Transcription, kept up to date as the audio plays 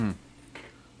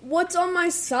What's on my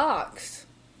socks?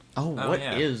 Oh, what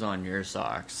is on your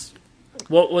socks?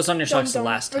 What was on your socks the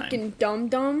last time? Freaking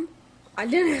dum-dum. I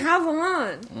didn't have them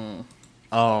on.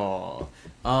 Oh.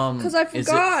 Because I forgot. Is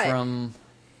it from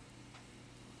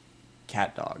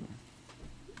Cat Dog?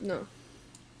 No.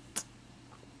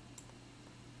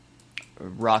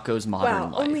 Rocco's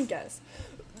Modern Life. Let me guess.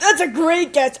 That's a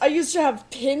great guess. I used to have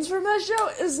pins from that show.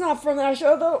 It's not from that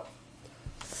show, though.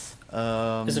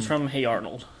 Is it from Hey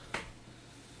Arnold?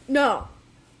 No.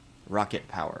 Rocket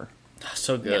Power.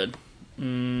 So good.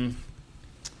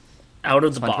 Out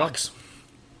of the SpongeBob? box.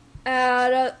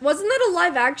 Wasn't that a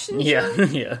live action show? Yeah,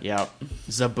 yeah. Yep.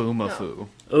 Zaboomafoo.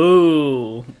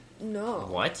 Ooh. No.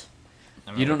 What?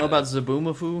 You don't know about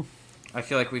Zaboomafoo? I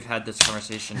feel like we've had this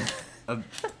conversation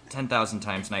 10,000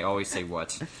 times, and I always say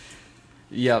what.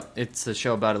 Yep, it's a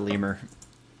show about a lemur.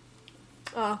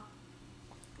 I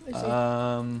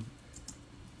see.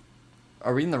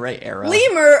 Are we in the right era?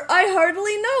 Lemur, I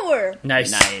hardly know her.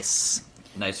 Nice. Nice.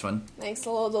 Nice one. Thanks,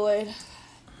 a little delayed.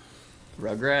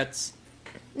 Rugrats?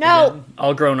 No, Again?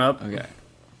 All grown up. Okay.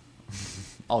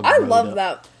 All I grown love up.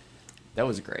 that. That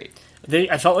was great.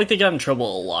 I felt like they got in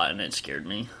trouble a lot, and it scared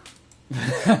me.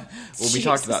 Well, we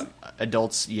talked Jesus. about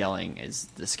adults yelling is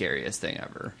the scariest thing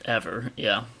ever. Ever,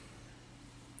 yeah.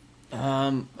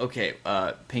 Okay,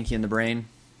 Pinky and the Brain.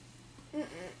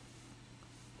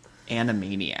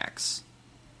 Animaniacs.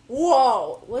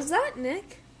 Whoa, was that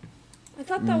Nick? I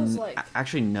thought that was like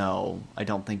Actually, no, I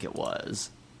don't think it was.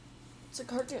 it's a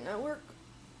Cartoon Network.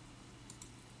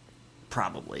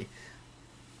 Probably.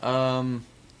 Cow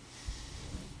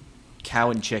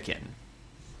and Chicken.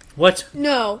 What?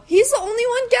 No, he's the only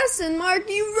one guessing. Mark,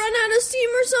 you run out of steam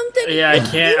or something? Yeah, I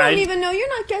can't. You don't even know. You're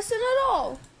not guessing at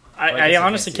all. I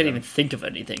honestly guess can't you even think of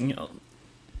anything.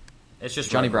 It's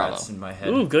just Johnny Rugrats Bravo. in my head.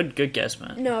 Ooh, good guess,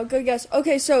 man. No, good guess.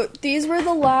 Okay, so these were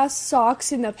the last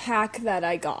socks in the pack that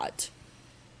I got.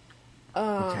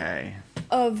 Okay.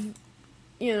 Of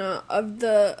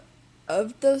the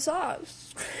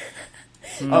socks.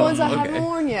 The Oh, ones I okay. haven't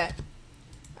worn yet.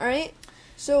 Alright?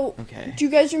 So, Okay. do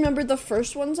you guys remember the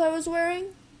first ones I was wearing?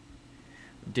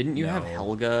 Didn't you have No.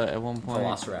 Helga at one point?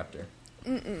 Velociraptor.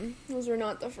 Those were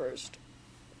not the first.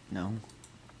 No.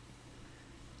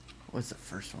 What's the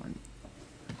first one?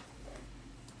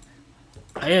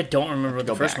 I don't remember what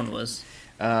the Go first back. one was.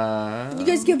 You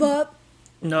guys give up?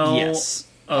 No. Yes.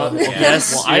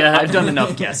 Yes. Well, yeah. I've done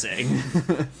enough guessing.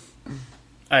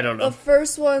 I don't know. The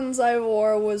first ones I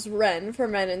wore was Ren for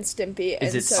Ren and Stimpy, and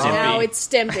Is it so Stimpy? now it's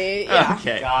Stimpy. Yeah.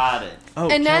 Okay. Got it. Oh,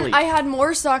 And Kelly. then I had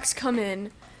more socks come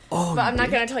in, Oh, but I'm not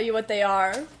you going to tell you what they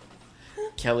are. did?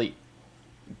 Kelly,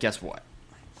 guess what?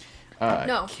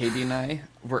 No. Katie and I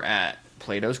were at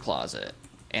Plato's Closet,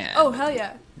 and Oh, hell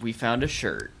yeah. we found a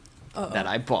shirt that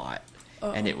I bought,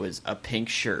 and it was a pink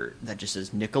shirt that just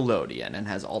says Nickelodeon and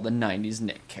has all the 90s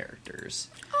Nick characters.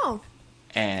 Oh,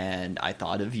 And I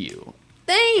thought of you.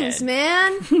 thanks, And-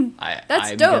 man.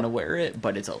 That's I'm dope. gonna wear it,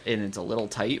 but it's a little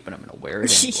tight, but I'm gonna wear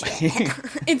it anyway.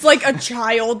 It's like a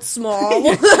child small.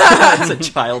 It's a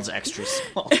child's extra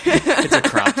small. It's a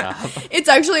crop top. It's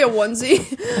actually a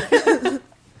onesie.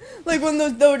 Like when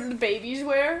the babies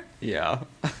wear, Yeah.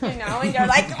 you know, and you're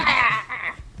like,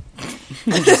 ah! Just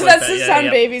like That's that, the yeah, sound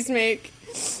yeah. babies make.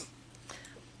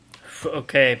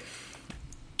 Okay.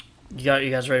 You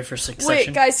guys ready for Succession?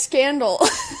 Wait, guys, Scandal.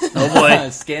 Oh boy.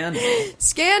 Scandal.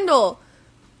 Scandal.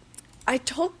 I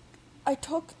took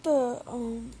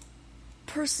the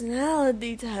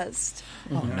personality test,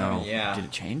 Oh no. yeah. Did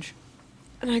it change?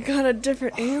 and I got a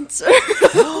different answer.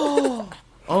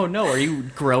 Oh no, are you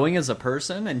growing as a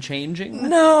person and changing?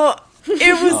 No,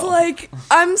 it was Oh. like,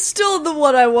 I'm still the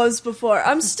what I was before.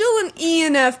 I'm still an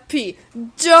ENFP.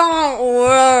 Don't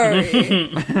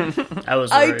worry. I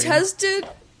was I worried. tested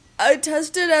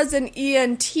as an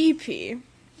ENTP.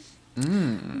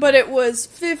 But it was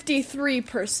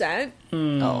 53%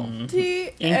 Oh. T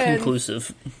and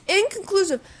Inconclusive.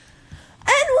 inconclusive.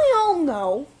 And we all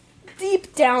know,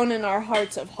 deep down in our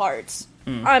hearts of hearts,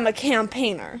 I'm a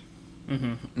campaigner. But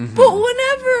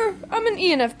whenever I'm an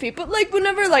ENFP, but like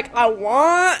whenever like I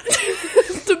want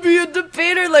to be a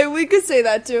debater, like we could say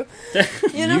that too.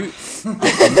 You know?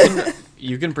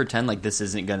 You can pretend like this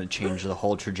isn't going to change the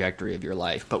whole trajectory of your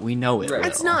life, but we know it Right. will.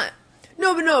 It's not.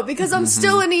 No, but no, because I'm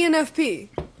still an ENFP.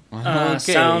 Okay.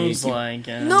 Sounds like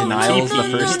No, Denial's no, the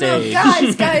no, first no, no.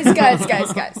 stage.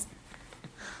 Guys.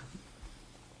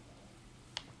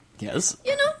 Yes.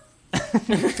 You know,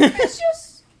 it's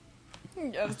just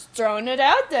throwing it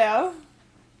out there.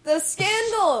 The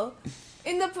scandal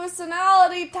in the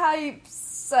personality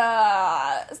types.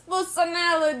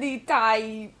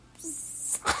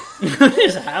 What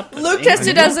is happening? Luke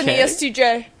tested as an E okay?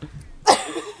 ESTJ.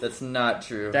 That's not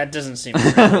true. That doesn't seem.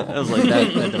 I was like,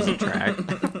 that doesn't track.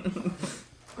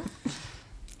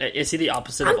 Is he the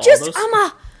opposite I'm of just, all those? I'm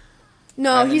a...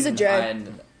 No, I'm he's a an J.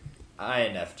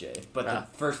 INFJ, but the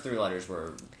first 3 letters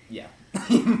were Gotcha,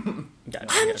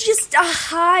 I'm gotcha. just a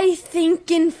high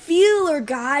thinking feeler,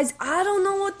 guys. I don't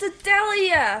know what to tell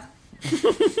ya.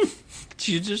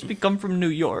 You just become from New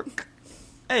York.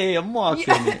 Hey, I'm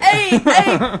walking. Hey,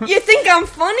 you think I'm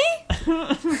funny?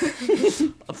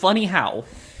 Funny how?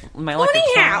 Am I Funny like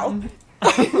a how?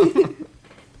 clown?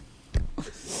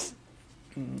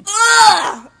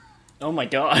 Ugh! Oh my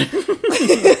god.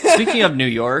 Speaking of New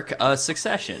York,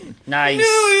 Succession. Nice. New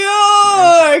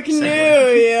York,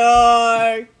 New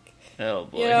York. Oh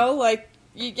boy. You know, like,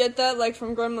 you get that, like,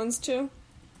 from Gremlins 2?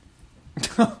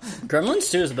 Gremlins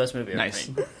 2 is the best movie ever Nice.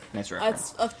 made. Nice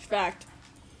reference. That's a fact.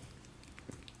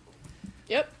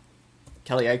 Yep.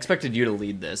 Kelly, I expected you to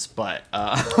lead this, but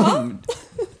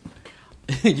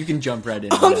you can jump right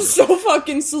in. I'm so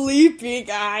fucking sleepy,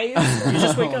 guys. You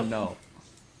just wake Oh up. no.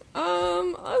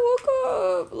 I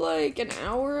woke up, like, an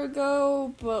hour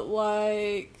ago, but,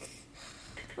 like,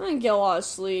 I didn't get a lot of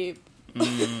sleep.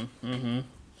 Mm-hmm.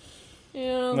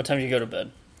 Yeah. What time do you go to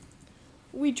bed?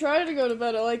 We tried to go to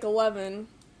bed at, like, 11.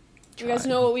 You guys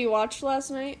know what we watched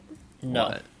last night? No.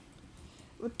 What?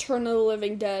 Return of the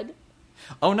Living Dead.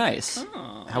 Oh, nice.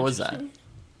 Oh, How was that?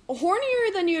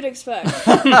 Hornier than you'd expect.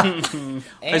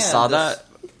 I saw that.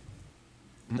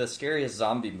 The scariest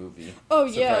zombie movie. Oh,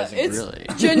 yeah. Surprisingly. It's Really?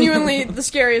 genuinely the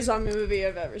scariest zombie movie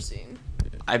I've ever seen.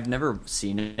 I've never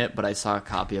seen it, but I saw a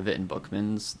copy of it in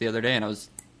Bookman's the other day, and I was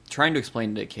trying to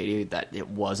explain to Katie that it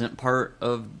wasn't part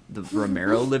of the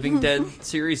Romero Living Dead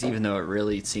series, even though it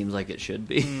really seems like it should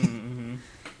be. Mm-hmm.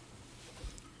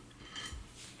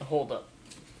 Hold up.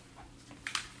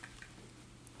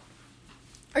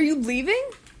 Are you leaving?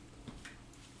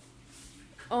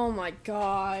 Oh my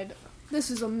god. This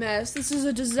is a mess. This is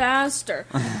a disaster.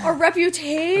 Our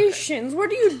reputations. What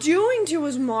are you doing to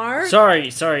us, Mark?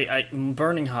 Sorry. I'm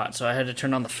burning hot, so I had to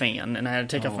turn on the fan, and I had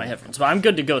to take off my headphones. But I'm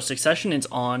good to go. Succession is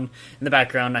on in the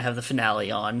background. I have the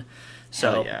finale on.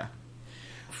 So, Hell yeah.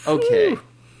 Okay.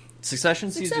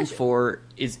 Succession Season Succession. 4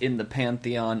 is in the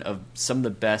pantheon of some of the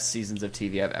best seasons of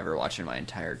TV I've ever watched in my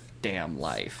entire damn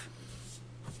life.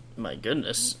 my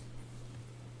goodness.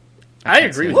 I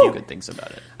Can't agree say with any you. good things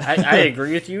about it. I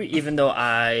agree with you, even though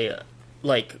I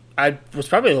was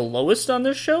probably the lowest on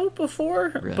this show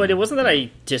before, Really? but it wasn't that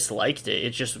I disliked it. It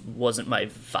just wasn't my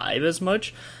vibe as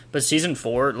much. But season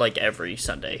 4, like every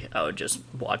Sunday, I would just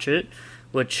watch it,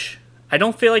 which I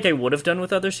don't feel like I would have done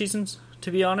with other seasons,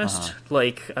 to be honest.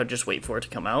 Like, I'd just wait for it to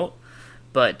come out.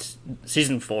 But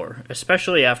season 4,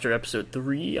 especially after episode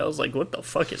 3, I was like, what the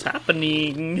fuck is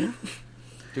happening?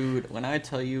 Dude, when I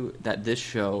tell you that this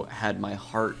show had my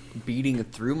heart beating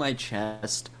through my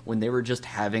chest when they were just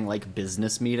having, like,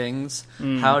 business meetings,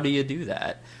 how do you do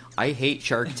that? I hate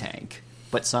Shark Tank,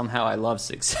 but somehow I love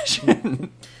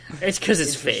Succession. It's because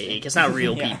it's fake. It's not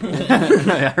real people.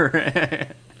 Right.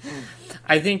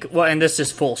 I think, well, and this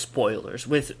is full spoilers.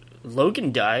 With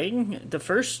Logan dying, the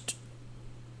first,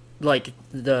 like,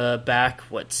 the back,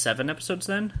 7 episodes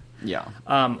then? Yeah.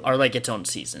 Are like its own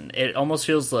season. It almost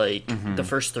feels like the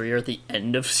first 3 are at the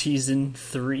end of season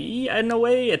 3 in a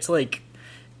way. It's like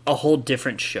a whole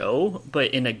different show,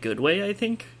 but in a good way, I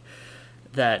think.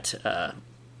 That, I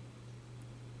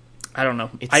don't know.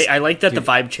 I like that the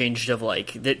vibe changed of,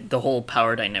 like, the whole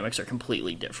power dynamics are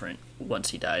completely different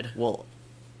once he died. Well,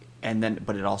 and then,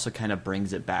 but it also kind of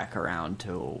brings it back around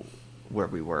to where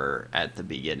we were at the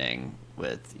beginning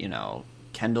with, you know,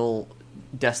 Kendall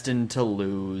destined to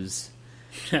lose.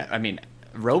 I mean,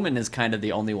 Roman is kind of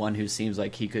the only one who seems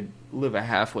like he could live a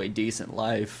halfway decent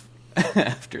life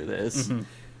after this.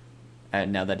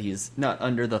 And now that he's not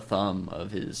under the thumb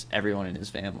of everyone in his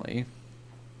family.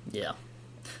 Yeah.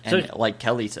 And So- like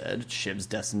Kelly said, Shiv's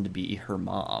destined to be her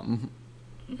mom.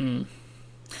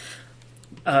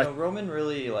 Roman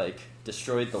really, like,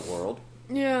 destroyed the world,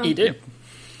 Yeah. He did.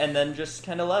 and then just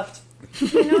kind of left.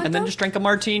 And then just drank a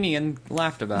martini and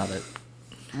laughed about it.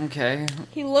 Okay.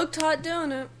 He looked hot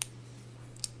doing it.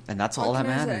 And that's all What that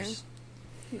can I matters.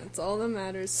 say? That's all that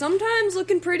matters. Sometimes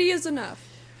looking pretty is enough.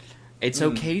 It's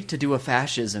okay to do a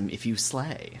fascism if you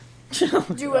slay.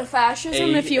 Do a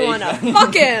fascism A- if you a- wanna.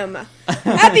 Fuck him!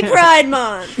 Happy Pride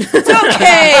Month! It's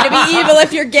okay to be evil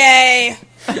if you're gay!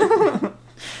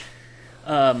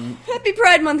 Happy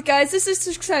Pride Month, guys. This is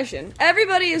Succession.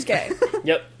 Everybody is gay.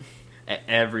 Yep.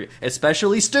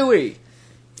 Especially Stewie.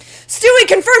 Stewie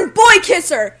confirmed boy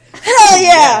kisser! Hell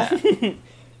yeah!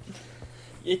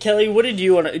 Kelly, what did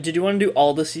you want to... Did you want to do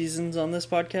all the seasons on this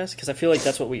podcast? Because I feel like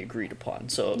that's what we agreed upon.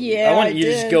 So Yeah, I want I you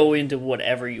to just did. go into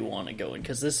whatever you want to go in.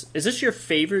 Because is this your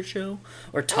favorite show?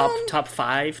 Or top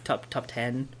 5? Top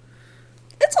 10?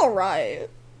 It's alright.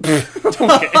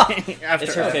 Okay. After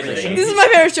It's her favorite everything. This is my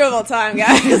favorite show of all time,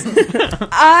 guys.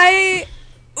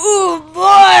 Ooh,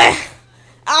 boy!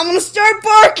 I'm gonna start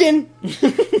barking!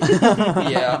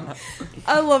 Yeah.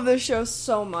 I love this show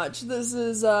so much. This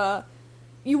is,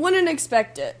 you wouldn't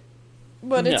expect it.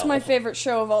 But it's No. my favorite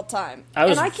show of all time. I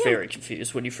was And I can't, very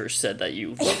confused when you first said that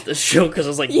you loved this show. Because I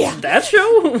was like, Yeah. that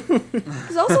show?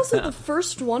 Because I was also the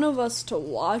first one of us to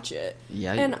watch it.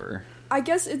 Yeah, And you were. I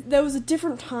guess that was a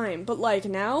different time, but like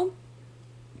now,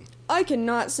 I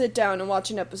cannot sit down and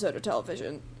watch an episode of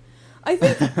television. I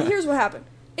think, here's what happened.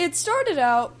 It started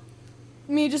out,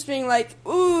 me just being like,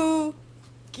 ooh,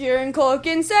 Kieran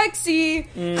Culkin sexy.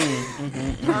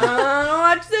 I wanna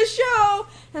watch this show.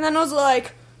 And then I was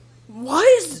like,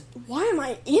 why am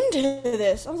I into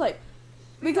this? I was like,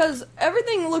 because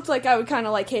everything looked like I would kind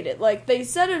of like hate it. Like, they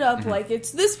set it up like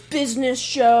it's this business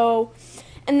show,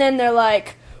 and then they're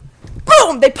like,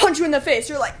 boom, they punch you in the face.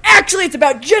 You're like, actually, it's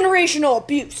about generational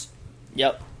abuse.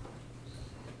 Yep.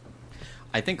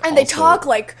 I think And they also- talk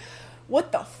like,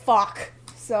 what the fuck?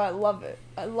 So I love it.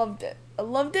 I loved it. I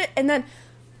loved it. And then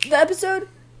the episode,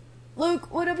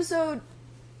 Luke, what episode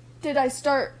did I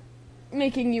start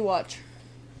making you watch?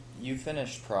 You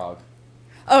finished Prague,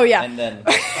 Oh, yeah. and then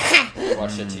we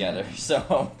watched it together.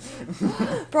 So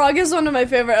Prague is one of my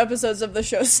favorite episodes of the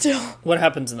show still. What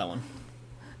happens in that one?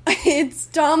 It's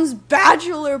Tom's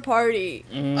bachelor party.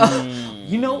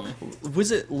 You know,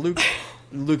 was it Luke?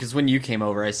 Lucas, when you came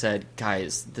over, I said,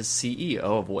 "Guys, the CEO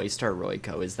of Waystar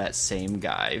Royco is that same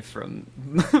guy from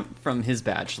from his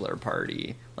bachelor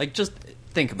party." Like, just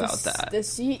think about that. The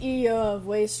CEO of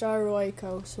Waystar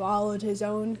Royco swallowed his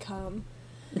own cum.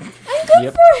 And good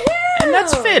Yep. for him! And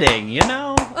that's fitting, you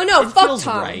know. Oh, no, it fuck feels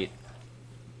Tom. right.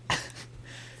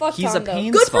 Fuck He's Tom, a though.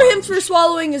 pain Good for him sponge. for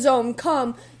swallowing his own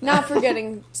cum, not for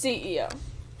getting CEO.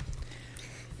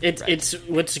 It's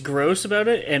what's gross about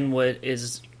it, and what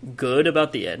is good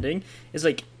about the ending is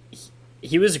like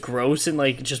he was gross and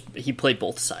like just he played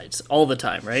both sides all the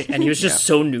time, right? And he was just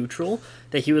so neutral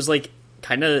that he was like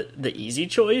kind of the easy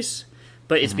choice,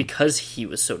 but it's because he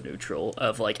was so neutral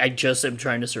of like I just am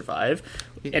trying to survive,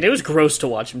 and it was gross to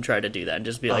watch him try to do that and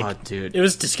just be like, Oh, dude. it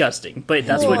was disgusting. But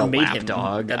that's Whoa. what A made him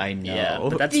lapdog, that- I Yeah, know.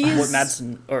 but that's These- what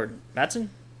Madsen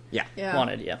Yeah. Yeah.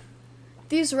 wanted. Yeah.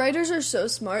 These writers are so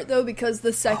smart, though, because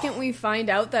the second we find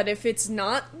out that if it's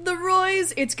not the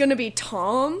Roys, it's gonna be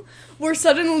Tom, we're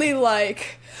suddenly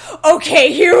like,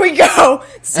 okay, here we go.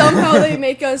 Somehow they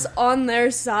make us on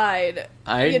their side.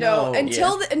 I know,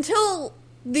 until until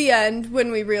the end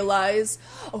when we realize,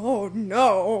 oh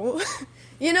no,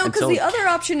 because Until- the other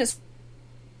option is.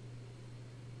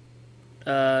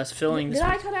 Filling. Did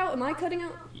I cut out? Am I cutting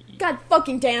out? God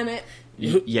fucking damn it!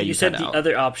 Yeah, you you said cut the out.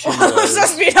 other option I was was so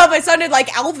speed up. I sounded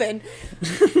like Alvin.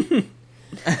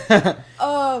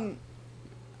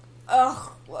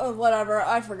 Whatever.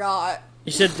 I forgot.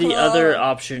 you said the other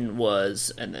option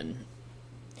was, and then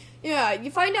Yeah,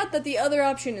 you find out that the other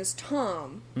option is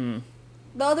Tom.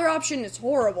 The other option is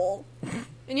horrible,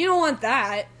 and you don't want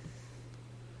that.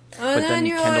 And But then then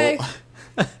you're Kendall,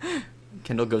 like,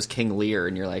 Kendall goes King Lear,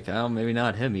 and you're like, oh, maybe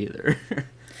not him either.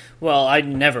 well, I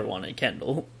never wanted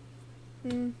Kendall.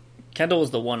 Kendall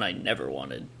was the one I never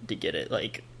wanted to get it.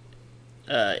 Like,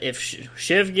 if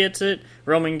Shiv gets it,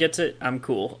 Roman gets it, I'm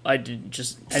cool. I did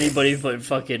just anybody but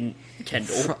fucking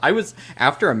Kendall. I was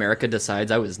after America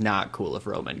Decides. I was not cool if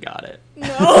Roman got it.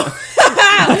 no.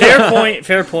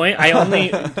 Fair point. I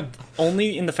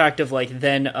only in the fact of like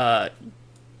then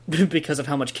because of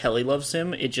how much Kelly loves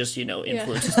him, it just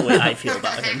influences the way I feel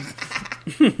about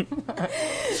him.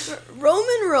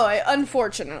 Roman Roy,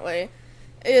 unfortunately,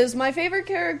 is my favorite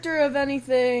character of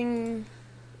anything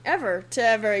ever to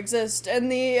ever exist,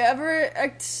 and the ever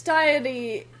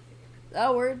extiety.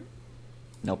 That word?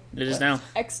 Nope. It is now.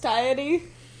 Extiety?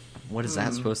 What is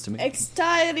that supposed to mean?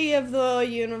 Extiety of the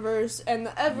universe and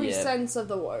every Yeah. sense of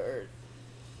the word.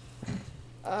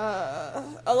 I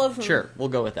love him. Sure, we'll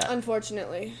go with that.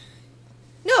 Unfortunately.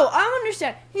 No, I don't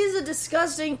understand. He's a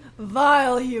disgusting,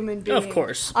 vile human being. Of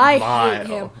course. I Vile. hate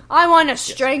him. I want to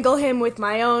strangle him with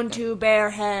my own two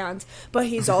bare hands. But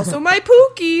he's also my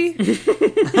Pookie.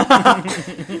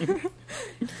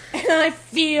 And I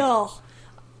feel.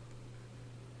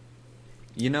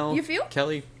 You feel?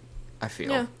 Kelly? I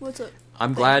feel. Yeah, what's up?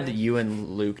 I'm glad you and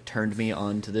Luke turned me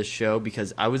on to this show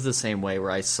because I was the same way where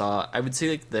I would see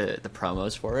like the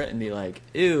promos for it and be like,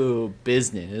 ew,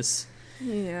 business.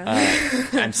 Yeah.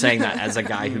 I'm saying that as a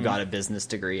guy who got a business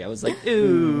degree. I was like,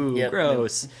 ooh, Yep.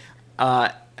 gross.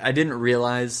 I didn't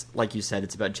realize, like you said,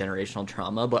 it's about generational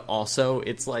trauma, but also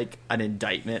it's like an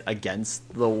indictment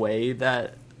against the way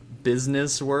that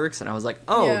business works. And I was like,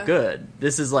 oh, Yeah. good.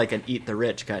 This is like an eat the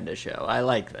rich kind of show. I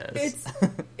like this.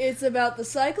 It's about the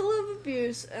cycle of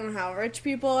abuse and how rich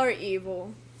people are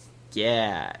evil.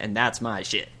 Yeah, and that's my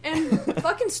shit. And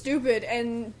fucking stupid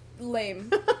and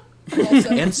lame. Also.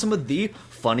 And some of the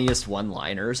funniest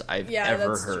one-liners I've Yeah, ever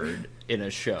that's true. heard in a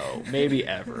show. Maybe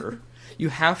ever. You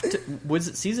have to... Was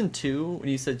it season 2 when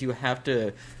you said you have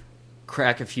to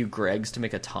crack a few Gregs to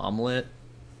make a Tomlet?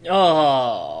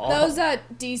 Oh. That was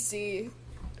at DC.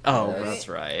 Oh, Right. that's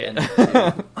right.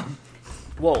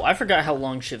 Whoa, I forgot how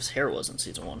long Shiv's hair was in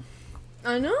season 1.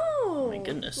 I know. My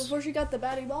goodness. Before she got the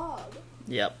Batty Bob.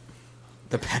 Yep.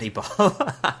 The Patty Bob.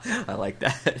 I like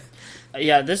that.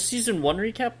 Yeah, this season 1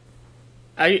 recap,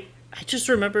 I just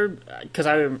remember, because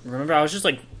I remember I was just,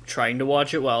 like, trying to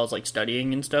watch it while I was, like,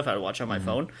 studying and stuff. I would watch it on my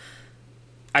phone.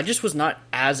 I just was not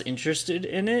as interested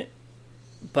in it,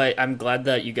 but I'm glad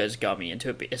that you guys got me into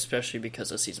it, especially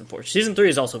because of season 4. Season 3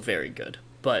 is also very good,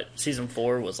 but season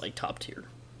 4 was, like, top tier.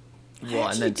 Well,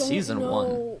 and then season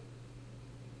 1.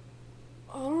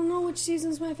 I don't know which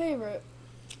season's my favorite.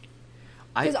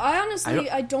 Because I I honestly,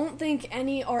 don't- I don't think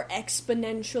any are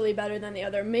exponentially better than the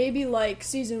other. Maybe, like,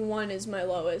 season 1 is my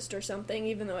lowest or something,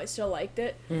 even though I still liked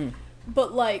it.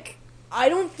 But, like, I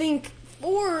don't think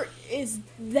 4 is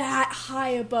that high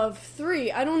above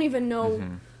 3. I don't even know.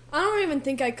 I don't even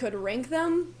think I could rank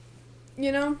them,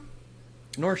 you know?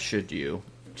 Nor should you.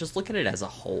 Just look at it as a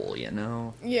whole, you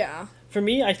know? Yeah. For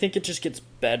me, I think it just gets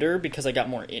better because I got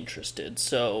more interested.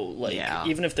 So, like, Yeah.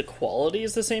 even if the quality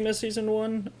is the same as season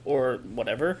 1 or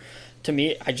whatever, to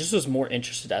me, I just was more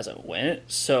interested as it went.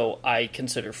 So I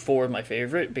consider 4 my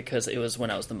favorite because it was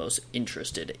when I was the most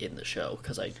interested in the show.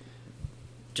 Because I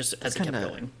just, as it kept Kinda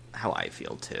going. how I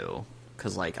feel, too.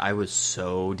 Because, like, I was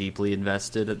so deeply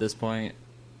invested at this point.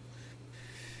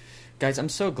 Guys, I'm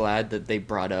so glad that they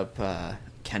brought up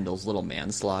Kendall's little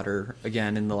manslaughter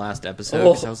again in the last episode.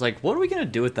 Because I was like, what are we going to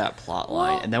do with that plot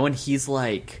line? Well- And then when he's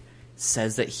like,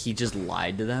 says that he just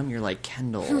lied to them, you're like,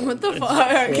 Kendall, What the fuck?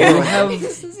 have- He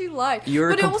says he lied.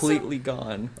 you're But it also- completely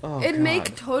gone. Oh, It'd God.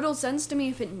 make total sense to me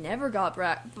if it never got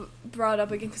brought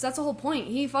up again, because that's the whole point.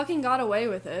 He fucking got away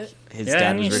with it. His Yeah, dad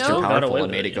and was he rich still and got away powerful and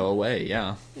with made it, it go away,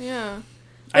 yeah. Yeah.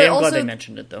 I But am glad also- they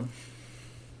mentioned it, though.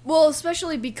 Well,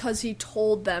 especially because he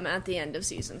told them at the end of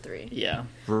season 3. Yeah.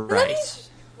 Right.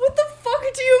 What the fuck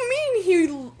do you mean he,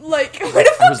 like, what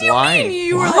the fuck was do you lying. mean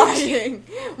you were What? lying?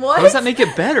 What? How does that make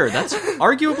it better? That's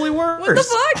arguably worse. What the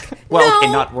fuck? Well, no,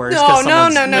 okay, not worse. No, 'Cause no,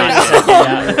 someone's no, no, not no.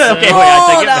 saying- Yeah, Okay, wait, I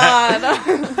take it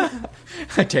Hold back. on.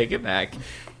 I take it back.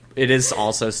 It is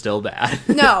also still bad.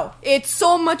 No, it's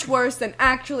so much worse than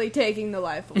actually taking the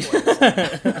life of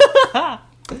Woods.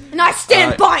 And I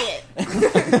stand by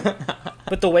it.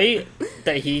 But the way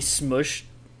that he smushed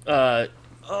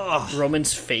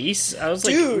Roman's face, I was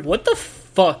like, Dude. what the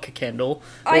fuck, Kendall?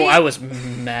 I was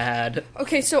mad.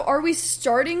 Okay, so are we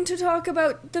starting to talk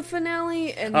about the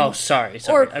finale? And Oh, sorry.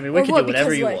 Or- I mean, we or can what, do whatever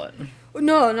because, you like- want.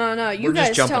 No. You We're just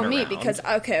guys jumping tell me around. because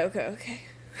okay.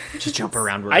 Just jump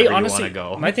around I wherever you honestly, want to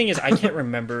go. my thing is, I can't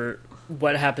remember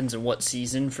what happens in what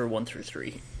season for 1 through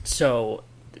 3. So,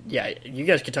 yeah, you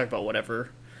guys can talk about whatever.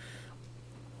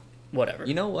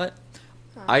 You know what?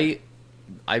 I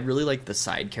really like the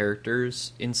side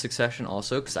characters in Succession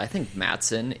also, because I think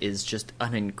Mattson is just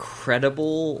an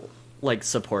incredible, like,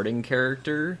 supporting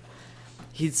character.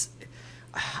 He's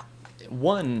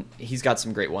got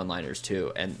some great one-liners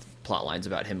too, and plot lines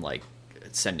about him, like,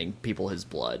 sending people his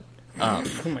blood. Oh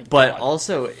my But God.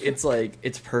 also, it's like,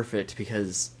 it's perfect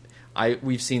because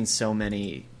we've seen so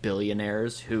many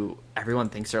billionaires who everyone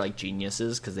thinks are like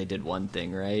geniuses because they did one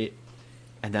thing right,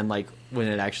 and then like when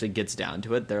it actually gets down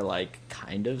to it, they're like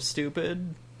kind of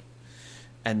stupid,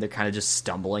 and they're kind of just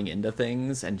stumbling into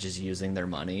things and just using their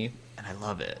money, and I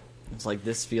love it. It's like,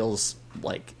 this feels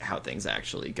like how things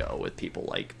actually go with people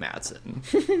like Mattson.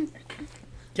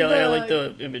 Kelly, I The- like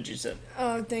the image you said.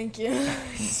 Oh, thank you.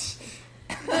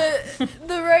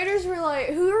 the writers were like,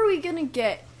 who are we gonna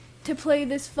get to play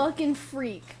this fucking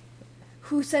freak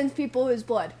who sends people his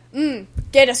blood?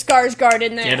 Get a Skarsgård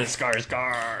in there.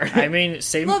 Skarsgård. I mean,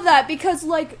 same. Love that, because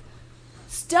like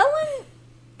Stellan,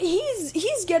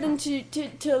 he's getting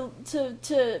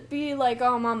to be like,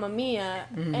 oh, Mamma Mia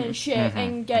and shit,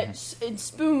 and get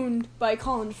spooned by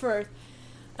Colin Firth,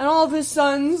 and all of his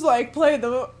sons like play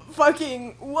the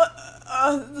fucking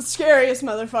the scariest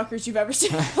motherfuckers you've ever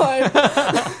seen in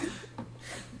life.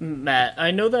 Matt,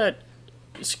 I know that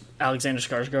Alexander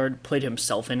Skarsgård played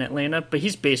himself in Atlanta, but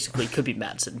he's basically could be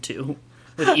Madsen too,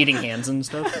 with eating hands and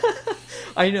stuff.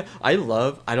 I know. I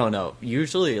don't know.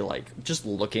 Usually, like, just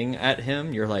looking at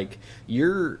him, you're like,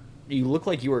 you look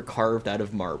like you were carved out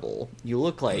of marble. You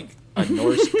look like a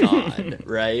Norse god,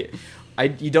 right?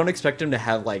 You don't expect him to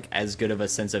have, like, as good of a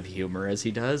sense of humor as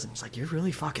he does. It's like, you're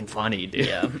really fucking funny, dude.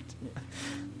 Yeah.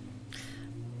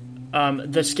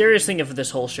 The scariest thing of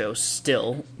this whole show,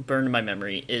 still burned in my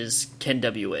memory, is Ken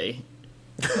W.A.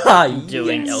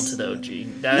 doing L to the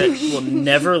OG. That will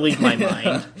never leave my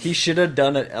mind. He should have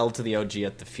done an L to the OG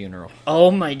at the funeral. Oh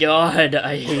my god,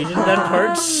 I hated that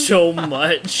part so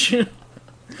much.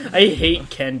 I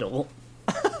hate Kendall.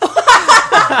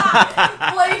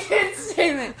 Blanket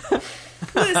statement.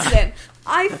 Listen,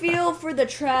 I feel for the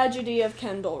tragedy of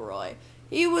Kendall Roy.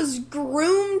 He was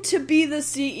groomed to be the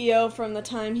CEO from the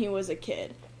time he was a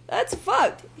kid. That's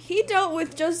fucked. He dealt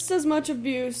with just as much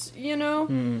abuse, you know?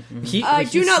 Mm-hmm. I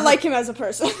do not like him as a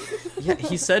person. Yeah,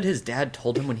 he said his dad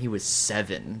told him when he was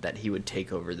 7 that he would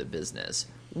take over the business.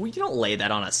 Well, you don't lay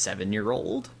that on a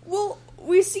 7-year-old. Well,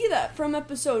 we see that from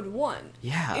episode 1.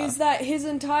 Yeah. Is that his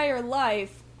entire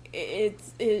life,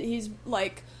 he's,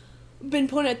 like, been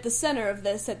put at the center of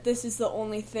this, that this is the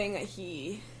only thing that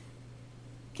he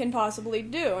can possibly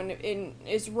do and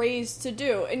is raised to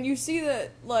do. And you see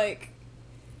that, like,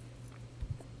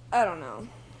 I don't know.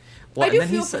 Well, I do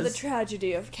feel for the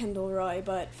tragedy of Kendall Roy,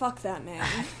 but fuck that man.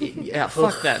 Yeah,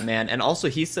 fuck that man. And also,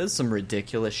 he says some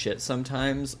ridiculous shit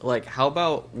sometimes. Like, how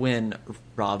about when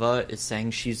Rava is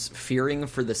saying she's fearing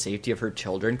for the safety of her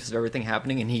children because of everything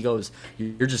happening, and he goes,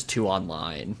 "You're just too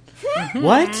online."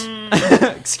 What?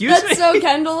 Excuse me? That's so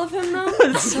Kendall of him, though.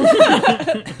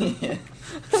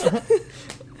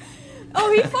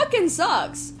 Oh, he fucking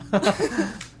sucks.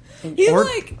 He's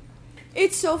like...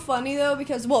 It's so funny, though,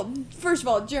 because, well, first of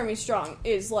all, Jeremy Strong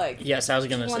is, like... Yes, I was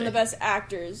gonna say. One of the best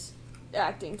actors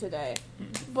acting today.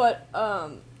 But,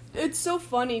 it's so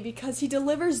funny because he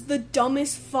delivers the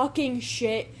dumbest fucking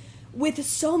shit with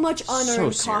so much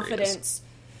unearned confidence.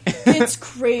 It's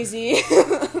crazy.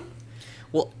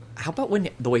 Well, how about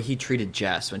the way he treated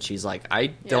Jess when she's like, I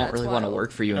don't really want to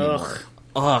work for you anymore.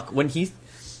 Ugh. When he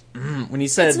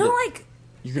said, it's not like...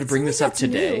 You're going to bring this up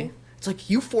today. New. It's like,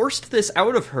 you forced this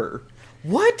out of her.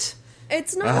 What?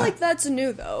 It's not like that's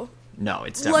new, though. No,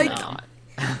 it's definitely not.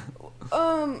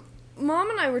 Mom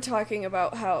and I were talking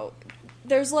about how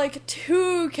there's, like,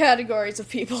 2 categories of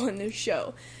people in this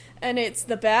show. And it's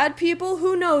the bad people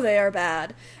who know they are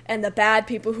bad, and the bad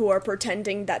people who are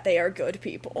pretending that they are good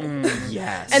people.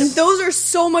 Yes. And those are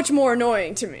so much more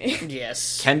annoying to me.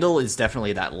 Yes. Kendall is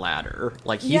definitely that latter.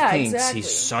 Like, he thinks he's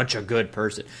such a good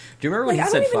person. Do you remember when he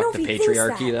said fuck the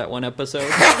patriarchy that one episode?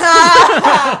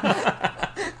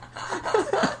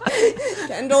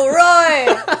 Kendall Roy!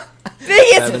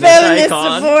 Biggest feminist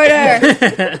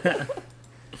supporter!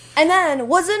 And then,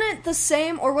 wasn't it the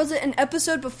same, or was it an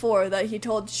episode before that he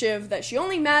told Shiv that she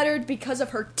only mattered because of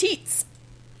her teats?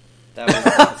 That was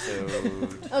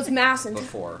episode... That was Masson.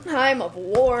 Before. Time of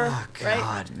War, Oh, God,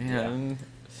 right? man.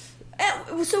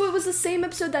 Yeah. So it was the same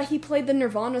episode that he played the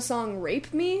Nirvana song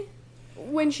Rape Me?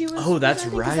 When she was... Oh, that's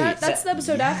presenting? right. That's the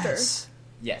episode after.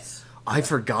 Yes. I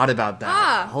forgot about that.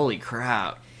 Ah. Holy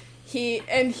crap. He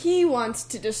wants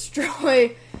to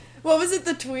destroy... What was it,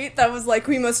 the tweet that was like,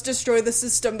 we must destroy the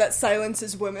system that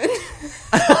silences women?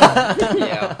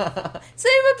 Yeah.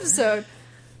 Same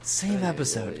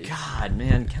episode. God,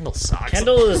 man, Kendall sucks.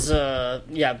 Kendall is,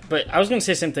 yeah, but I was gonna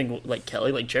say the same thing like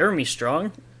Kelly. Like, Jeremy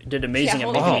Strong did amazing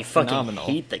at making me fucking phenomenal.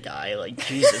 hate the guy. Like,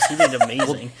 Jesus, he did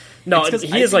amazing. No,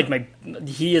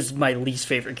 he is my least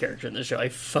favorite character in the show. I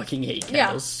fucking hate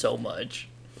Kendall so much.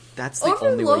 That's the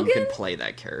only way you can play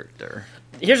that character.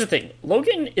 Here's the thing.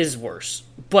 Logan is worse,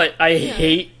 but I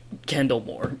hate Kendall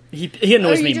more. He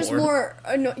annoys me more.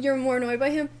 You're more annoyed by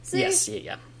him? See? Yes,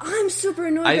 yeah. I'm super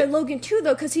annoyed by Logan, too,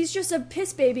 though, because he's just a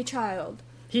piss baby child.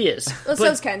 He is.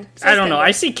 So's Ken. I don't know.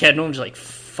 I see Kendall and I'm just like,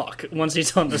 fuck. Once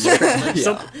he's on the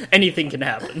screen, anything can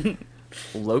happen.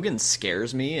 Logan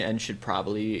scares me and should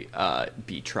probably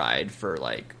be tried for,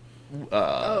 like,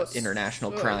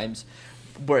 international crimes.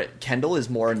 But Kendall is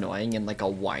more annoying in, like, a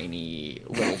whiny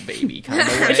little baby kind of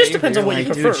way. It just depends on what you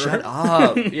prefer. Dude, shut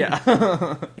up.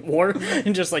 Yeah. Or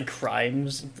just, like,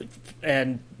 crimes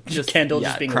and just Kendall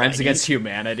just being crimes whiny. against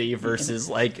humanity versus,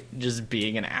 like, just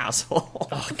being an asshole.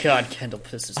 Oh, God, Kendall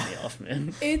pisses me off,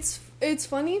 man. It's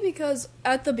funny because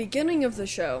at the beginning of the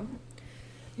show,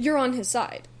 you're on his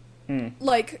side.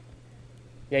 Like...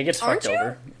 Yeah, he gets fucked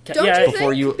over. Don't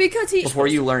you think? Before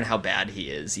you learn how bad he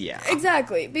is, yeah.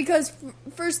 Exactly, because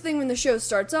first thing when the show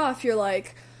starts off, you're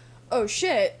like, oh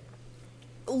shit,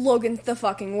 Logan's the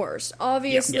fucking worst.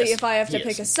 Obviously, Yes, if I have to he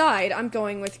pick a is. side, I'm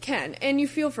going with Ken. And you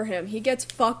feel for him. He gets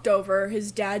fucked over.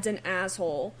 His dad's an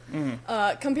asshole.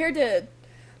 Compared to,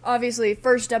 obviously,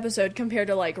 first episode, compared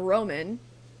to, like, Roman,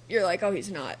 you're like, oh,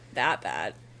 he's not that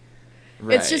bad.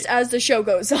 Right. It's just as the show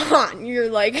goes on, you're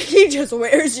like, he just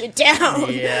wears you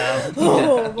down. Yeah.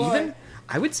 Oh, boy. Even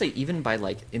I would say even by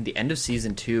like in the end of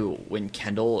season 2, when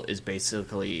Kendall is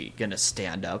basically gonna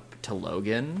stand up to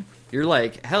Logan, you're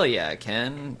like, hell yeah,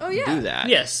 Ken, Oh, yeah. do that.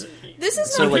 Yes. This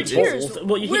is So, not like, for cheers. both.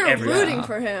 Well, We're everyone. rooting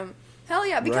for him. Hell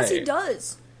yeah, because he Right.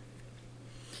 does.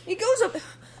 He goes up.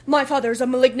 My father's a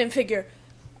malignant figure.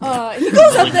 He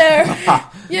goes up there,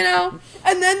 you know,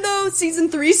 and then though season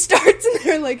 3 starts and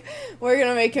they're like, we're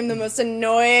gonna make him the most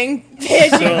annoying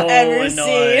bitch you've ever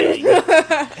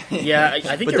seen. Yeah, I think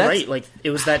But you're that's- right. Like, it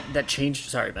was that change.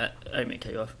 Sorry, Matt. I didn't mean to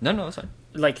cut you off. No, it's fine.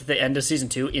 Like, the end of season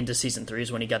 2 into season 3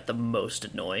 is when he got the most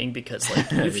annoying because,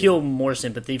 like, you feel more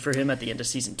sympathy for him at the end of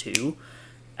season 2.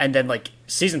 And then, like,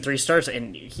 season 3 starts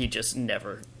and he just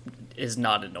never is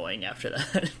not annoying after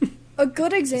that. A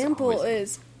good example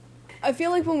always- is, I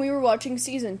feel like when we were watching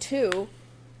season 2,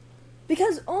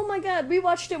 because, oh my god, we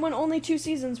watched it when only 2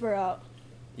 seasons were out.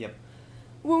 Yep.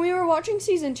 When we were watching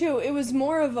season 2, it was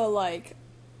more of a, like,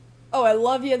 oh, I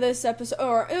love you this episode,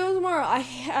 or it was more,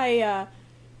 I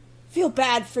feel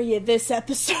bad for you this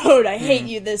episode, I hate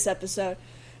you this episode.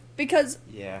 Because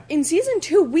Yeah. in season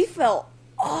 2, we felt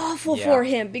awful Yeah. for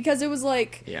him, because it was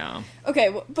like, Yeah. okay,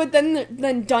 but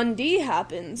then Dundee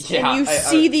happens, Yeah, and you I-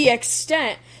 see the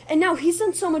extent, and now he's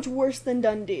done so much worse than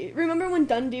Dundee. Remember when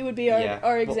Dundee would be our Yeah,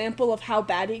 well- example of how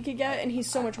bad he could get, and he's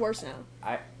so much worse now.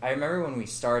 I remember when we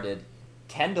started,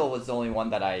 Kendall was the only one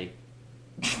that I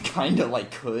kind of like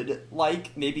could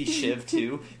like, maybe Shiv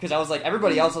too, because I was like,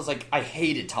 everybody else was like, I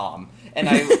hated Tom, and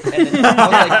then I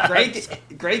was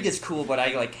like, Greg is cool, but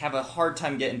I like have a hard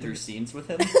time getting through scenes with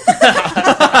him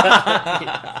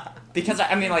because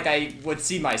I mean, like, I would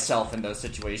see myself in those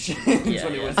situations Yeah,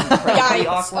 when it yeah. was incredibly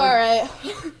awkward. Alright.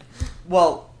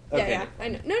 Well, Yeah, okay, yeah, I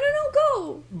know. No,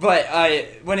 go! but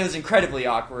when it was incredibly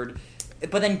awkward.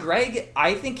 But then Greg,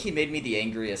 I think he made me the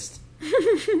angriest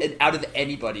out of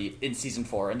anybody in season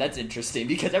 4, and that's interesting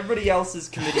because everybody else is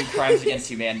committing crimes against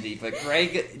humanity, but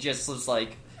Greg just was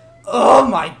like, "Oh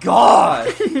my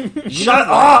god, shut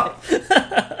up!"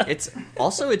 It's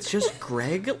just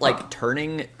Greg like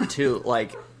turning to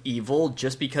like evil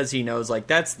just because he knows like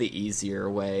that's the easier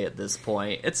way at this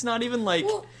point. It's not even like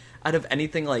Well- out of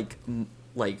anything like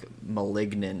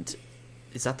malignant.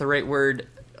 Is that the right word?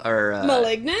 Or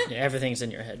Malignant? Yeah, everything's in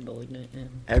your head, malignant. Yeah.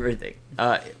 everything.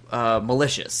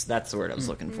 Malicious. That's the word I was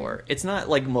looking for. It's not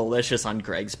like malicious on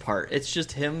Greg's part. It's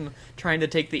just him trying to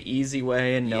take the easy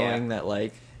way and knowing that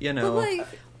like, you know. But, like,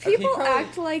 people probably-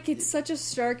 act like it's such a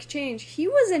stark change. He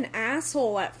was an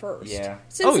asshole at first. Yeah.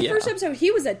 Since Oh, the yeah. first episode,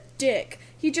 he was a dick.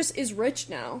 He just is rich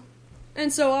now.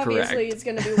 And so, obviously, Correct. it's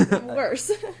gonna be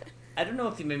worse. I don't know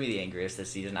if he made me the angriest this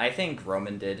season. I think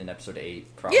Roman did in episode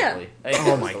 8, probably. Yeah. I think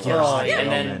Oh that's my the worst. god. Yeah. And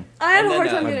then, Roman. I had a and hard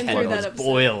then, time My getting blood through that was episode.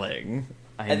 boiling.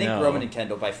 I think know. Roman and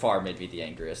Kendall by far made me the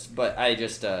angriest, but I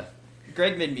just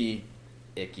Greg made me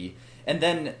icky. And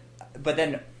then, but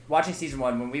then watching season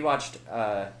 1, when we watched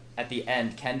at the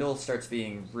end, Kendall starts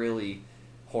being really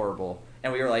horrible,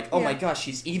 and we were like, "Oh my Yeah. gosh,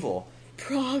 he's evil!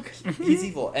 Prague. He's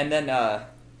evil!" And then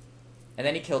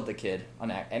he killed the kid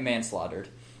and manslaughtered.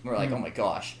 And we were like, "Oh my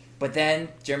gosh!" But then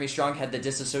Jeremy Strong had the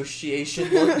disassociation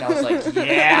look, and I was like,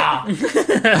 "Yeah!"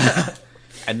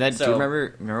 And then, do So- you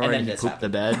remember and when then he this pooped the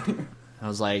bed? I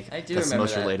was like, I do that's the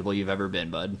most remember that. relatable you've ever been,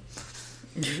 bud.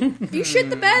 You shit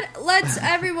the bed? Let's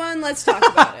talk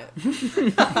about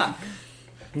it.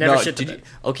 Never No, shit the did bed.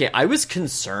 you- okay, I was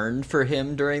concerned for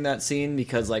him during that scene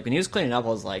because, like, when he was cleaning up, I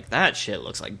was like, that shit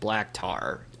looks like black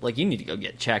tar. Like, you need to go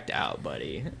get checked out,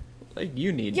 buddy. Like,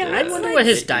 you need Yeah, to... I wonder like- what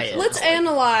his diet Let's is like.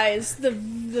 analyze the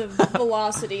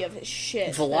velocity of his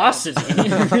shit. Velocity.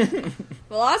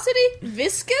 Velocity?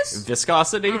 Viscous?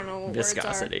 Viscosity? I don't know what words are.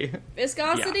 Viscosity.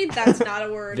 Viscosity? Yeah. That's not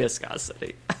a word.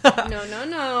 Viscosity.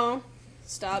 No.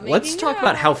 Stop making Let's it talk up.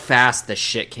 about how fast the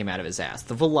shit came out of his ass.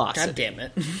 The velocity. God damn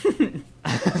it.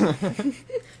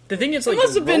 The thing is, It like,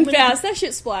 must have been Roman- fast. That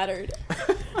shit splattered.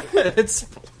 It's...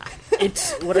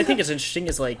 It's what I think is interesting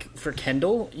is like for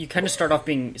Kendall, you kind of start off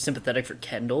being sympathetic for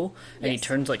Kendall, and he Yes.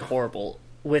 turns like horrible.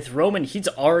 With Roman, he's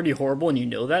already horrible, and you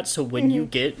know that. So when you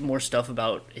get more stuff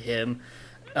about him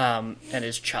and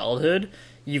his childhood,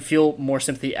 you feel more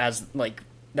sympathy as like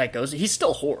that goes. He's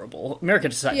still horrible. American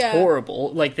Society's Yeah.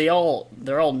 horrible. Like they're all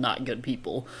not good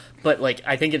people. But like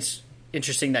I think it's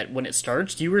interesting that when it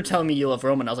starts, you were telling me you love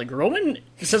Roman. I was like, Roman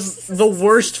says the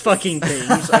worst fucking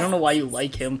things. I don't know why you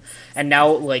like him. And now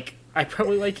like I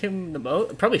probably like him the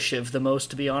most. Probably Shiv the most,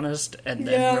 to be honest, and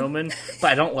then Yeah. Roman.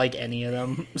 But I don't like any of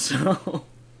them. So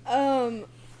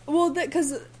Well,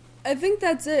 because I think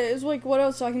that's it. It's like what I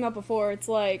was talking about before. It's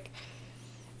like,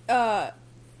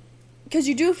 because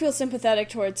you do feel sympathetic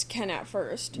towards Ken at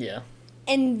first, yeah,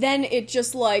 and then it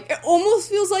just like it almost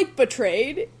feels like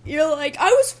betrayed. You're like, I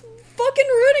was fucking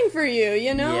rooting for you,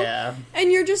 you know? yeah,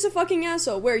 And you're just a fucking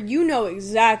asshole. Where you know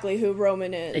exactly who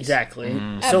Roman is. exactly.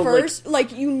 At So first,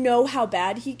 like you know how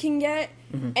bad he can get,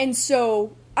 and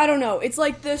so I don't know. It's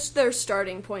like their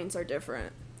starting points are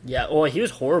different. yeah. Well, he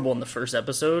was horrible in the first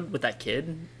episode with that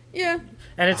kid. Yeah.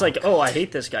 And it's like, oh, I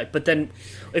hate this guy. But then,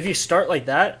 if you start like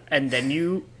that, and then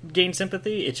you gain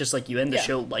sympathy, it's just like you end the Yeah.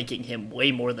 show liking him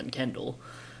way more than Kendall.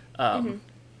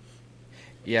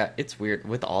 Yeah, it's weird.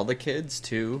 With all the kids,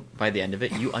 too, by the end of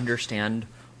it, you understand,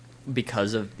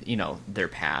 because of, their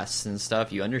pasts and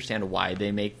stuff, you understand why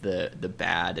they make the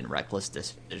bad and reckless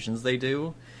decisions they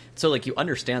do. So, like, you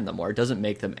understand them more. It doesn't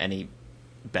make them any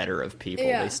better of people.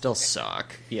 Yeah. They still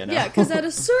suck, you know? Yeah, because at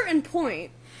a certain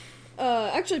point,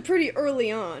 actually pretty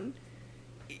early on,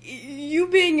 you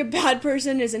being a bad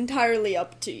person is entirely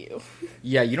up to you.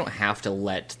 Yeah, you don't have to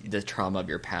let the trauma of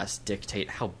your past dictate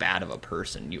how bad of a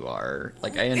person you are.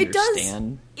 Like, I It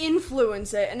understand. does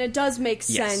influence it, and it does make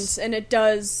Yes. sense, and it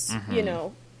does,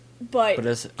 but But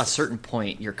at a certain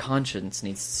point, your conscience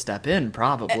needs to step in,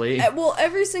 probably. well,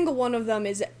 every single one of them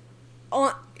is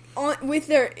on with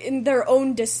in their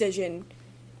own decision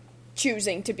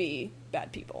choosing to be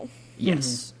bad people.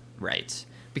 Yes, right.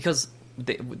 Because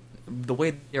the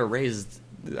way they're raised,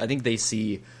 I think they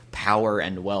see power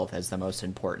and wealth as the most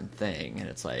important thing, and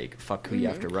it's like, fuck who you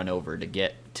have to run over to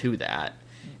get to that.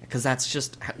 Because that's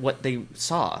just what they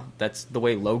saw. That's the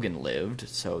way Logan lived,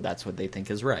 so that's what they think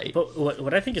is right. But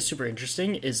what I think is super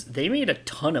interesting is they made a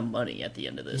ton of money at the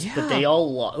end of this, Yeah. but they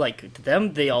all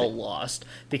they all lost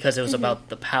because it was about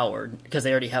the power, because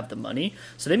they already have the money.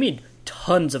 So they made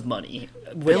tons of money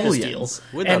with this deal, Billions,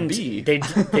 with a and B. they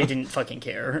didn't fucking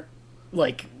care,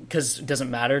 like, because it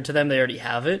doesn't matter to them. They already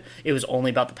have it. It was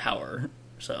only about the power.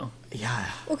 So Yeah.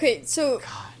 Okay, so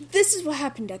this is what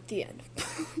happened at the end.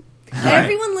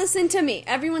 Everyone listen to me.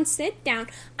 Everyone sit down.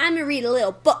 I'm gonna read a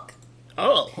little book.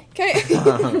 Okay?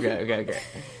 Okay.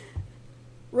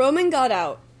 Roman got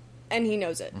out, and he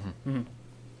knows it.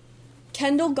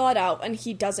 Kendall got out, and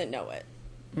he doesn't know it.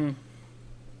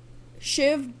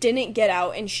 Shiv didn't get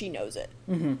out, and she knows it.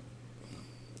 And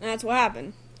that's what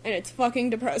happened. And it's fucking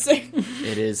depressing.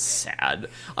 It is sad.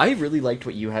 I really liked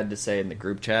what you had to say in the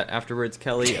group chat afterwards,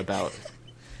 Kelly, about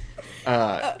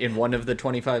in one of the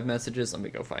 25 messages. Let me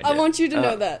go find it. I want you to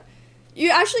know that. You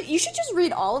should just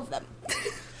read all of them.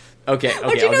 Okay,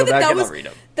 But you I'll know go back that and was I'll read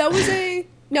them. that was a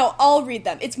no. I'll read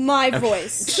them. It's my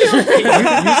voice.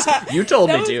 You told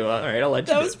That me was- to. All right, I'll let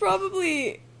you That do was it.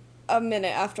 probably a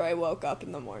minute after I woke up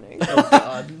in the morning. oh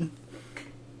god.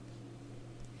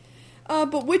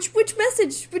 But which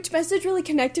message really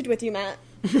connected with you, Matt?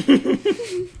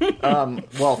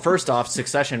 Well, first off,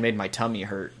 Succession made my tummy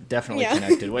hurt. Definitely Yeah.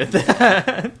 connected with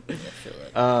that. I feel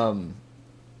that.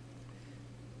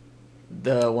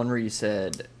 The one where you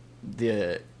said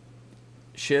the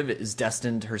Shiv is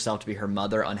destined herself to be her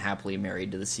mother, unhappily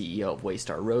married to the CEO of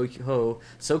Waystar Rojo,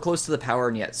 so close to the power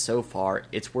and yet so far.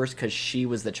 It's worse because she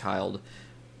was the child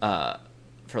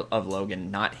of Logan,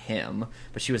 not him.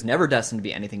 But she was never destined to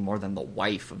be anything more than the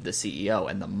wife of the CEO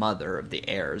and the mother of the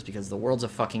heirs, because the world's a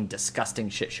fucking disgusting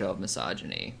shit show of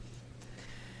misogyny.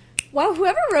 Wow,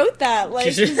 whoever wrote that, like,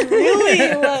 is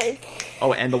really, like...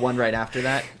 Oh, and the one right after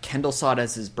that, Kendall saw it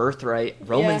as his birthright,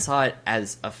 Roman Yeah. saw it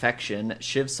as affection,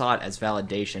 Shiv saw it as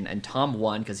validation, and Tom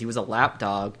won because he was a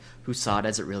lapdog who saw it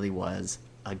as it really was,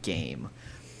 a game.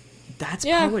 That's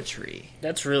Yeah. poetry.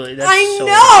 That's so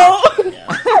I know!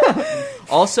 Yeah.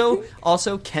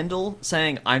 Also, Kendall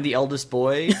saying, "I'm the eldest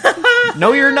boy."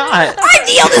 No, you're not. I'm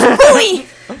the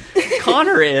eldest boy!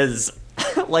 Connor is.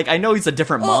 Like, I know he's a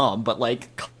different mom, but,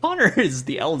 like, Connor is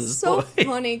the eldest So boy.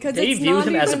 funny, because They it's view not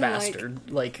him as a even, like-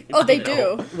 bastard. Like, Oh, they you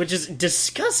know, do. which is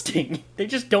disgusting. They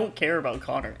just don't care about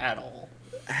Connor at all.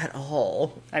 At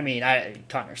all. I mean,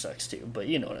 Connor sucks too, but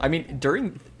you know what I mean,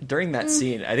 during that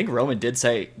scene, I think Roman did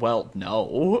say, "Well,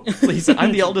 no." He said,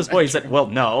 "I'm the eldest boy." He said, "Well,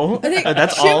 no." think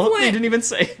That's Shiv all. went- They didn't even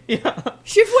say. Yeah.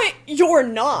 Shiv went, "You're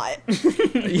not."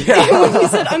 Yeah. When he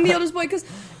said, "I'm the eldest boy," because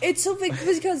it's so big.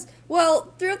 Because,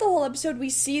 well, throughout the whole episode, we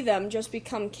see them just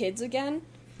become kids again.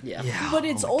 Yeah. Yeah. But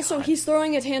it's Oh my also, God. he's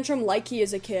throwing a tantrum like he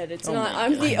is a kid. It's Oh not, my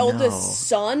I'm God. the I eldest know.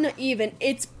 son, even.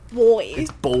 It's boy.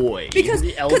 It's boy. Because The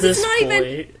it's eldest not boy. even.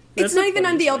 That's It's not the even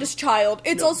I'm the funniest eldest child.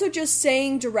 It's No. also just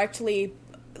saying directly,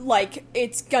 like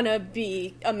it's gonna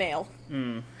be a male.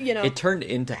 You know, It turned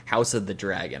into House of the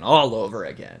Dragon all over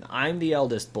again. I'm the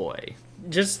eldest boy.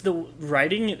 Just the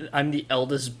writing, I'm the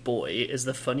eldest boy, is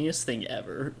the funniest thing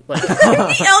ever. Like,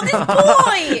 the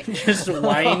eldest boy. just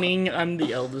whining, I'm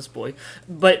the eldest boy.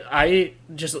 But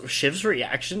Shiv's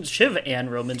reactions, Shiv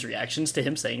and Roman's reactions to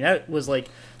him saying that was like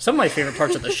some of my favorite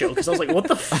parts of the show, because I was like, what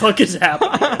the fuck is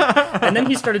happening? And then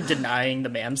he started denying the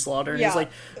manslaughter, and Yeah. he's like,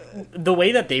 the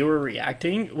way that they were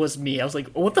reacting was me. I was like,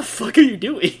 what the fuck are you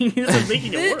doing? He's like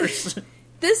making it worse.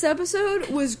 This episode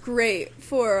was great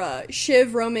for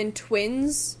Shiv Roman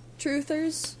twins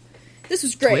truthers. This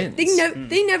was great. Twins.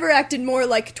 They never acted more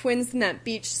like twins than that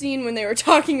beach scene when they were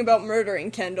talking about murdering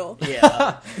Kendall.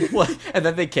 Yeah. What? And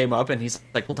then they came up, and he's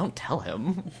like, well, don't tell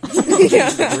him.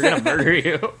 Yeah. We're gonna murder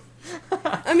you.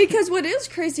 And because what is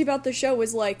crazy about the show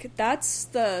is like that's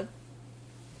the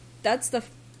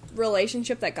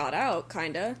relationship that got out,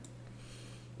 kinda.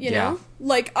 You Yeah. know?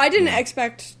 Like I didn't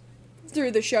expect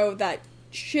through the show that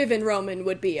Shiv and Roman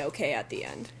would be okay at the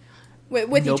end. With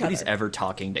Nobody's each other. ever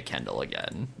talking to Kendall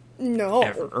again. No.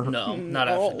 Ever. No, not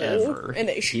after that. Ever. And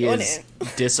they He is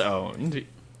shouldn't. disowned.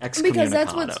 Because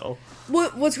that's Excommunicado.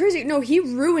 what's crazy. No, he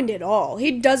ruined it all.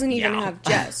 He doesn't even Yeah. have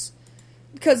Jess.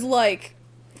 Because, like,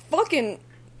 fucking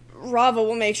Rava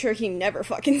will make sure he never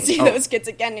fucking see those kids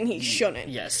again, and he shouldn't.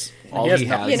 Yes. All has he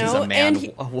has nothing. You is know, a man. and he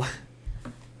all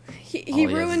he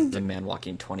has ruined, is a man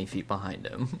walking 20 feet behind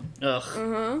him.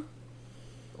 Ugh.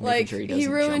 Making like, sure he doesn't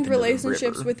jump ruined into the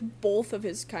relationships river. with both of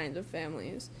his kinds of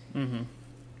families.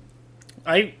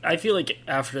 I feel like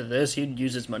after this, he'd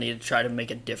use his money to try to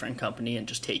make a different company and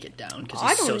just take it down, because I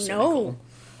he's don't so know. cynical.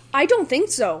 I don't think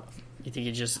so. You think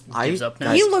he just I- gives up now?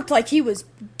 guys- He looked like he was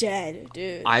dead,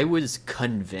 dude. I was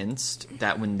convinced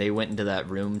that when they went into that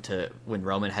room when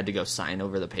Roman had to go sign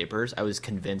over the papers, I was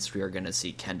convinced we were going to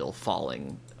see Kendall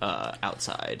falling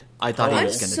outside. I thought he I'm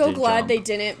was going to so glad jump. they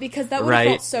didn't, because that would have Right.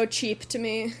 felt so cheap to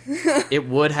me. It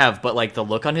would have, but like the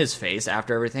look on his face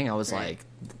after everything, I was like,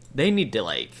 they need to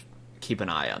like keep an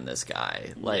eye on this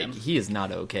guy. Like Yeah. he is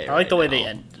not okay. I like the way right they now.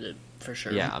 ended it, for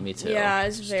sure. Yeah, me too. Yeah,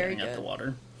 it's very Staring at the good.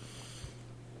 water.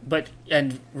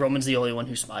 And Roman's the only one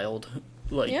who smiled.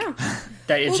 Like, Yeah.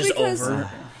 that it's Well, just because-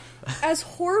 over. As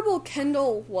horrible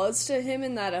Kendall was to him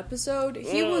in that episode,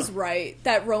 he was right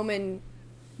that Roman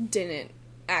didn't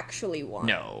actually want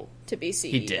No, to be CEO.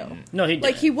 he didn't. No, he didn't.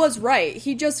 Like, he was right.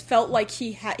 He just felt like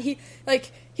he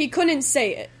couldn't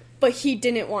say it, but he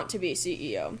didn't want to be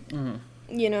CEO.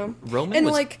 You know? Roman and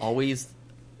was like, always.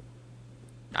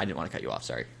 I didn't want to cut you off.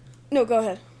 Sorry. no, go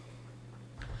ahead.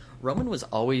 Roman was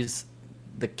always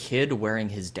the kid wearing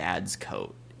his dad's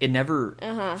coat. It never,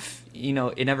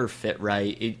 it never fit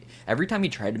right. Every time he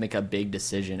tried to make a big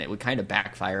decision, it would kind of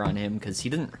backfire on him because he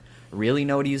didn't really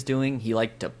know what he was doing. He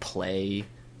liked to play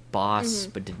boss,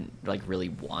 but didn't like really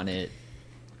want it.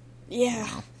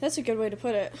 Yeah, that's a good way to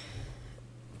put it.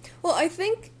 Well, I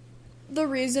think the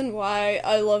reason why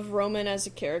I love Roman as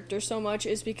a character so much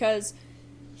is because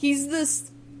he's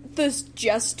this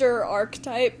jester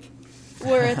archetype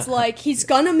where it's like he's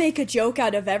gonna make a joke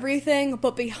out of everything,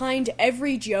 but behind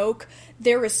every joke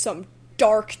there is some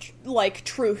dark like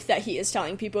truth that he is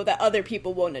telling people that other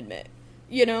people won't admit.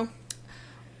 You know?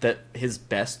 That his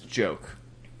best joke,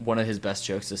 one of his best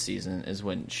jokes this season, is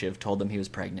when Shiv told him he was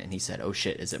pregnant, and he said, "Oh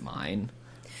shit, is it mine?"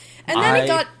 And then I it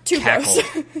got too gross.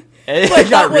 cackled. It But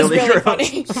got that was really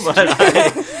really gross.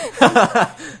 funny.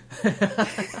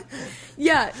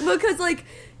 Yeah, because like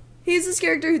he's this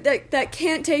character that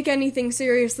can't take anything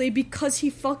seriously because he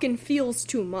fucking feels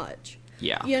too much.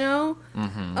 Yeah. You know?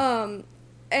 Mm-hmm.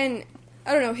 And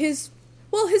I don't know, his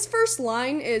first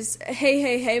line is hey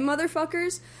hey hey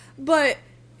motherfuckers, but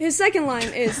his second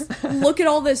line is look at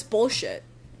all this bullshit.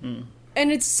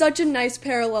 And it's such a nice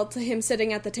parallel to him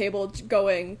sitting at the table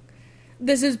going,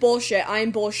 this is bullshit,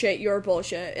 I'm bullshit, you're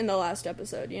bullshit, in the last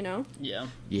episode, you know? Yeah.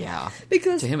 Yeah.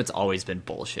 Because To him, it's always been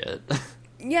bullshit.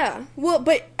 yeah, well,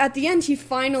 but at the end, he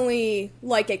finally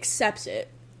like accepts it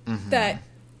that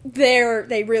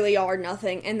they really are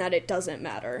nothing, and that it doesn't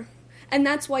matter, and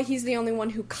that's why he's the only one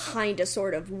who kind of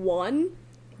sort of won,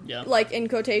 Yeah. like in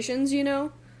quotations, you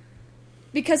know,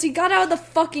 because he got out of the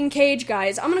fucking cage,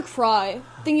 guys. I'm gonna cry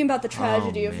thinking about the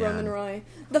tragedy of man. Roman Roy,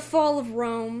 the fall of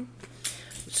Rome.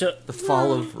 So, The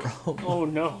fall of Rome. oh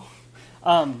no.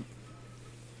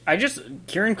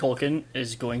 Kieran Culkin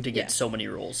is going to get Yeah. so many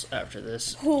roles after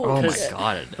this. Holy Oh my shit.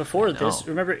 god. Before I this, know.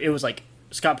 remember, it was like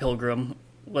Scott Pilgrim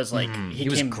was like he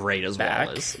was came great as back.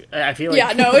 Wallace. I feel like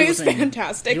Yeah, no, he was was in-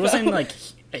 fantastic, He was in though. like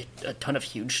a ton of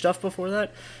huge stuff before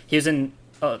that. He was in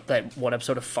that one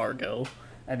episode of Fargo,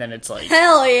 and then it's like,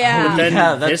 Hell but yeah! then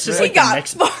Yeah, that's this is right. like He the got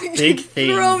next fucking big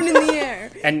thing. thrown in the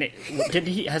air. And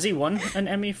has he won an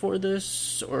Emmy for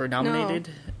this or nominated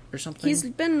or something? He's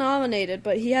been nominated,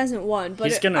 but he hasn't won. But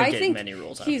He's gonna I get think many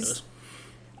roles after he's- this.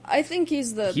 I think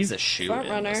he's He's a shoe front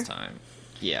in runner. this time.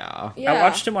 Yeah. Yeah. I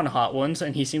watched him on Hot Ones,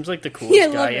 and he seems like the coolest Yeah, I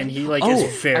love guy, him. and he like Oh, is I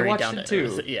very watched down it to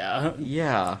too. earth. Yeah,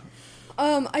 Yeah.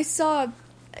 I saw.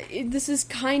 This is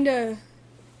kind of.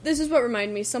 This is what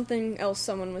reminded me. Something else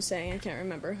someone was saying. I can't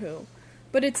remember who.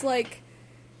 But it's like.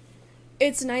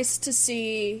 It's nice to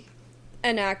see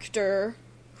an actor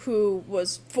who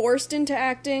was forced into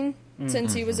acting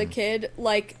since he was a kid,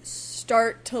 like,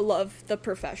 start to love the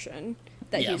profession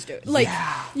that Yeah. he's doing. Like,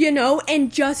 you know,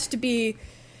 and just to be,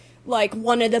 like,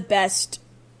 one of the best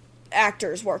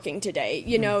actors working today,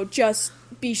 you know, just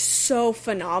be so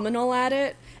phenomenal at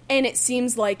it. And it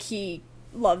seems like he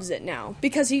loves it now.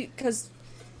 Because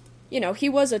you know, he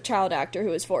was a child actor who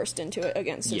was forced into it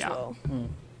against his Yeah. will.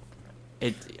 I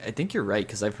think you're right,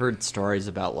 because I've heard stories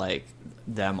about, like,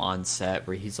 them on set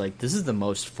where he's like, this is the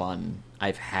most fun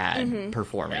I've had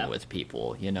performing Yeah. with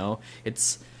people, you know?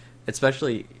 It's,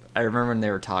 especially, I remember when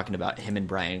they were talking about him and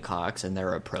Brian Cox, and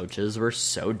their approaches were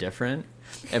so different,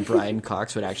 and Brian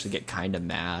Cox would actually get kind of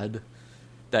mad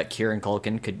that Kieran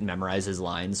Culkin could memorize his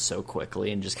lines so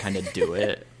quickly and just kind of do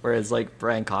it, whereas, like,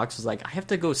 Brian Cox was like, I have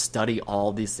to go study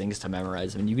all these things to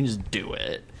memorize them, and you can just do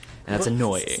it, and that's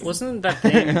annoying. Wasn't that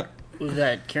thing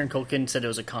that Kieran Culkin said it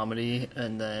was a comedy,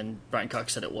 and then Brian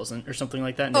Cox said it wasn't, or something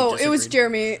like that? And they Oh, it was disagreed?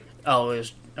 Jeremy, Oh, it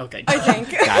was okay. I think,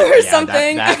 That- or yeah,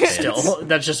 something. that fits. Still,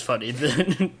 that's just funny.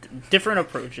 Different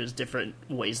approaches, different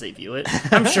ways they view it.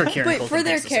 I'm sure Kieran But Culkin for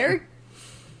their thinks the same. character,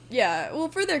 yeah, well,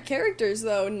 for their characters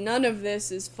though, none of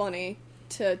this is funny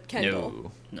to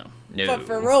Kendall. No. No. No. But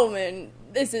for Roman,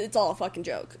 it's all a fucking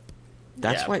joke.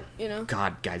 That's Yeah. why, You know?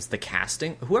 God, guys, the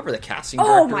casting, whoever the casting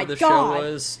Oh director my of the God. show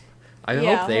was, I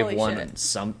Yeah, hope they've holy won shit.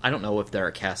 some. I don't know if there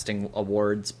are casting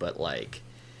awards, but like,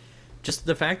 just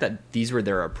the fact that these were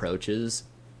their approaches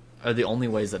are the only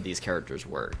ways that these characters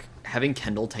work. Having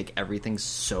Kendall take everything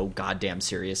so goddamn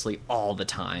seriously all the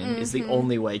time is Mm-hmm. the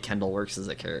only way Kendall works as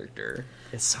a character.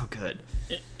 It's so good.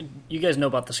 You guys know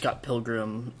about the Scott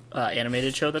Pilgrim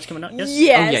animated show that's coming out? Yes.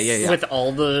 Yes. Oh, yeah. With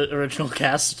all the original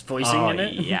cast voicing in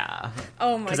it. yeah.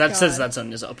 Oh my god. Because that says that's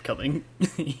on his upcoming.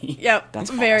 Yep. That's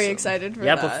very awesome. excited for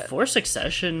Yeah, that. before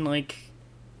Succession, like,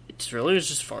 it's really was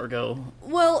just Fargo.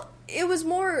 Well, it was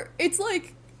more. It's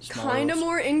like Smaller kind of roles.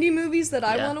 more indie movies that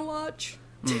I Yeah. want to watch.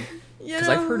 You 'Cause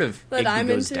know, I've heard of that Igby I'm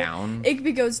Goes into. Down.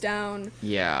 Igby Goes Down.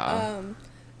 Yeah.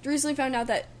 Recently found out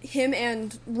that him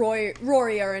and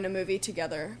Rory are in a movie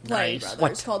together, playing Nice. brothers,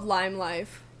 What? called Lime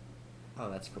Life.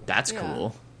 Oh, that's cool. That's yeah.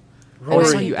 cool. And I I saw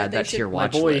think you that add they that to your should- My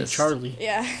watch boy list. Charlie.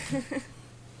 Yeah.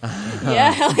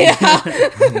 Yeah, hell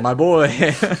yeah. My boy.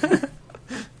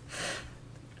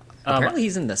 Apparently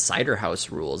he's in the Cider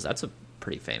House Rules. That's a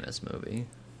pretty famous movie.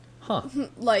 Huh.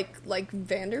 like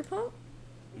Vanderpump?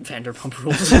 Vanderpump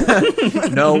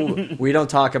Rules. No, we don't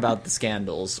talk about the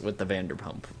scandals with the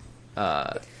Vanderpump.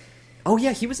 Oh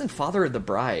yeah, he was in Father of the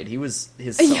Bride. He was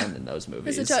his son Yeah. in those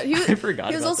movies. As a child. I forgot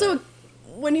He was about also, that.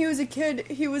 when he was a kid,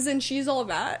 he was in She's All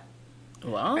That.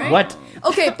 Wow. Right? What?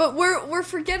 Okay, but we're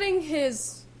forgetting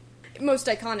his most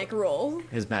iconic role.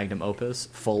 His magnum opus,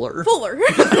 Fuller. Fuller.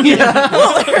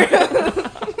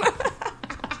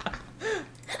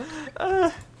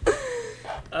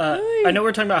 I know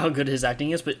we're talking about how good his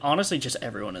acting is, but honestly, just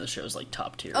everyone in the show is like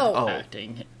top tier Oh.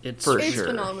 acting. It's For It's sure.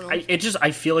 phenomenal.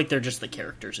 I feel like they're just the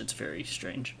characters. It's very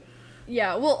strange.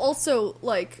 Yeah, well, also,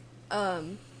 like,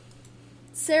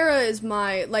 Sarah is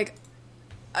my, like,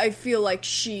 I feel like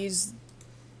she's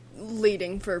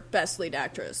leading for Best Lead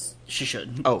Actress. She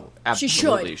should. Oh, She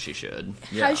absolutely, she should.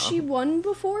 Yeah. Has she won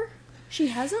before? She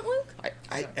hasn't, Luke?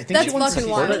 I think That's she won fucking season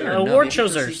wild. But three or no? award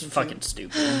shows for are season two? fucking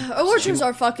stupid. Award shows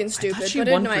are fucking I stupid, thought she but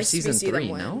won it's for nice to season see them 3,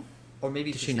 win. no? Or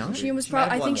maybe Did she not? She was She might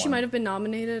have I won think she one. might have been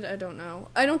nominated. I don't know.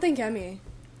 I don't think Emmy.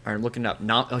 I'm looking up.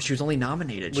 Oh, she was only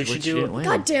nominated. We She should didn't do- win.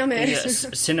 God damn it. Yes,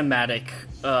 cinematic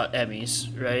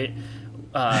Emmys, right?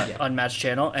 On Matt's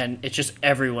channel, and it's just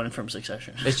everyone from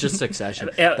Succession. It's just Succession.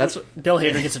 Yeah, That's Bill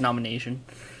Hader gets a nomination.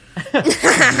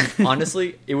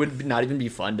 honestly, it would not even be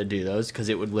fun to do those because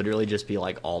it would literally just be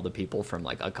like all the people from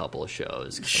like a couple of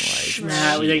shows. 'Cause I'm like,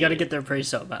 Nah, they got to shit. get their praise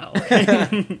somehow.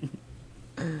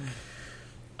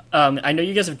 I know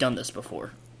you guys have done this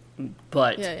before,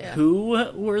 but Yeah.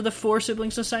 who were the 4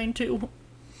 siblings assigned to?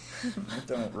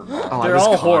 Don't remember. Oh, I They're was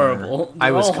all Connor. horrible. I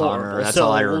They're was all Connor. horrible, That's so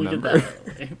all I we'll get remember. that out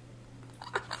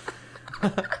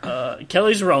of the way.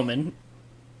 Kelly's Roman.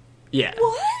 Yeah.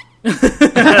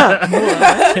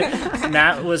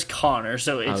 Matt was Connor,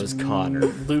 so it's was Connor.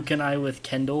 Luke and I with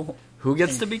Kendall. Who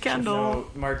gets to be Kendall? No,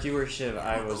 Mark, you were Shiv.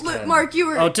 I was. Look, Ken. Mark, you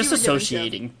were. Oh, you were doing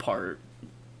disassociating part,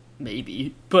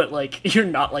 maybe, but like you're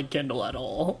not like Kendall at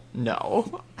all.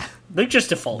 No. Like just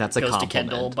default That's a goes to compliment.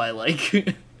 Kendall by like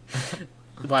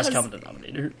the last common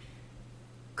denominator.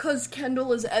 Because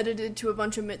Kendall is edited to a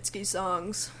bunch of Mitski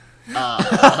songs.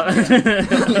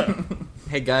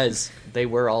 Hey guys, they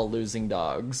were all losing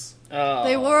dogs.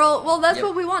 They were all. Well, that's Yep.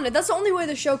 what we wanted. That's the only way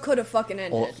the show could have fucking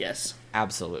ended. Well, Yes,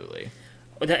 Absolutely.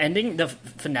 the ending, the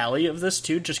finale of this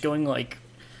too, just going like.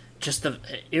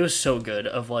 It was so good.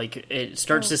 Of like, it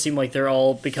starts to seem like they're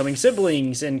all becoming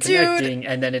siblings and Dude. connecting,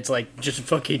 and then it's like just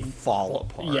fucking Fall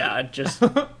apart. yeah, just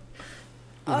rock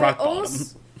bottom.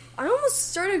 I almost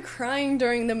started crying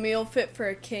during the meal fit for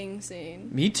a king scene.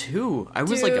 Me too. I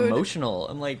was like Dude. emotional.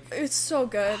 I'm like, It's so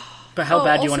good. But how Oh,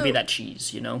 bad do you want to also- be that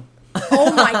cheese? You know.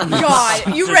 Oh my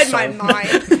god, you read Just my so- mind.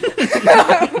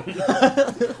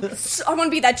 I want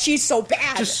to be that cheese so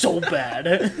bad. Just so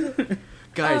bad.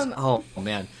 guys, oh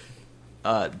man.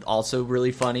 Also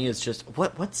really funny is just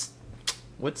what's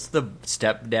the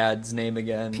stepdad's name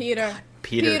again? Peter.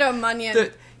 Peter. Peter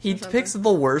Munyon. He or something. picks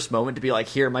the worst moment to be like,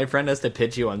 here, my friend has to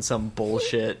pitch you on some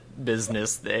bullshit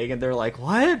business thing, and they're like,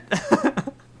 what?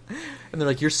 And they're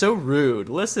like, you're so rude.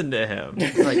 Listen to him.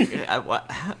 Like,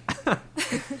 what?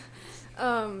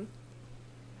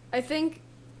 I think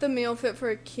the meal fit for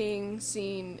a king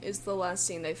scene is the last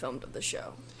scene they filmed of the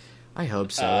show. I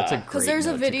hope so. That's a great 'Cause there's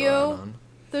a note to go video- out on.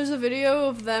 There's a video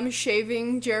of them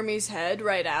shaving Jeremy's head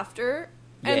right after.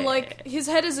 And, Yeah. like, his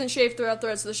head isn't shaved throughout the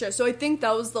rest of the show. So I think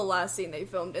that was the last scene they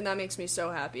filmed, and that makes me so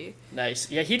happy.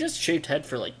 Nice. Yeah, he does shaved head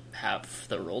for like half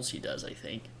the roles he does, I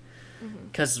think.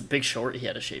 Because Big Short, he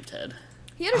had a shaved head.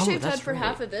 He had a Oh, shaved that's head for right.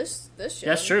 half of this show.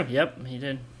 That's true. Yep, he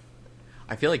did.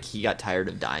 I feel like he got tired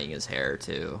of dyeing his hair,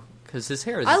 too. Because his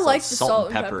hair is I just like the salt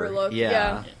and pepper look, Yeah.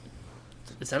 yeah.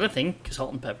 Is that a thing?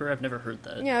 Salt and pepper? I've never heard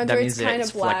that. Yeah, That where means it's kind it's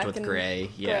of black flecked with and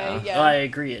gray, yeah. gray, Oh, I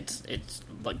agree. It's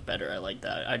like better. I like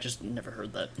that. I just never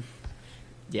heard that.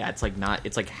 Yeah, it's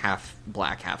like half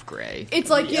black, half gray.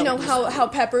 It's like, you Yeah, know, we how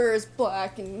pepper is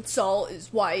black and salt is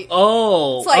white.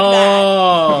 Oh, It's like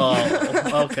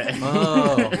that. Oh, okay.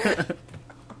 Oh.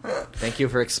 Thank you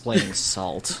for explaining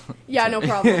salt. Yeah, no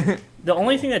problem. The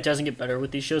only thing that doesn't get better with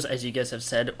these shows, as you guys have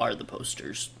said, are the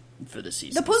posters for the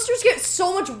season. The posters get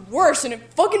so much worse, and it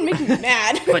fucking makes me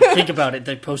mad. But think about it,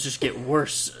 the posters get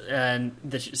worse and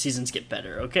the seasons get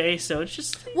better, okay? So it's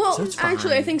just... Well, So it's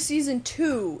actually, I fine. think season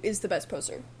 2 is the best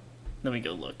poster. Let me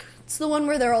go look. It's the one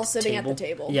where they're all sitting at the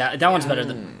table. Yeah, that one's better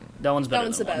than... That one's better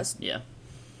one's than the one. best. Yeah.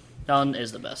 That one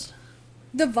is the best.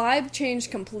 The vibe changed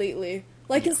completely.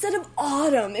 Like, instead of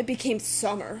autumn, it became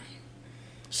summer.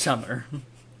 Summer.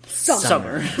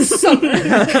 Summer.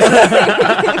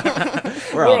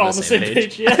 We're all on the same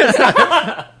page.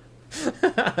 yeah.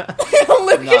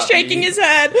 Luke Not is shaking me. his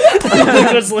head.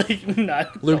 It was like,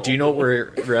 not... Luke, do you know what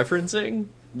we're referencing?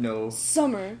 No.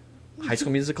 Summer. High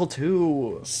School Musical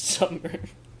 2. Summer.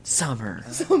 Summer.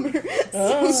 Summer.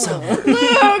 Summer.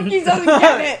 Luke, he doesn't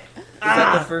get it. Is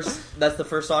that the first? That's the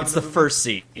first song. It's the first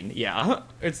scene, yeah.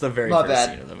 It's the very My first bad.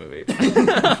 scene of the movie.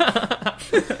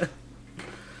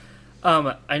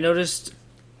 I noticed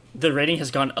the rating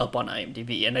has gone up on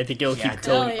IMDb, and I think it'll Yeah, keep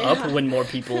going oh, yeah. up when more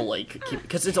people like keep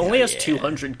because it only has yeah.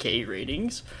 200K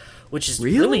ratings, which is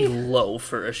Really? really low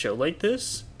for a show like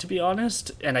this, to be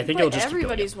honest. And I think But it'll just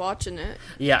everybody's keep watching it. going up.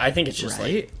 Yeah, I think it's just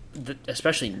Right? like,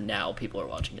 especially now, people are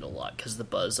watching it a lot because the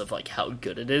buzz of like how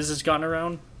good it is has gone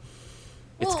around.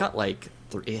 It's Well- got like,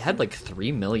 it had like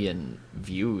 3 million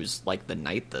views like the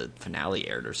night the finale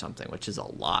aired or something, which is a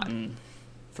lot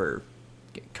for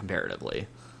comparatively.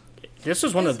 This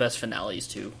was one of the best finales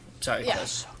too. Sorry, Yeah.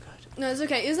 Chris. No, it's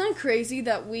okay. Isn't it crazy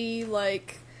that we,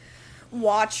 like,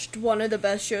 watched one of the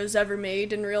best shows ever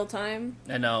made in real time?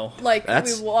 I know. Like,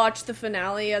 That's- we watched the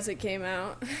finale as it came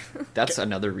out. That's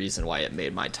another reason why it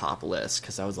made my top list,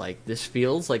 because I was like, this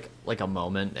feels like a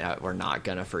moment that we're not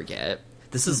gonna forget.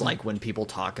 This is like when people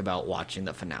talk about watching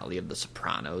the finale of The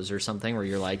Sopranos or something, where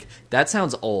you're like, that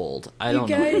sounds old. I don't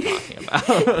know what you're talking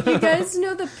about. You guys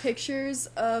know the pictures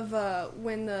of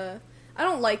when the... I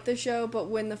don't like the show, but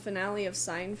when the finale of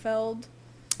Seinfeld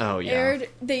Oh, yeah. aired,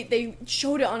 they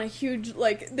showed it on a huge,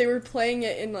 like, they were playing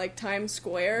it in, like, Times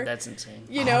Square. That's insane.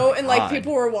 You know, Oh my and, like, God.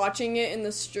 people were watching it in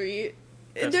the street.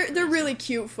 That's They're crazy. really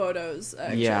cute photos,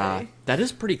 actually. Yeah, that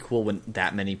is pretty cool when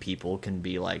that many people can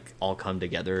be like all come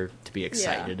together to be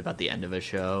excited about the end of a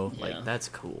show. Yeah. Like that's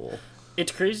cool.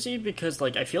 It's crazy because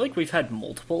like I feel like we've had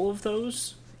multiple of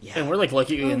those. Yeah. And we're like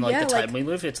lucky in like yeah, the time like- we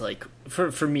live. It's like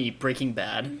for me, Breaking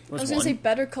Bad I was was one. gonna say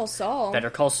Better Call Saul. Better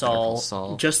Call Saul.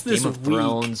 Saul, Just this Game of week.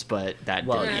 Thrones, but that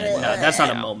Well, didn't yeah, end no, well. that's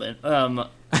not a Yeah. moment.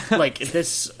 like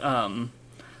this,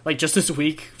 like just this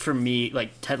week for me,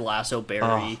 like Ted Lasso,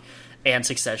 Barry, and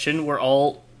Succession were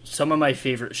all some of my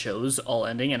favorite shows, all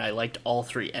ending, and I liked all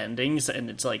 3 endings. And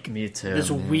it's like Me too, this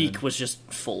man. week was just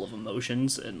full of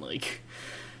emotions and like.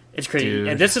 It's crazy. Dude.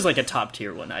 And this is like a top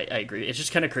tier one, I agree. It's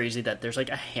just kind of crazy that there's like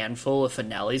a handful of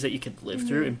finales that you could live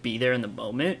through and be there in the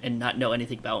moment and not know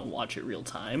anything about and watch it real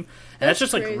time. And that's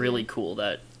just like crazy. really cool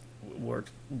that we're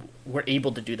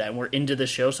able to do that and we're into the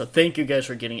show. So thank you guys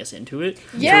for getting us into it.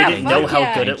 Yeah, we didn't know fuck how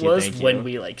yeah. good Thank it you, was thank when you.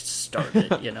 we like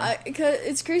started, you know.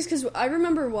 It's crazy because I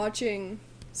remember watching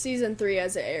season 3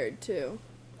 as it aired too,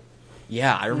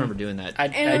 Yeah, I remember doing that.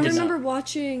 and I did remember not.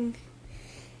 watching.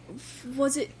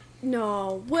 Was it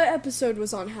no? What episode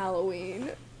was on Halloween?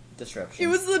 Disruption. It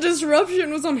was the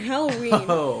disruption was on Halloween,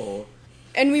 Oh.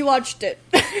 and we watched it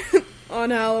on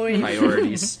Halloween.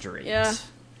 Priorities straight. Yeah.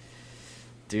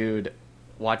 Dude,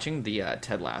 watching the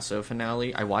Ted Lasso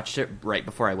finale, I watched it right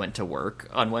before I went to work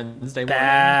on Wednesday morning.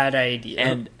 Bad idea.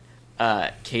 And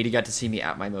Katie got to see me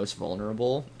at my most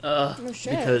vulnerable Oh,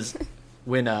 shit. because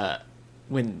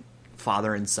when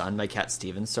Father and Son by Cat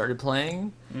Stevens started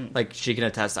playing, like she can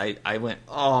attest, I went,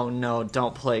 oh no,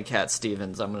 don't play Cat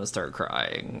Stevens, I'm gonna start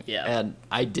crying. Yeah. And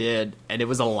I did, and it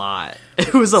was a lot.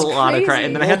 It was a lot of crying,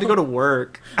 and then I had to go to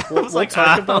work. I was we'll like,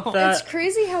 talk "Oh." about that. It's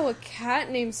crazy how a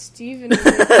cat named Steven would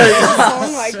play a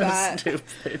song like that.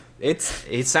 Stupid.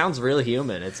 It sounds really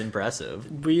human. It's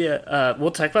impressive.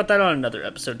 We'll talk about that on another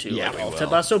episode too. Yeah, like, we all will. Ted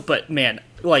Lasso. But man,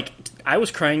 like I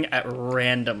was crying at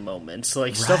random moments,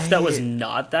 like stuff that was Right.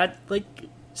 not that like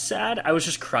sad. I was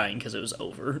just crying because it was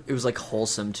over. It was like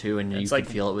wholesome too, and you It's could like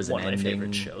feel it was one an of my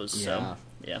ending. favorite shows. Yeah. So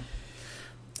yeah.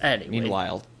 Anyway.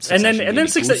 Meanwhile, and then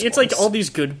Succession gave me it's like goosebumps. all these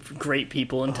great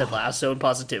people in Ted Lasso and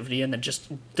positivity, and then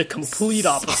just the complete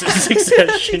opposite of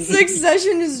Succession.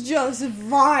 Succession is just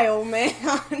vile, man.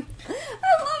 I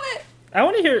love it. I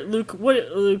want to hear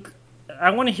Luke.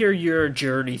 I want to hear your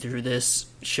journey through this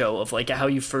show of like how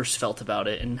you first felt about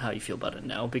it and how you feel about it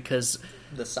now, because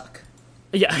The suck.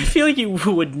 yeah, I feel like you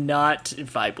would not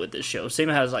vibe with this show.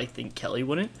 Same as I think Kelly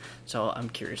wouldn't. So I'm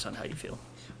curious on how you feel.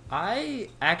 I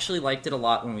actually liked it a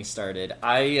lot when we started.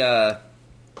 I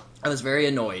was very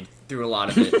annoyed through a lot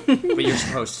of it, but you're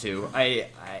supposed to.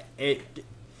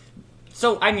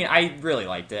 So I mean, I really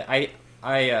liked it.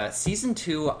 I season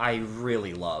 2 I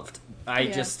really loved.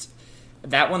 Yeah.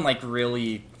 That one like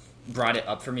really brought it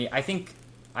up for me. I think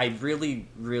I really,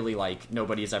 really like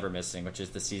Nobody's Ever Missing, which is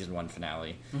the season 1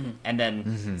 finale. And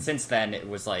then since then it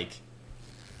was like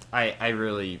I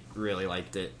really, really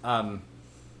liked it.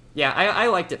 Yeah, I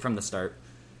liked it from the start.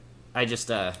 I just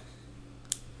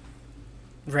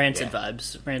Rancid Yeah.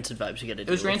 vibes. You get to. it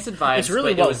was rancid vibes. It's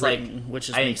really but well it was written, like which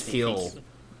is I makes me feel think-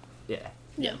 yeah.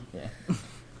 Yeah.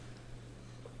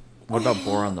 What about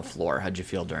Bore on the Floor? How'd you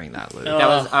feel during that, Luke? That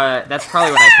was that's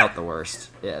probably when I felt the worst.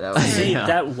 Yeah, that was See, Yeah.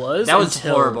 that was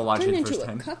until- horrible watching Turned it into first a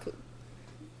time. cuckoo.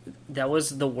 That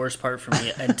was the worst part for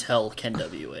me until Ken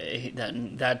WA.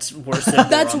 Then that's worse than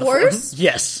That's Bore on the Floor. worse?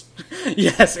 Yes,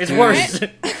 yes, it's worse.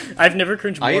 I've never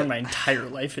cringed more in my entire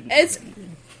life. It's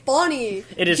funny.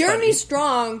 It is Jeremy funny.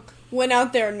 Strong went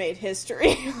out there and made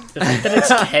history. The fact that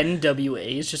it's Ken WA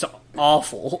is just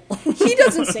awful. He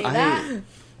doesn't say that.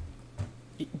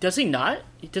 Does he not?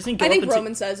 Doesn't he go I up think and say-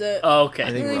 Roman says it. Oh, okay.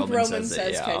 I think Roman Roman says says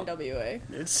it, yeah. Ken WA.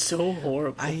 It's so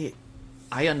horrible.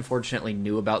 I unfortunately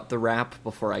knew about the rap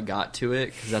before I got to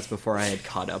it, because that's before I had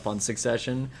caught up on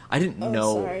Succession. I didn't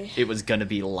know sorry. it was going to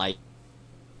be like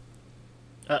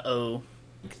Uh-oh.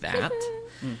 that,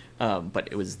 but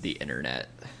it was the internet.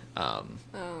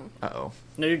 Uh-oh.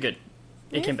 No, you're good.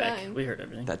 It You're came back. fine. We heard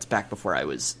everything. That's back before I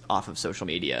was off of social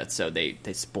media, so they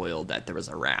spoiled that there was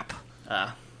a rap.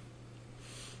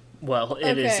 Well,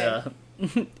 it is. Okay.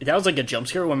 That was like a jump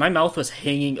scare when my mouth was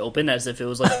hanging open as if it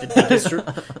was like the biggest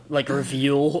like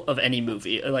reveal of any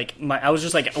movie. Like I was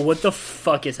just like, what the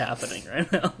fuck is happening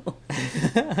right now?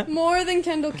 More than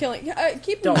Kendall killing.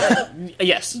 Keep in mind, Don't.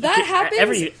 Yes, that happens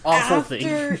every awful after,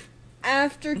 thing.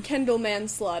 after Kendall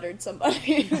manslaughtered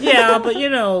somebody. Yeah, but you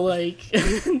know, like,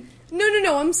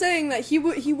 No. I'm saying that he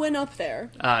went up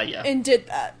there yeah. and did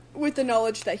that with the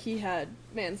knowledge that he had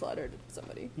manslaughtered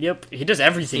somebody. Yep, he does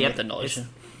everything with the It's knowledge.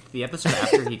 the episode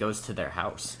after he goes to their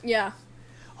house. Yeah.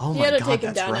 Oh He my had to god, take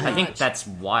him that's down a right. I think Notch. that's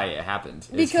why it happened.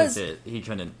 Because- he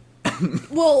couldn't.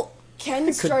 Well,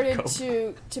 Ken started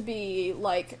cope. to be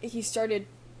like he started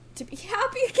to be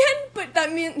happy again, but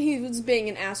that meant he was being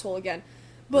an asshole again.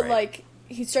 But Right. like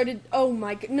he started. Oh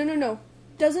my god! No!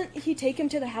 Doesn't he take him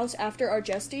to the house after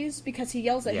Argestes because he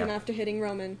yells at him Yeah. after hitting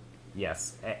Roman?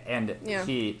 Yes, and Yeah.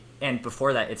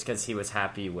 before that, it's because he was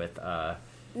happy with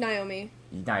Naomi.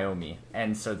 Naomi,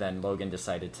 and so then Logan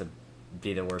decided to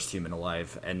be the worst human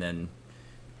alive, and then,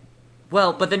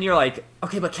 well, but then you're like,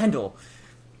 okay, but Kendall,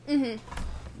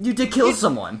 you did kill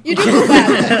someone. You do feel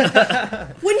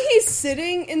bad. When he's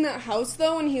sitting in that house,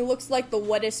 though, and he looks like the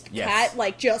wettest cat,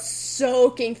 like, just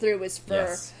soaking through his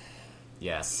fur.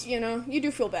 Yes. You know, you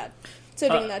do feel bad.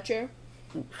 Sitting in that chair.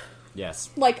 Yes.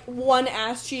 Like, one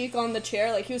ass cheek on the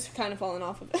chair, like, he was kind of falling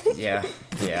off of it.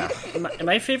 Yeah.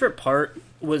 My favorite part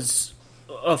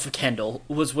of Kendall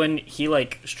was when he,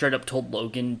 like, straight up told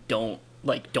Logan, don't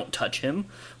touch him,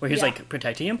 where he's like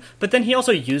protecting him, but then he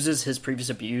also uses his previous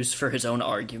abuse for his own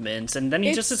arguments, and then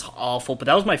he just is awful. But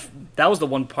that was the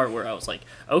one part where I was like,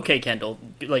 okay, Kendall,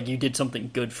 like, you did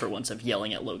something good for once of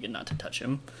yelling at Logan not to touch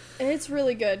him. And it's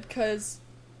really good, because,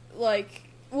 like,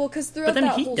 because throughout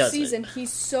that whole season,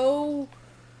 he's so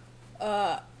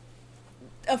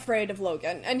afraid of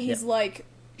Logan, and he's like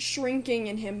shrinking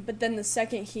in him, but then the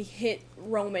second he hit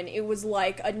Roman, it was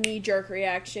like a knee-jerk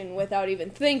reaction without even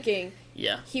thinking.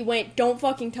 Yeah. He went, don't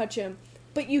fucking touch him.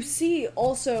 But you see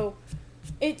also,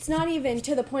 it's not even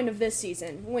to the point of this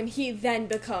season, when he then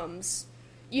becomes,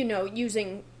 you know,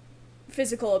 using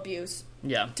physical abuse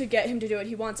to get him to do what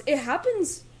he wants. It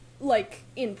happens, like,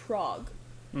 in Prague.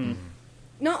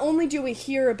 Not only do we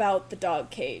hear about the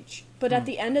dog cage, but at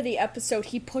the end of the episode,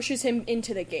 he pushes him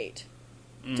into the gate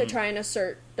to try and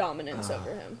assert dominance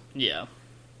over him. Yeah.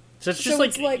 So it's just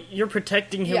like, you're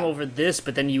protecting him over this,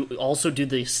 but then you also do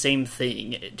the same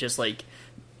thing. It just, like,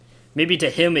 maybe to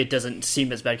him it doesn't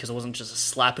seem as bad because it wasn't just a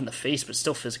slap in the face, but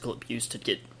still physical abuse to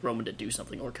get Roman to do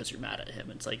something, or because you're mad at him.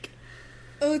 It's like...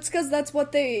 Oh, it's because that's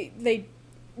what they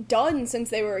done since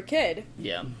they were a kid.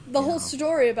 Yeah. The whole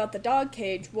story about the dog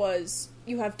cage was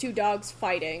you have two dogs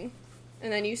fighting,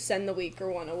 and then you send the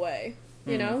weaker one away,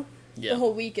 you know? Yeah. The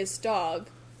whole weakest dog.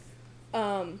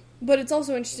 But it's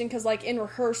also interesting because, like, in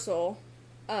rehearsal,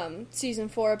 season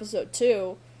 4, episode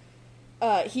 2,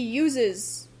 he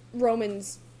uses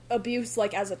Roman's abuse,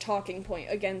 like, as a talking point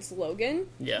against Logan.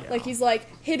 Yeah. Like, he's, like,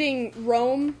 hitting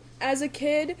Rome as a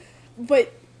kid,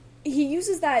 but he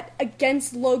uses that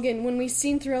against Logan when we've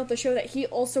seen throughout the show that he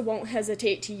also won't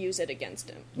hesitate to use it against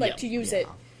him. Like, to use it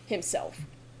himself.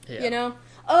 Yeah. You know?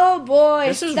 Oh, boy,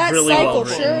 this is that really cycle well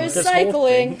sure written. is This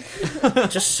cycling.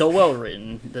 Just so well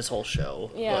written, this whole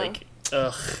show. Yeah. Like,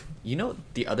 ugh. You know,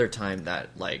 the other time that,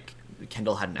 like,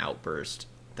 Kendall had an outburst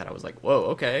that I was like, whoa,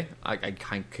 okay, I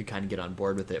could kind of get on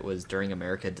board with it, was during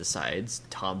America Decides.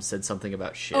 Tom said something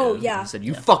about Shiv. Oh, yeah. He said,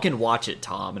 you fucking watch it,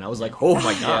 Tom. And I was like, oh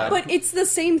my god. But it's the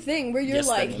same thing where you're Yes,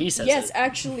 like, then he says yes, it.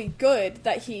 actually good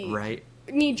that he... Right.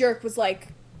 Knee-jerk was like,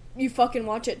 you fucking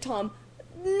watch it, Tom.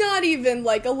 Not even,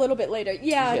 like, a little bit later.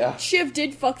 Yeah, Shiv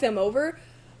did fuck them over.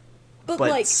 But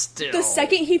like, still. the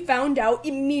second he found out,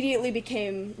 immediately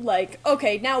became like,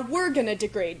 okay, now we're gonna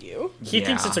degrade you. He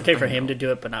thinks it's okay for him to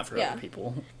do it, but not for other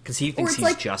people. Because he thinks it's he's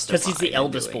like- justified. Because he's the in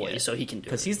eldest doing boy, it. so he can do it.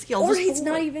 Because he's the eldest Or he's boy.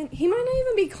 not even, he might not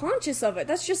even be conscious of it.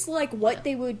 That's just like what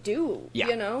they would do, Yeah.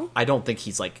 you know? I don't think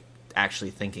he's, like,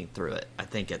 actually thinking through it. I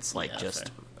think it's, like, Yeah,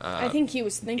 just... I think he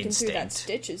was thinking through that instinct.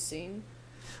 Stitches scene.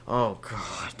 Oh,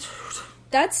 God, dude.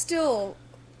 That's still,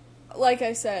 like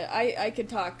I said, I could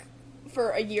talk for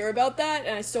a year about that,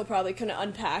 and I still probably couldn't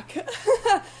unpack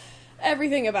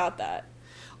everything about that.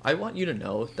 I want you to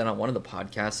know that on one of the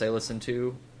podcasts I listen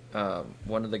to,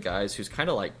 one of the guys who's kind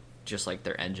of like just like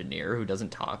their engineer who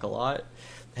doesn't talk a lot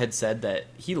had said that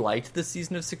he liked the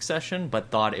season of Succession but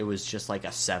thought it was just like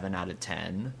a 7 out of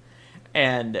 10.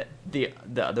 And the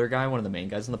other guy, one of the main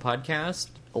guys on the podcast,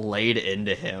 laid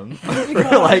into him for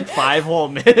like 5 whole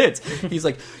minutes. He's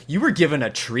like, you were given a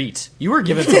treat. You were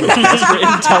given some of the best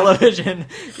written television.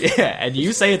 Yeah, and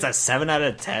you say it's a 7 out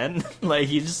of 10? Like,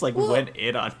 he just like went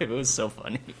in on it. It was so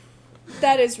funny.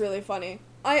 That is really funny.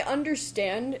 I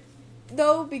understand,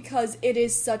 though, because it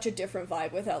is such a different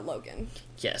vibe without Logan.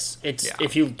 Yes, it's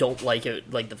if you don't like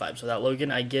it, like the vibes without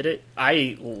Logan, I get it.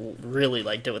 I really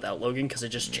liked it without Logan because it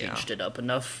just changed it up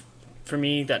enough for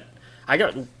me that I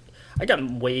got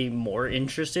way more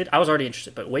interested. I was already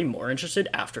interested, but way more interested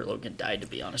after Logan died, to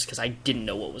be honest, because I didn't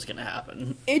know what was going to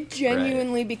happen. It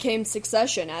genuinely became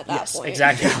Succession at that point.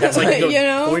 Exactly. That's like the You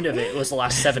know? point of it. It was the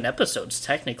last 7 episodes,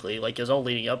 technically. Like, it was all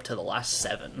leading up to the last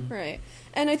 7. Right.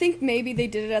 And I think maybe they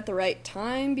did it at the right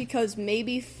time, because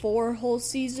maybe 4 whole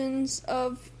seasons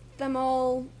of them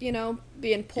all, you know,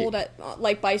 being pulled at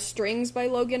like by strings by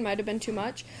Logan might have been too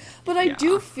much. But I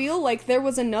do feel like there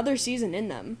was another season in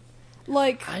them.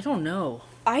 Like, I don't know.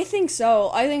 I think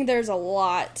so. I think there's a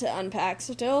lot to unpack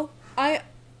still. I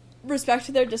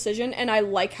respect their decision, and I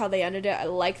like how they ended it. I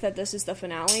like that this is the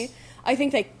finale. I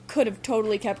think they could have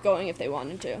totally kept going if they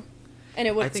wanted to. And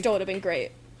it would still would have been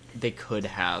great. they could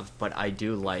have, but I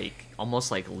do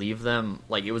almost leave them,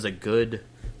 it was a good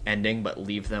ending, but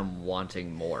leave them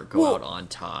wanting more, go out on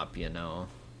top, you know?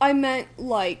 I meant,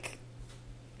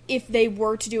 if they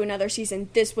were to do another season,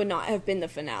 this would not have been the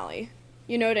finale.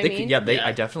 You know what I mean?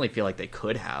 I definitely feel like they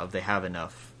could have. They have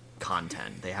enough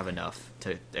content. They have enough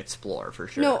to explore, for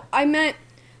sure. No, I meant...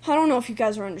 I don't know if you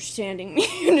guys are understanding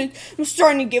me. I'm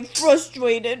starting to get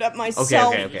frustrated at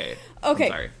myself. Okay. I'm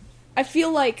sorry. I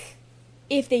feel like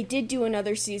if they did do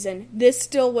another season, this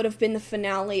still would have been the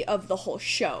finale of the whole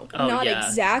show. Oh, Not yeah.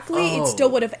 exactly. It still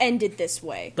would have ended this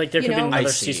way. There could be another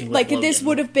season with Logan. This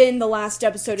would have been the last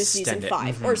episode of season Extend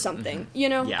it. 5 or something. You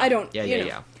know? Yeah. I don't...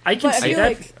 Yeah. I can see I feel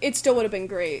that. like it still would have been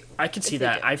great. I can see they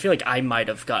that. did. I feel like I might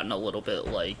have gotten a little bit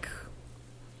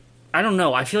I don't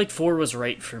know. I feel like 4 was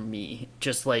right for me.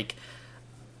 Just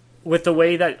with the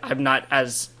way that I'm not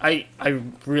as... I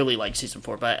really like season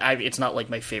 4, but it's not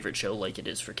my favorite show like it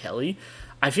is for Kelly.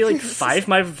 I feel like 5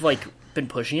 might have been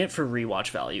pushing it for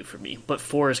rewatch value for me, but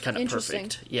 4 is kind of Interesting.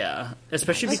 perfect. Yeah.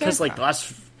 Especially because the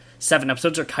last 7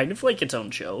 episodes are kind of its own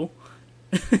show.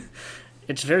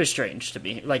 It's very strange to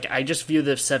me. I just view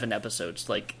the 7 episodes,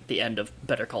 the end of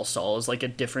Better Call Saul, as a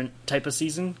different type of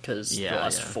season, because the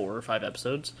last 4 or 5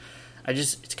 episodes,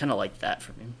 it's kind of like that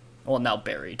for me. Well, now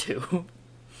Barry, too.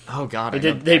 Oh, God.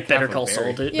 They Better Call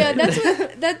Saul it. Yeah,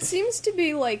 that seems to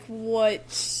be, what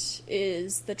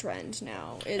is the trend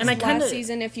now. It's last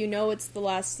season, if you know it's the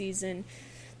last season,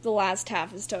 the last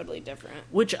half is totally different.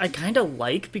 Which I kind of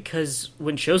like, because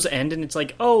when shows end and it's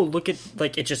oh, look at,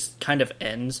 it just kind of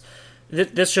ends...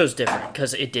 This show's different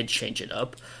because it did change it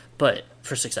up, but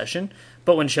for Succession.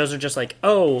 But when shows are just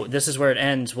oh, this is where it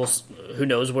ends. Well, who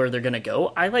knows where they're gonna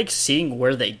go? I like seeing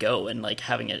where they go and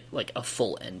having it a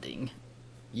full ending.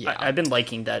 Yeah, I've been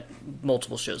liking that.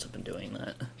 Multiple shows have been doing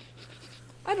that.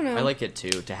 I don't know. I like it too,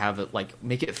 to have it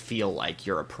make it feel like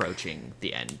you're approaching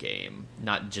the end game,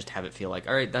 not just have it feel all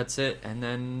right, that's it, and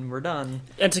then we're done.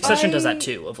 And Succession does that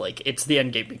too. Of it's the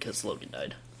end game because Logan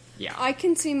died. Yeah, I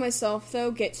can see myself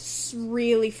though get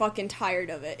really fucking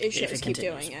tired of it if shows keep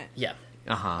doing it. Yeah.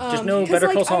 Just know because,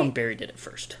 Better Call Saul and Barry did it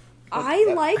first.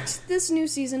 I liked this new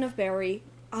season of Barry.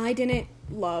 I didn't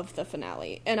love the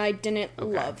finale, and I didn't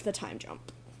love the time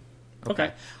jump.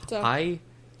 Okay. So I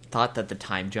thought that the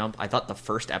time jump, I thought the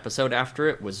first episode after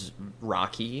it was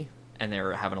rocky, and they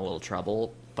were having a little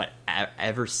trouble, but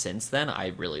ever since then, I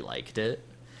really liked it.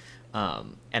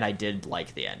 And I did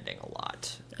like the ending a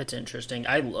lot. It's interesting.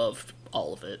 I loved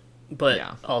all of it, but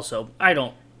Yeah. also I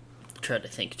don't try to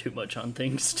think too much on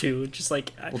things too. Just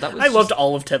that was I loved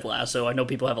all of Ted Lasso. I know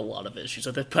people have a lot of issues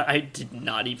with it, but I did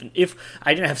not even. If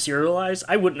I didn't have Serialized,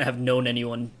 I wouldn't have known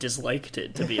anyone disliked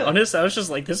it. To be honest, I was just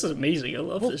this is amazing. I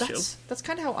love this show. That's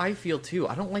kind of how I feel too.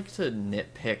 I don't like to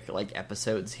nitpick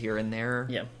episodes here and there.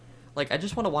 Yeah. I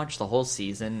just want to watch the whole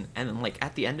season, and then,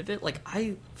 at the end of it,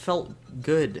 I felt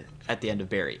good at the end of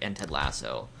Barry and Ted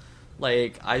Lasso.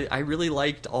 I really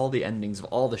liked all the endings of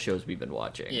all the shows we've been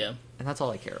watching. Yeah. And that's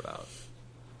all I care about.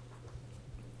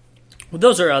 Well,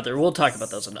 those are other. We'll talk about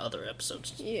those in other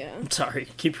episodes. yeah, Sorry,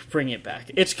 keep bringing it back.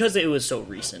 It's because it was so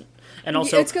recent, and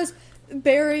also it's because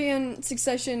Barry and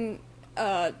Succession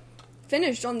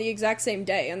finished on the exact same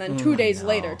day, and then 2 days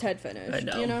later Ted finished. I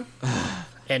know. You know,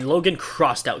 and Logan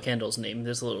crossed out Kendall's name.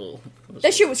 This little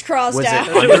that shit was crossed Was out.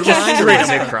 it underlined? Was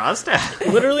it crossed out?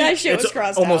 literally That shit it's was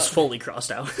crossed almost out. fully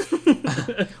crossed out.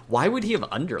 Why would he have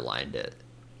underlined it?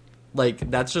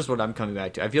 That's just what I'm coming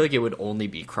back to. I feel like it would only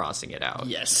be crossing it out.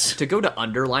 Yes, To go to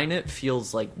underline it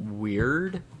feels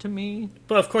weird to me.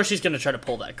 but of course he's gonna try to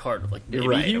pull that card. Of maybe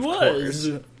Right, he of was.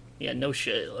 Yeah, no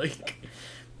shit.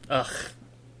 Ugh.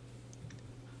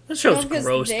 This show's Well, 'cause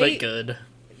gross they- but good.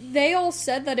 They all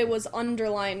said that it was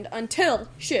underlined until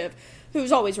Shiv,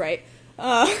 who's always right,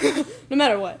 no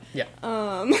matter what, Yeah.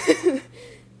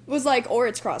 was or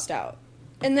it's crossed out.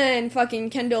 And then fucking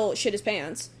Kendall shit his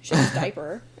pants, shit his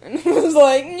diaper, and was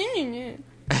like, "Nyeh,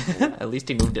 nyeh, At least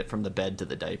he moved it from the bed to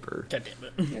the diaper. God damn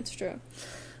it. nyeh." It's true.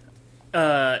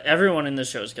 Everyone in this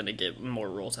show is gonna get more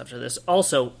rules after this.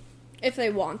 Also, If they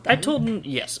want them.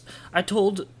 I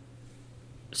told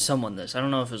someone this. I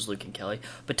don't know if it was Luke and Kelly,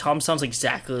 but Tom sounds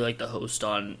exactly like the host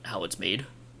on How It's Made.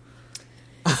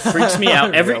 Freaks me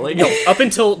out. Really? No, up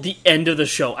until the end of the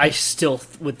show, I still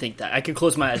would think that. I could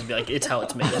close my eyes and be like, "It's How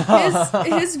It's Made."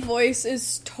 His voice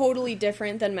is totally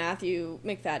different than Matthew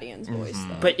McFadden's voice,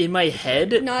 though. But in my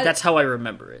head, Not- that's how I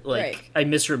remember it. Right. I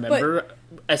misremember.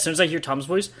 As soon as I hear Tom's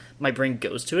voice, my brain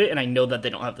goes to it, and I know that they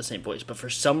don't have the same voice. But for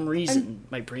some reason,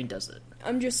 my brain does it.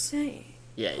 I'm just saying.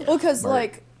 Yeah. Well, because,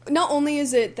 not only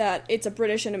is it that it's a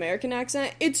British and American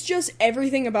accent, it's just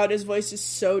everything about his voice is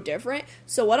so different.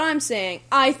 So what I'm saying,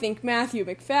 I think Matthew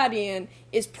McFadden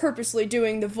is purposely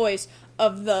doing the voice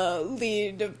of the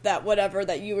lead of that whatever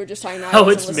that you were just talking about. How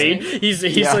it's made. He's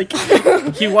like,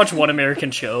 he watched One American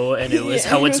Show, and it was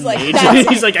how he it's was like, made. "That's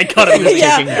He's like, I cut him was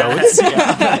Yeah. taking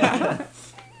notes.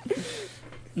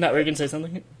 Not where you can say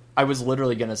something? I was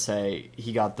literally gonna say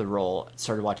he got the role,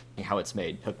 started watching How It's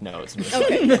Made, took notes, and was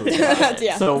Okay.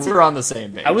 Yeah. so we're on the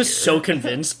same page. I was here. so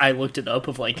convinced. I looked it up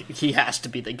of like he has to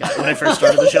be the guy. When I first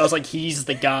started the show, I was like, he's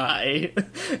the guy.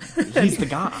 He's the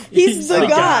guy. He's the the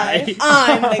guy. guy.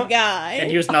 I'm the guy. And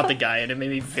he was not the guy, and it made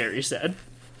me very sad.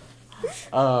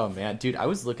 Oh man, dude, I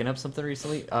was looking up something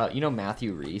recently. You know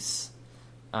Matthew Rhys?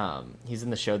 He's in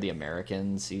the show The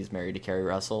Americans. He's married to Kerry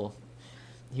Russell.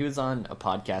 He was on a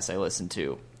podcast I listened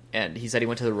to, and he said he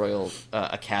went to the Royal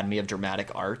Academy of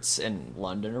Dramatic Arts in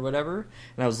London or whatever.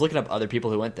 And I was looking up other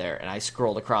people who went there, and I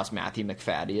scrolled across Matthew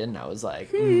McFadden, and I was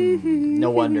like,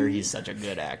 no wonder he's such a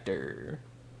good actor.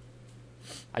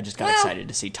 I just got excited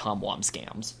to see Tom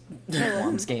Wamsgans.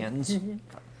 Wamsgans.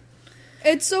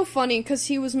 It's so funny because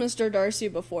he was Mr. Darcy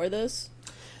before this.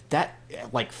 That,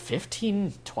 like,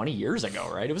 15, 20 years ago,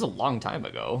 right? It was a long time It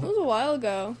ago. was a while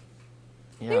ago.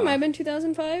 I Yeah. think it might have been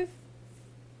 2005.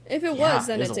 If it Yeah, was,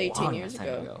 then it it's a 18 long years time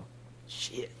ago.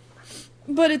 Shit.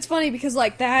 But it's funny because,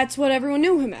 like, that's what everyone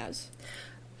knew him as.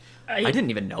 I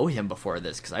didn't even know him before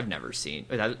this because I've never seen.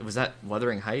 Was that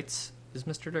Wuthering Heights? Is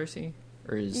Mr. Darcy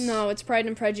or is No, it's Pride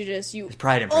and Prejudice. You, It's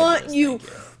Pride and Prejudice? you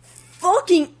thank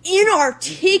fucking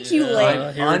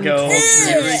inarticulate. Here we go.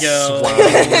 Here we go.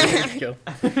 Here we go.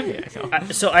 Yeah, no.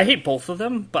 So I hate both of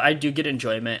them, but I do get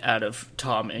enjoyment out of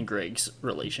Tom and Greg's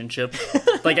relationship.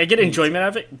 Like I get enjoyment out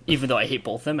of it, even though I hate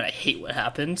both of them and I hate what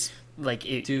happens. Like,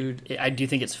 Dude. I do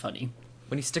think it's funny.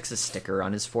 When he sticks a sticker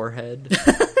on his forehead,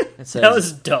 it says, That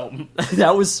was dumb.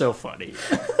 that was so funny.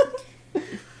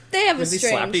 They have a When they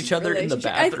strange slapped each other in the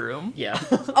relationship. bathroom. Yeah.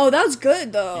 Oh, that was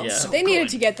good though. Yeah. So They needed good.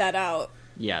 to get that out.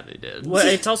 Yeah, they did. Well,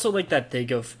 it's also like that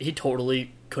thing of he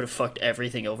totally could have fucked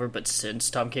everything over, but since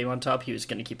Tom came on top, he was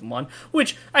going to keep him on.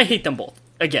 Which I hate them both.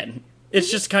 Again, it's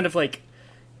just kind of like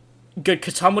good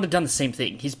because Tom would have done the same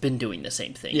thing. He's been doing the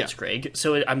same thing Yeah. as Greg,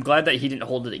 so I'm glad that he didn't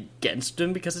hold it against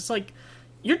him because it's like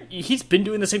he's been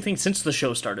doing the same thing since the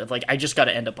show started. Like I just got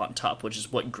to end up on top, which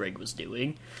is what Greg was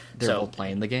doing. They're so all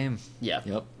playing the game. yeah,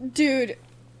 Yep. Dude,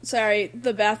 sorry,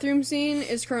 the bathroom scene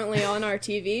is currently on our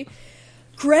TV.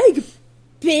 Greg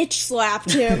bitch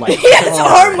slapped him. Like, His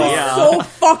arm was yeah. so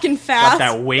fucking Got fast.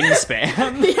 that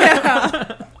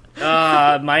wingspan.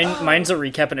 Yeah. mine's a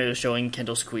recap, and it was showing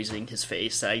Kendall squeezing his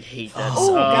face. I hate that.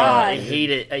 Oh, God. I hate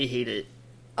it. I hate it.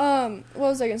 What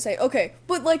was I gonna say? Okay,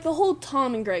 but like the whole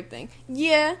Tom and Greg thing.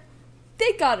 Yeah,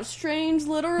 they got a strange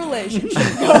little relationship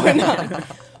going on.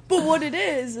 But what it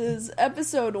is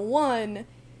episode 1,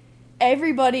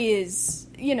 everybody is,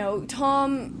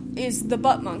 Tom is the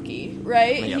butt monkey,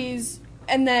 right? Yep.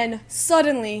 And then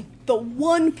suddenly the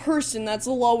one person that's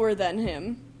lower than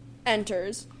him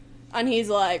enters, and he's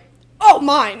like, "Oh,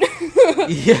 mine."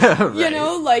 Yeah,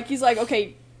 right. Like he's like,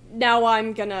 "Okay, now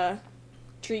I'm gonna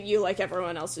treat you like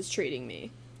everyone else is treating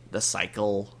me." The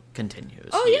cycle continues.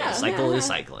 Oh, yeah, The cycle yeah. is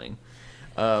cycling.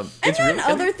 And It's then really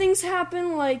other things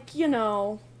happen, like,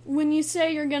 when you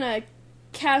say you're gonna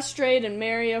castrate and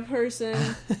marry a person,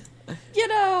 you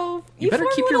better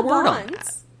form keep your little word on bonds.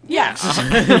 that. Yeah,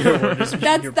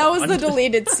 that was the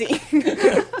deleted scene.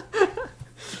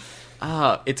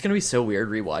 It's gonna be so weird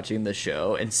rewatching the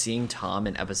show and seeing Tom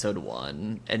in episode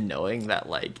 1 and knowing that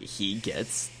like he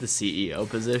gets the CEO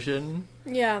position.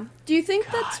 Yeah. Do you think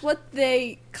that's what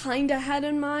they kind of had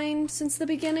in mind since the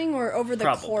beginning, or over the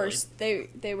Probably. course they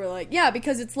were like, yeah,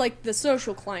 because it's like the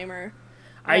social climber.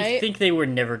 I Right? think they were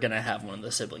never gonna have one of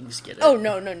the siblings get it. Oh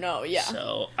no, yeah.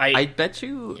 So I bet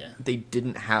you Yeah. they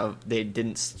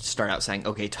didn't start out saying,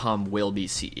 okay, Tom will be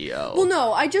CEO. Well,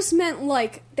 no, I just meant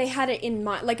like they had it in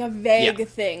mind, like a vague Yeah.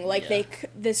 thing, like Yeah.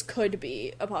 this could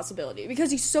be a possibility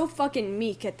because he's so fucking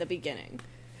meek at the beginning.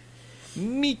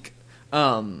 Meek.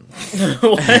 Yep.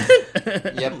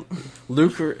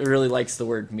 Luke really likes the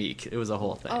word meek. It was a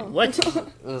whole thing. What?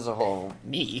 There's a whole.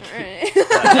 Meek?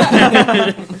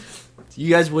 Alright. You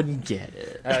guys wouldn't get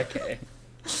it. Okay.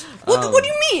 What do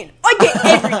you mean? I get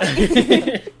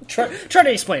everything. Try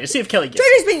to explain it. See if Kelly gets it. Try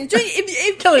to explain it.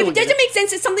 If Kelly it will get doesn't it. make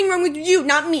sense, it's something wrong with you,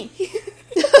 not me. Do you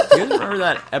guys remember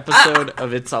that episode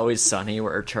of It's Always Sunny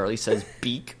where Charlie says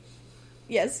beak?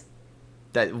 Yes.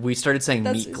 That we started saying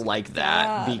That's- meek like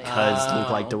that God. because Luke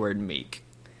liked the word meek.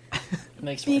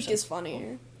 Makes more Beak sense. is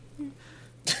funnier.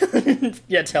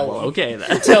 Yeah, tell Well, him. okay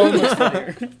then. Tell him what's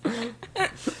funnier.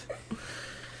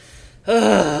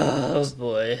 Oh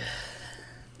boy.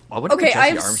 I wonder Okay, what Jesse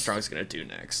I've- Armstrong's gonna do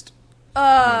next.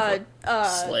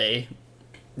 Slay.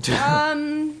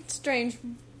 Strange.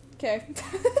 Okay.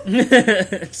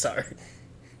 Sorry.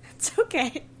 It's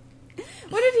okay.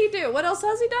 What did he do? What else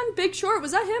has he done? Big Short,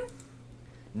 was that him?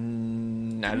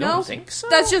 I don't No? think so.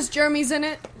 That's just Jeremy's in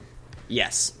it,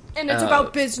 Yes. and it's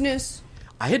about business.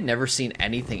 I had never seen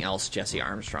anything else Jesse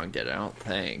Armstrong did, I don't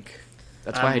think.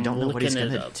 That's why I don't know what he's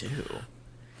looking it gonna up. do.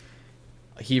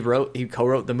 He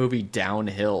co-wrote the movie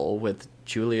Downhill with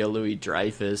Julia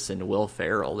Louis-Dreyfus and Will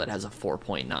Ferrell that has a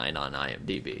 4.9 on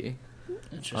IMDb.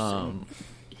 Interesting.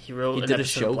 He wrote he an did a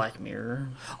episode show- of Black Mirror.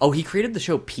 Oh, he created the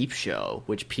show Peep Show,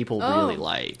 which people Oh. really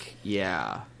like.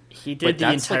 Yeah. He did But the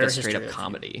that's entire like a straight history up of-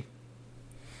 comedy.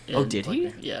 in Oh, did Black he?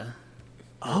 Mirror. Yeah.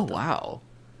 Oh, wow.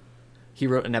 He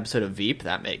wrote an episode of Veep,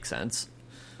 that makes sense.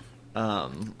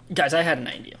 Guys, I had an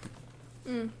idea.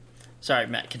 Sorry,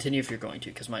 Matt, continue if you're going to,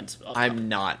 because mine's off I'm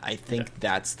not. I think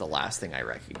that's the last thing I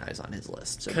recognize on his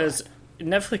list. So Because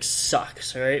Netflix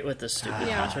sucks, right, with this stupid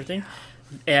Yeah. password thing.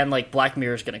 And, like, Black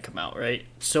Mirror is going to come out, right?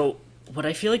 So, what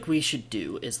I feel like we should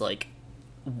do is, like,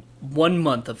 1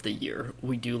 month of the year,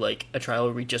 we do, like, a trial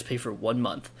where we just pay for 1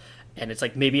 month. And it's,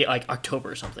 like, maybe, like,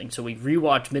 October or something. So we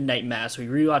rewatch Midnight Mass, we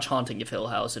rewatch Haunting of Hill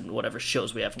House, and whatever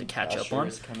shows we have to catch up Usher on.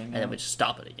 is coming And then out. we just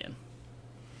stop it again.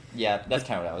 Yeah, that's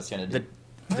kind of what I was gonna do. the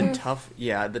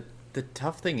the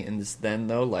tough thing is then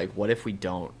though, like, what if we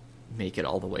don't make it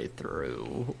all the way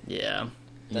through? Yeah.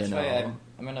 That's you why know?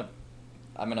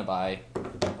 I'm gonna buy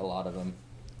a lot of them,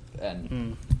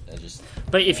 and I just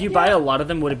But if you buy a lot of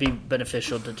them, would it be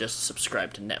beneficial to just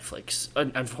subscribe to Netflix?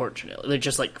 Unfortunately. Like,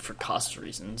 just, like, for cost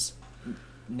reasons.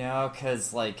 no,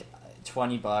 because like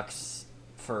 $20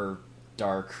 for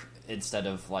Dark instead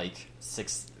of like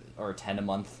 6 or 10 a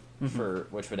month for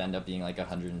which would end up being like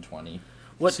 120.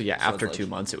 What? So yeah, So after it's 2 like-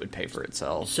 months, it would pay for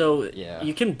itself. So Yeah.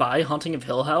 you can buy Haunting of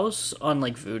Hill House on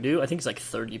like Vudu. I think it's like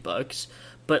 $30,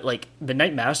 but like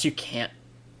Midnight Mass you can't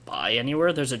buy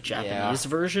anywhere. There's a Japanese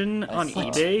version on saw.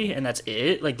 eBay, and that's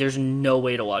it. Like there's no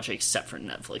way to watch it except for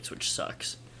Netflix, which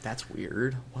sucks. That's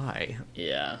weird. Why?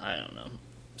 Yeah, I don't know.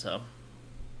 So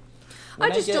I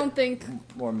When just get don't think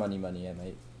more money. I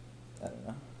might. I don't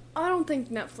know. I don't think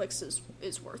Netflix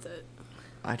is worth it.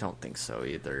 I don't think so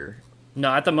either.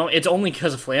 no, at the moment it's only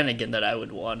because of Flanagan that I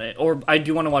would want it. Or I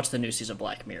do want to watch the new season of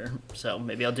Black Mirror, so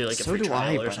maybe I'll do like a So free do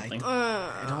trial I, or but something.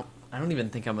 I don't even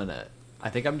think I'm gonna. I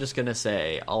think I'm just gonna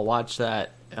say I'll watch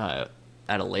that at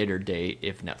a later date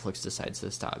if Netflix decides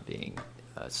to stop being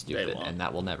stupid, won't. and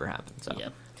that will never happen. So Yeah,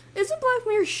 Isn't Black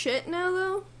Mirror shit now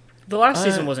though? the last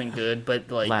season wasn't good, but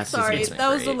like last Sorry, season that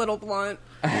was great. a little blunt.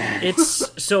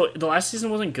 it's so the last season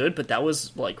wasn't good, but that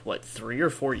was like what 3 or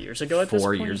 4 years ago at this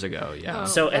 4 point? years ago. Yeah. Oh.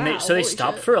 So and Wow, they holy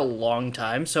stopped shit. for a long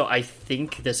time. So I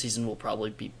think this season will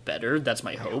probably be better. That's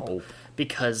my hope, hope.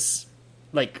 because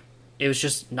like it was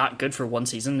just not good for one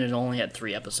season. It only had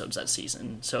 3 episodes that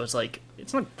season, so it's like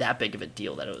it's not that big of a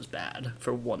deal that it was bad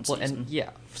for one Well, season. and yeah,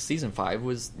 season 5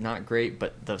 was not great,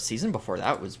 but the season before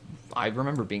that was. I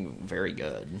remember being very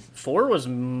good. 4 was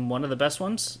one of the best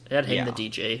ones. It had Hang Yeah. the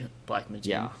DJ, Black Mid.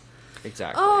 Yeah,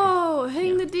 exactly. Oh,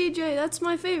 Hang the DJ, that's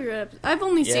my favorite episode. I've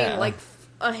only Yeah. seen like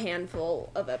a handful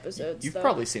of episodes. You've though.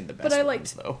 probably seen the best But I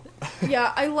ones, liked though.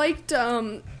 Yeah, I liked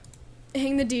Hang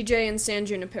the DJ and San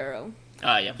Junipero.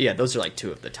 Yeah. Yeah, those are like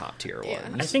 2 of the top tier Yeah.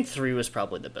 ones. I think 3 was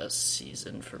probably the best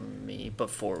season for me, but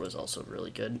 4 was also really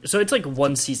good. So it's like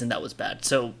one season that was bad.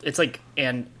 So it's like,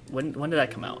 and when did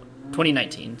that come out?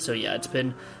 2019. So yeah, it's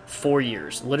been 4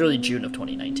 years, literally June of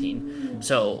 2019.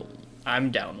 So I'm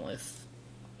down with.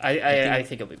 I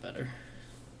think it'll be better.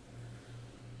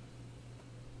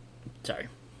 Sorry.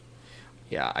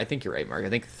 Yeah, I think you're right, Mark. I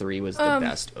think 3 was the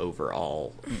best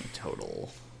overall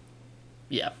total.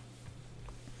 Yeah.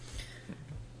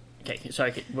 Okay,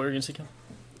 sorry. What were you gonna say, Kel?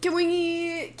 Can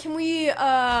we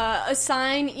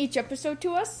assign each episode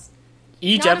to us?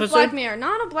 Each not episode. a Black Mirror,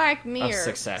 not a Black Mirror.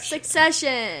 Succession.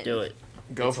 Succession. Do it.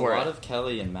 Go It's for a it. lot of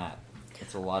Kelly and Matt.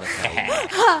 It's a lot of Kelly.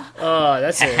 Oh,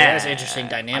 that's an interesting I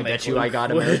dynamic. bet you I got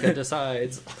America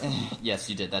Decides. Yes,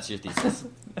 you did. That's your thesis.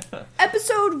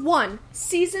 Episode 1,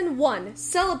 Season 1,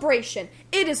 Celebration.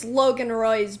 It is Logan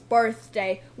Roy's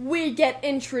birthday. We get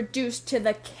introduced to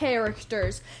the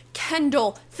characters.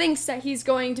 Kendall thinks that he's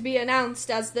going to be announced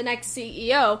as the next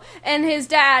CEO, and his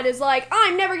dad is like,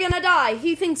 I'm never gonna die.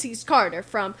 He thinks he's Carter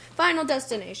from Final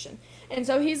Destination. And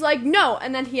so he's like, no,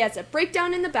 and then he has a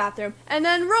breakdown in the bathroom, and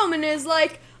then Roman is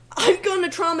like, I'm gonna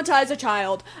traumatize a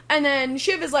child. And then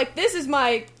Shiv is like, this is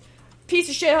my piece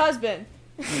of shit husband.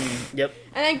 Yep.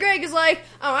 And then Greg is like,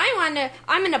 oh,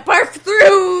 I'm gonna barf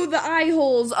through the eye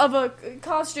holes of a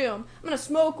costume. I'm gonna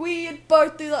smoke weed,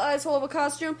 barf through the eye hole of a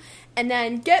costume, and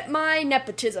then get my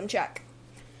nepotism check.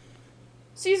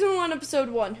 Season 1, Episode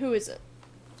 1, who is it?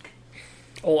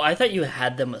 Oh, I thought you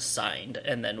had them assigned,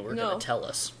 and then were No. going to tell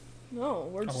us. No,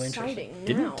 we're interesting. deciding now.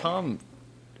 Didn't Tom...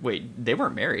 Wait, they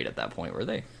weren't married at that point, were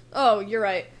they? Oh, you're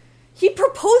right. He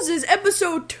proposes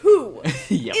Episode 2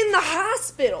 Yep. in the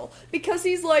hospital because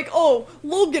he's like, oh,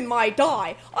 Logan might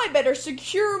die. I better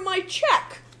secure my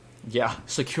check. Yeah,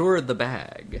 secure the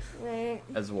bag, Right.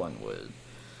 as one would.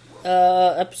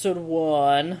 Episode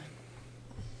 1.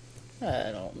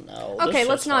 I don't know. Okay,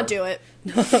 let's not do it.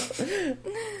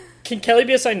 Can Kelly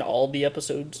be assigned all the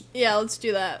episodes? Yeah, let's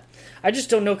do that. I just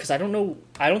don't know, because I don't know.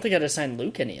 I don't think I'd assign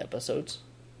Luke any episodes.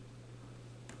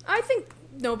 I think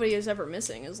nobody is ever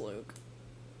missing as Luke.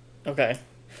 Okay.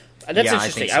 That's Yeah, I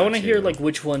interesting. think I, so, want to hear, too. like,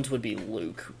 which ones would be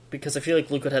Luke. Because I feel like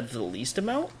Luke would have the least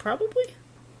amount, probably?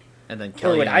 And then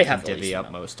Kelly would and I I have can the divvy least up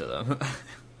amount? most of them.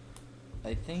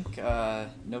 I think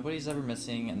Nobody's Ever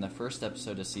Missing and the first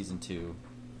episode of season 2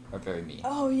 are very me.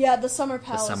 Oh, yeah, the Summer The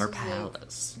Palace. Summer is Luke.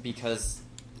 Palace. Because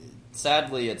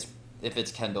sadly if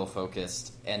it's Kendall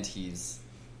focused and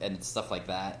and stuff like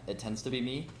that, it tends to be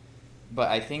me. But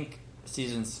I think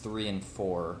seasons 3 and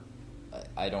 4,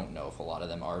 I don't know if a lot of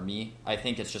them are me. I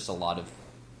think it's just a lot of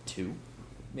 2,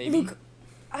 maybe. Luke,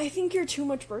 I think you're too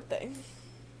much birthday.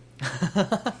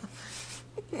 I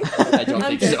don't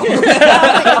I'm think so.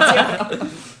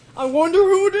 I wonder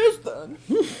who it is then.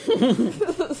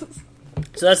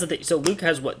 So that's the thing. So Luke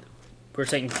has what? We're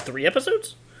saying 3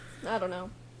 episodes? I don't know.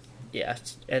 Yeah.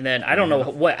 And then I don't know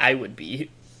what I would be.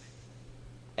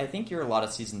 I think you're a lot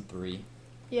of season 3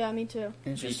 Yeah, me too.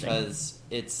 Interesting. because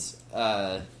it's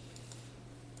I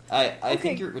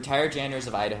think your Retired Janitors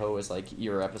of Idaho is like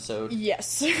your episode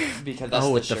Yes. because that's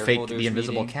Oh, the it's the fake, shareholders the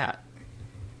invisible meeting. cat.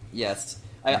 Yes.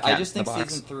 cat I just in think the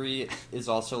box. season 3 is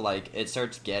also like it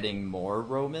starts getting more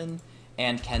Roman,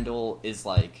 and Kendall is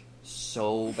like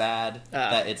so bad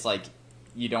that it's like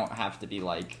you don't have to be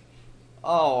like,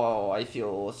 oh, I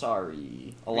feel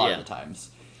sorry a lot of the times.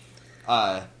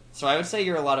 So I would say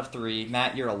you're a lot of 3.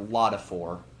 Matt, you're a lot of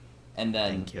 4, and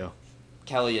then Thank you.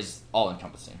 Kelly is all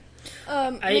encompassing.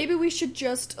 Maybe we should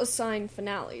just assign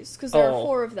finales because there are Oh.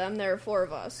 4 of them. There are 4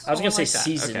 of us. I was going to say like that.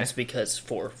 seasons Okay. because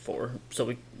 4. So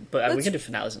we Let's- can do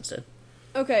finales instead.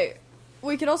 Okay,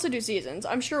 we could also do seasons.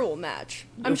 I'm sure we'll match.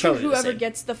 I'm We'll sure probably do the whoever same.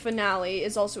 gets the finale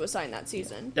is also assigned that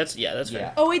season. That's fair.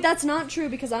 Yeah. Oh wait, that's not true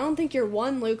because I don't think you're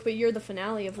 1, Luke, but you're the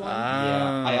finale of 1.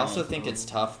 Yeah. I Oh. also think it's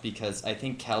tough because I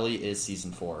think Kelly is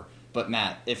season 4. But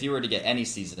Matt, if you were to get any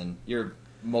season, you're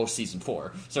most season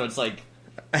 4. So it's like,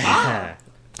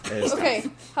 Okay,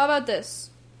 how about this?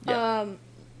 Yeah.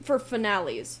 For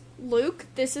finales, Luke,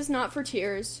 this is not for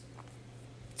tears.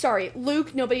 Sorry,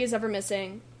 Luke, nobody is ever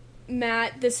missing.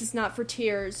 Matt, this is not for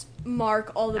tears.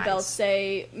 Mark, all the Nice. bells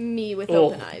say me with Oh.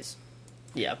 open eyes.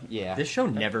 Yeah. yeah. This show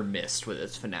never missed with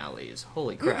its finales.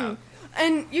 Holy crap.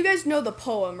 And you guys know the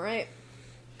poem, right?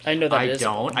 I know that I is a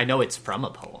don't. poem. I know it's from a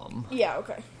poem. Yeah,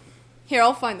 okay. Here,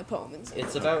 I'll find the poem and say.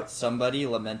 It's about somebody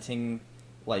lamenting,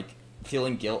 like,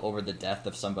 feeling guilt over the death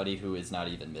of somebody who is not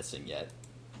even missing yet.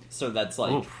 So that's,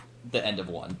 like, Oof. the end of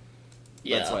 1.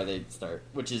 Yeah. That's why they start,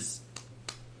 which is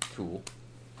cool.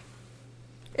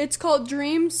 It's called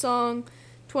Dream Song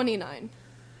 29.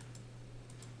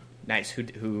 Nice.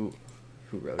 Who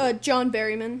wrote it? John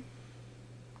Berryman.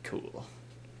 Cool.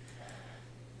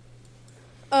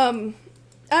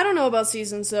 I don't know about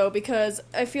seasons though, because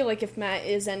I feel like if Matt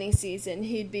is any season,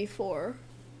 he'd be 4.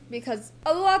 Because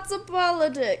lots of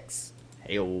politics.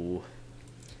 Heyo.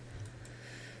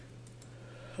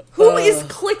 Who is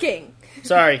clicking?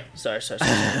 Sorry.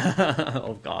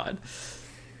 Oh God.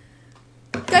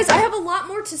 Guys, I have a lot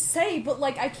more to say, but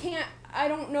like I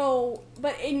don't know,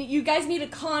 and you guys need to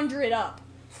conjure it up.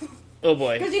 Oh You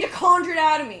boy. guys need to conjure it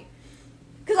out of me.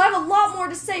 Because I have a lot more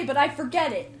to say, but I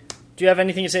forget it. Do you have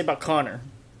anything to say about Connor?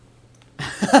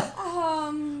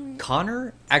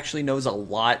 Connor actually knows a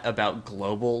lot about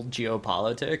global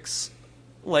geopolitics.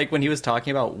 Like when he was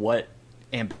talking about what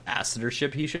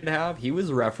ambassadorship he should have, he was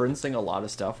referencing a lot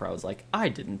of stuff where I was like, I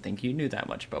didn't think you knew that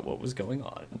much about what was going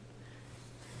on.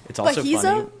 It's also But he's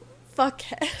funny. a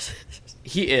fuckhead.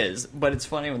 He is, but it's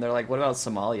funny when they're like, what about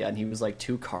Somalia? And he was like,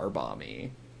 too car bomby.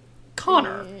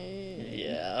 Connor.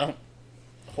 Yeah.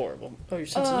 Horrible. Oh, you're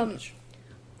sensitive.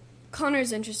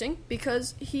 Connor's interesting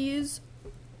because he's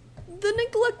the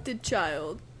neglected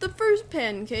child. The first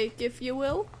pancake, if you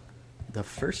will. The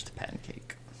first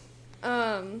pancake.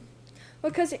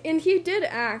 Because, and he did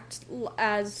act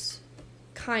as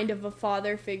kind of a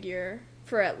father figure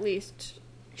for at least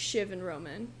Shiv and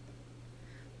Roman?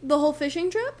 The whole fishing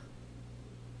trip?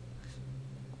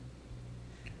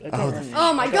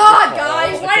 Oh my god,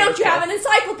 guys! Why don't you have an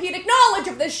encyclopedic knowledge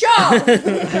of this show?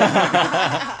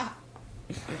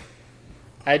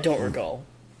 I don't recall.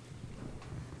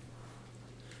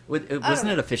 Wasn't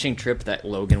it a fishing trip that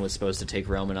Logan was supposed to take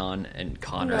Roman on, and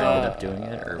Connor ended up doing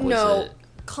it? Or was No, it...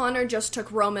 Connor just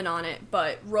took Roman on it,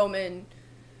 but Roman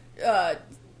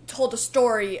told a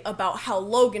story about how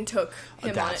Logan took him on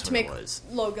it That's to what make it was.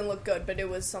 Logan look good, but it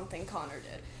was something Connor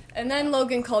did. And then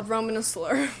Logan called Roman a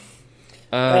slur.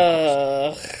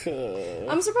 I'm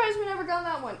surprised we never got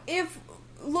that one. If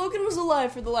Logan was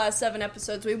alive for the last 7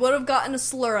 episodes, we would have gotten a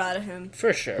slur out of him.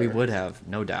 For sure. We would have,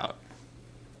 no doubt.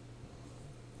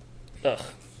 Ugh.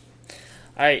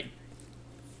 Alright.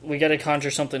 We gotta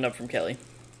conjure something up from Kelly.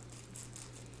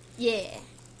 Yeah.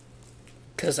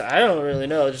 Because I don't really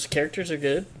know. Just characters are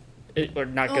good. Or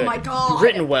not good. Oh my god.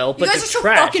 Written well, but you guys they're are so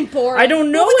trash. fucking boring. I don't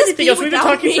know What would this anything be else. We've been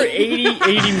without talking me? for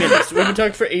 80 minutes. We've been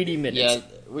talking for 80 minutes. Yeah,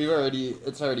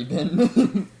 it's already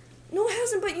been. No, it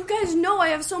hasn't, but you guys know I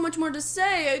have so much more to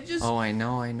say. I just... Oh, I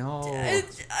know. I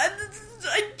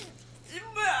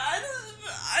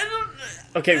don't...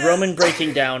 Okay, Roman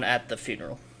breaking down at the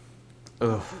funeral.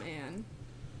 Ugh. Man.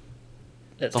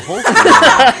 That's The whole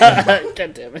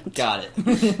God damn it. Got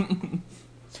it.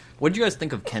 What did you guys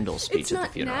think of Kendall's speech It's at the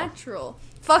not funeral? natural.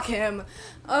 Fuck him.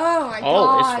 Oh my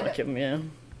Always god. fuck him, yeah.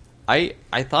 I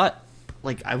thought,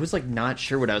 like, I was, like, not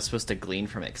sure what I was supposed to glean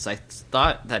from it, because I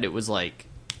thought that it was, like,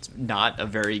 not a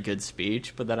very good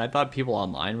speech, but then I thought people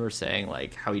online were saying,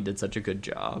 like, how he did such a good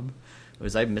job.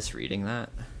 Was I misreading that?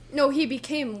 No, he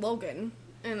became Logan,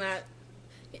 and that...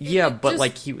 Yeah, it but, just-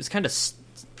 like, he was kind of...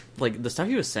 Like, the stuff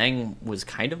he was saying was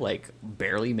kind of, like,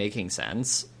 barely making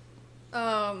sense.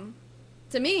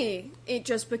 To me, it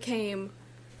just became,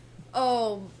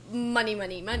 oh, money,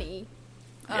 money, money.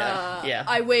 Yeah.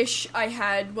 I wish I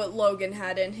had what Logan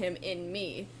had in him in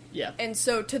me. Yeah. And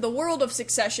so to the world of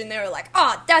Succession, they were like,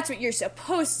 ah, that's what you're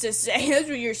supposed to say. That's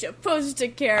what you're supposed to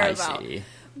care I about. see.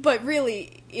 But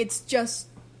really, it's just...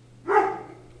 I'm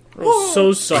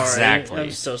so sorry. Exactly.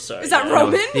 I'm so sorry. Is that Yeah.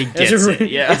 Roman? He gets it,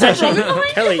 yeah. It's actually, Roman behind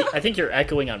Kelly, I think you're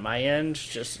echoing on my end.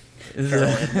 Just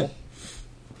parallel.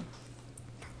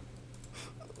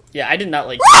 Yeah, I did not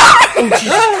like... Oh,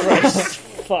 Jesus Christ.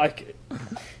 Fuck.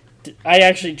 I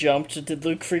actually jumped. Did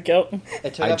Luke freak out? I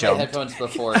took I off jumped. my headphones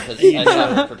before because I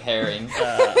stopped preparing.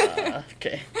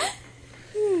 Okay.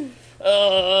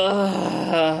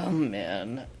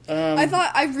 Man.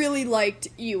 I really liked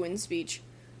Ewan's speech.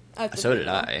 So did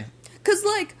I. Because,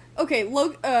 like, okay,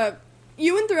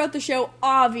 Ewan throughout the show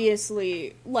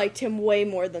obviously liked him way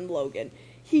more than Logan.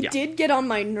 He Yeah. did get on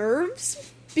my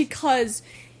nerves because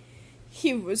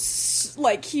he was,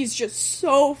 like, he's just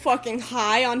so fucking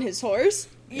high on his horse.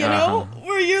 You know?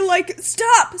 Where you're like,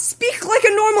 stop! Speak like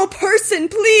a normal person,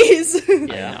 please! I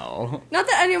know. Not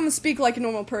that any of them speak like a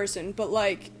normal person, but,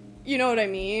 like, you know what I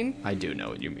mean? I do know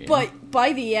what you mean. But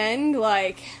by the end,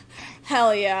 like,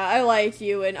 hell yeah, I like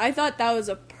you, and I thought that was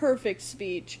a perfect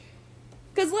speech.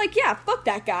 Because, like, yeah, fuck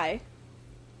that guy.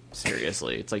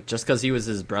 Seriously, it's like, just because he was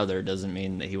his brother doesn't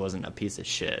mean that he wasn't a piece of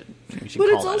shit. We should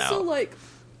But call it's that also, out. like,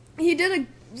 he did a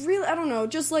really, I don't know,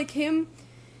 just like him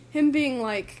being,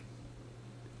 like,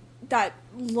 that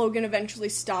Logan eventually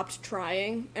stopped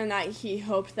trying, and that he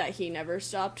hoped that he never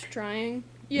stopped trying,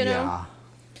 you know? Yeah.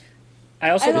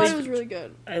 I also I thought like, it was really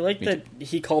good. I like that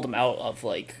he called him out of,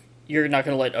 like, you're not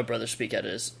going to let a brother speak at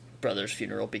his brother's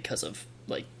funeral because of,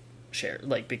 like,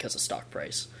 because of stock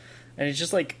price. And it's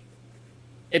just, like,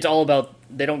 it's all about,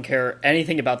 they don't care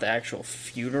anything about the actual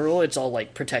funeral. It's all,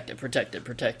 like, protect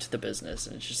the business.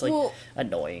 And it's just, like, Well,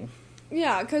 annoying.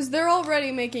 yeah, because they're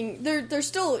already making, they're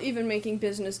still even making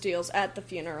business deals at the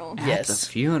funeral. At Yes. the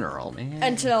funeral, man.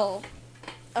 Until,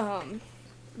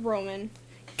 Roman.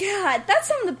 God, that's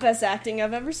some of the best acting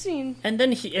I've ever seen. And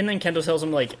then Kendall tells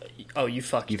him, like, oh, you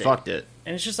fucked You it. fucked it.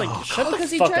 And it's just like, shut the fuck up,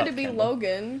 Because he tried to be Kendall.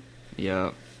 Logan.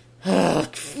 Yeah.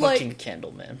 Fucking like-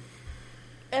 Kendall, man.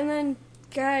 And then,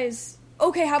 guys...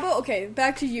 Okay,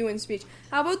 back to Ewan's speech.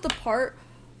 How about the part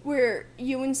where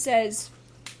Ewan says,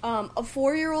 a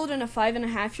 4-year-old and a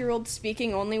 5.5-year-old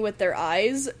speaking only with their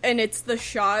eyes, and it's the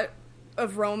shot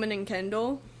of Roman and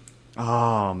Kendall?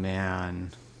 Oh, man.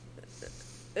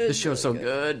 It was This show's so really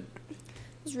good. It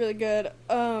was really good.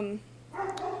 Well,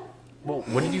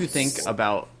 what did you think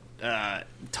about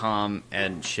Tom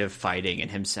and Shiv fighting and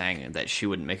him saying that she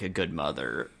wouldn't make a good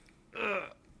mother?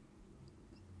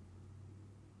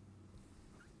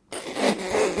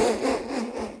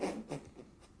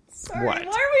 Sorry, What?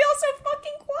 why are we all so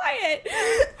fucking quiet?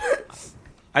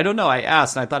 I don't know. I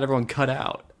asked, and I thought everyone cut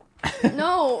out.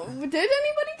 No, did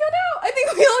anybody cut out? I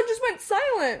think we all just went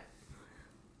silent.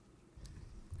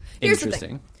 Here's the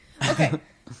thing. Interesting. Okay.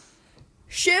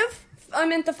 Shiv, I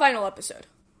meant the final episode.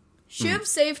 Shiv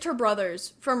saved her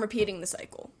brothers from repeating the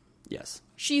cycle. Yes.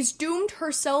 She's doomed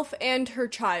herself and her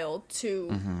child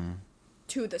to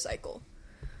the cycle.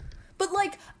 But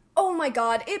like, oh my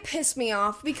god, it pissed me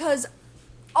off because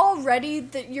already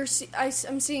that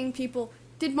I'm seeing people.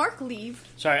 Did Mark leave?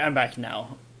 Sorry, I'm back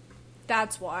now.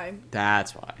 That's why.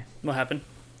 That's why. What happened?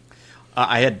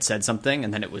 I had said something,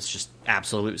 and then it was just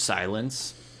absolute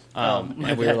silence. And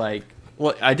we were bad. like,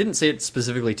 well, I didn't say it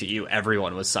specifically to you.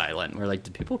 Everyone was silent. We're like,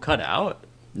 did people cut out?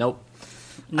 Nope.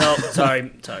 No,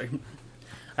 sorry.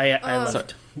 I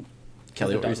left. Kelly, The what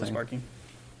were dog you was saying? barking.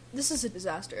 This is a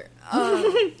disaster.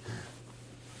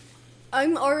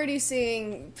 I'm already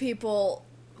seeing people.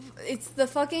 It's the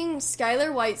fucking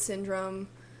Skylar White syndrome.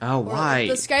 Oh, Or why?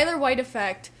 the Skylar White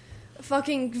effect.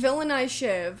 Fucking villainize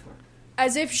Shiv.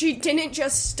 As if she didn't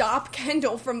just stop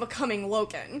Kendall from becoming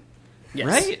Logan. Yes.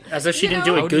 Right? As if she You didn't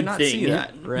know- do How a did you good not thing. see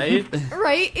that, right?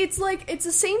 Right? It's like, it's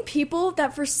the same people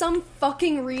that for some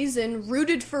fucking reason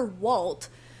rooted for Walt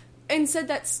and said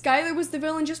that Skylar was the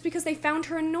villain just because they found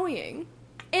her annoying.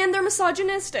 And they're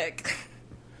misogynistic.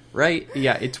 Right?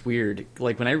 Yeah, it's weird.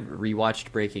 Like, when I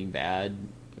rewatched Breaking Bad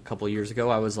a couple years ago,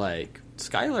 I was like,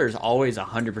 Skylar's always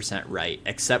 100% right,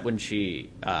 except when she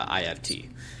IFT.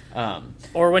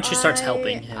 Or when she starts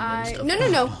helping him and stuff.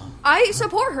 No. I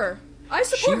support her. I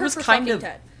support She her was for kind fucking of-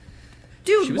 Ted.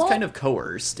 Dude, She was Walt, kind of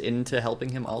coerced into helping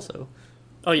him also.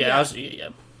 Oh, yeah. Yeah. Yeah.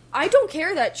 I don't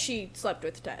care that she slept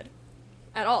with Ted.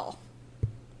 At all.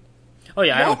 Oh,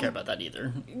 yeah, I Walt- don't care about that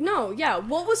either. No, yeah,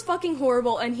 Walt was fucking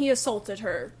horrible and he assaulted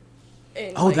her.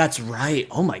 In, Oh, like, that's right.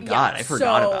 Oh my god, I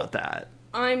forgot so- about that.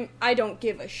 I don't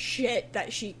give a shit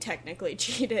that she technically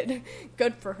cheated.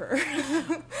 Good for her.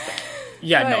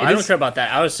 Yeah, no, Right. I don't care about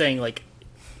that. I was saying, like,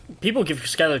 people give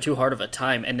Skylar too hard of a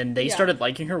time, and then they Yeah. started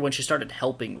liking her when she started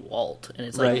helping Walt. And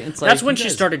it's like, Right, it's that's like, when you she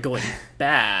guys- started going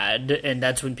bad, and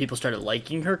that's when people started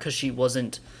liking her, because she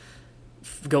wasn't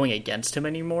going against him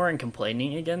anymore and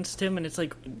complaining against him. And it's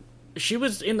like, she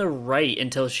was in the right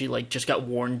until she, like, just got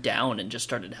worn down and just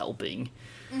started helping.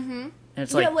 Mm-hmm. And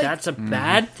it's Yeah, like, like- that's a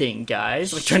bad thing,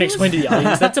 guys. Like, trying to was- explain to the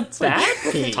audience, that's a bad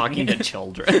thing. Talking to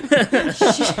children.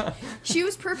 She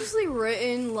was purposely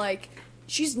written like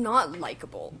she's not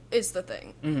likable is the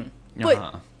thing. Mm-hmm. But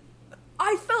Uh-huh.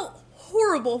 I felt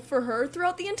horrible for her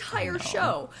throughout the entire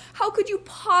show. How could you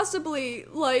possibly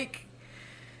like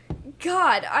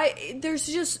God, there's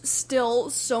just still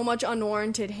so much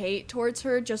unwarranted hate towards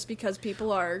her just because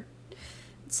people are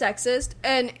sexist,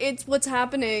 and it's what's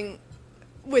happening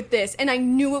with this. And I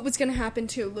knew it was going to happen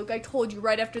too. Luke, I told you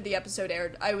right after the episode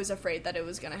aired, I was afraid that it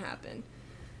was going to happen.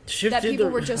 Shiv That did people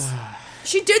the were just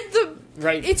she did the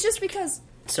right, It's just because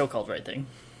so-called right thing.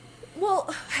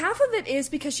 well, half of it is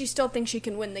because she still thinks she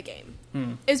can win the game.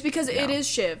 Is because it is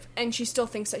Shiv, and she still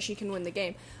thinks that she can win the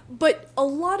game. But a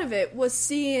lot of it was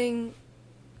seeing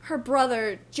her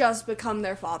brother just become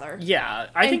their father. Yeah,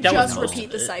 I And think that just was most repeat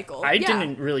of the it. cycle. I Yeah.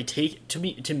 didn't really take to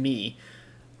me.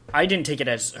 I didn't take it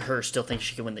as her still thinking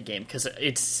she can win the game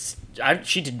because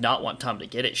she did not want Tom to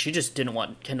get it. She just didn't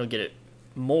want Kendall to get it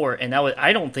more, and that was.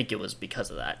 I don't think it was because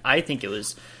of that. I think it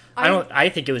was. I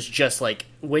think it was just like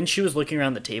when she was looking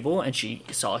around the table and she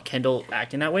saw Kendall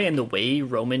acting that way, and the way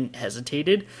Roman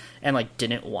hesitated and like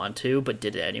didn't want to but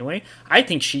did it anyway. I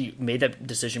think she made that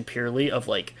decision purely of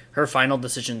like her final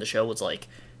decision in the show was like,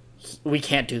 we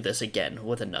can't do this again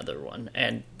with another one,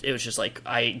 and it was just like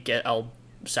I'll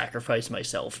sacrifice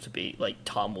myself to be like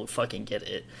Tom will fucking get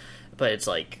it. But it's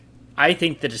like I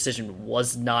think the decision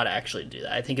was not actually to do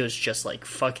that. I think it was just like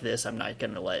fuck this, I'm not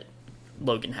gonna let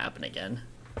Logan happen again.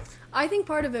 I think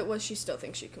part of it was she still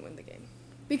thinks she can win the game.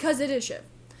 Because it is Shiv.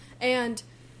 And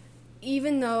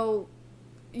even though,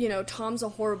 Tom's a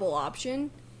horrible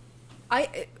option,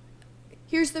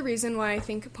 here's the reason why I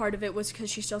think part of it was because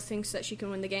she still thinks that she can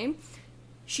win the game.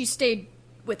 She stayed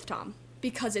with Tom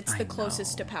because it's the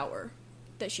closest to power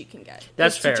that she can get.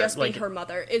 That's is fair. To just Like- be her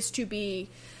mother, is to be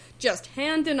just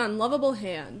hand in unlovable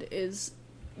hand, is,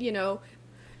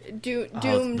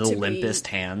 doomed the to limpest be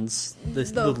hands. The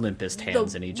limpest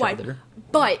hands in each wife. other.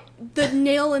 But the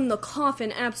nail in the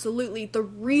coffin, absolutely, the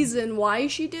reason why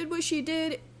she did what she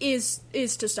did is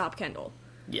to stop Kendall.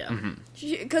 Yeah.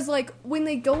 Because, when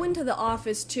they go into the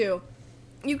office, too,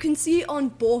 you can see on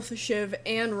both Shiv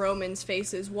and Roman's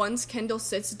faces, once Kendall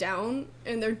sits down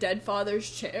in their dead father's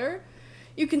chair,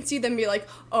 you can see them be like,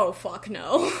 oh, fuck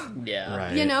no. Yeah.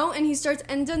 Right. And he starts,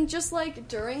 and then just,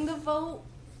 during the vote,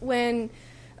 when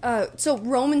So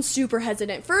Roman's super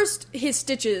hesitant. First, his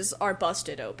stitches are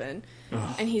busted open,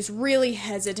 and he's really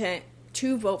hesitant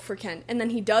to vote for Ken. And then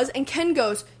he does, and Ken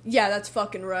goes, "Yeah, that's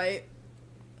fucking right."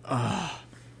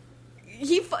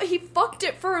 He fucked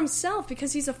it for himself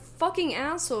because he's a fucking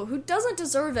asshole who doesn't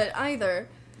deserve it either.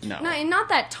 No. Not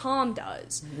that Tom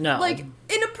does. No. Like,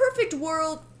 in a perfect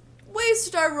world,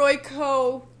 Waystar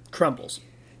Royco Crumbles.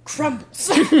 crumbles.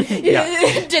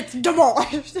 It's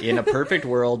demolished. In a perfect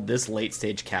world, this late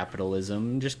stage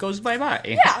capitalism just goes bye-bye.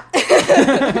 Yeah.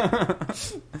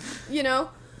 You know?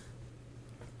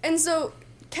 And so,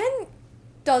 Ken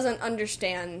doesn't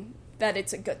understand that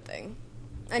it's a good thing.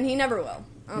 And he never will.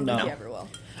 I don't think he ever will.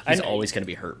 He's I- always going to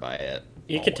be hurt by it.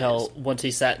 You could tell once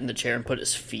he sat in the chair and put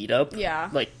his feet up, Yeah.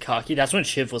 like cocky. That's when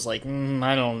Shiv was like,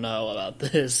 I don't know about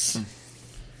this.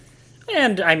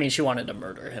 And I mean, she wanted to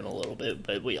murder him a little bit,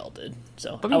 but we all did.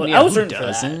 So But I was who rooting for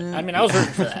that. doesn't? I mean, I was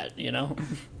rooting for that. You know,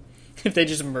 if they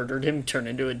just murdered him, turned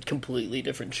into a completely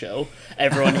different show.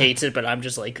 Everyone hates it, but I'm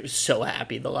just like so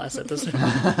happy the last episode.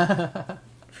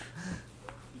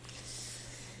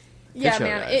 Yeah, show,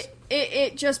 man. guys.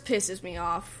 It just pisses me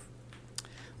off.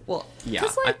 Well, yeah,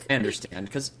 'Cause, like- I understand.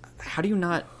 Because how do you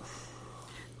not...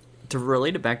 To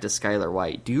relate it back to Skylar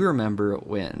White, do you remember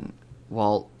when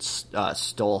Walt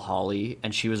stole Holly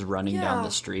and she was running down Yeah.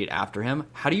 the street after him?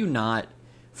 How do you not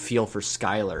feel for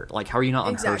Skylar? Like, how are you not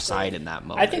on her Exactly. side in that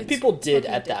moment? I think people did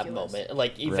fucking at that ridiculous. moment.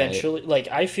 Like, eventually, like,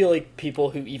 I feel like people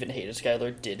who even hated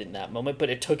Skylar did in that moment, but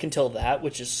it took until that,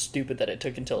 which is stupid that it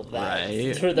took until that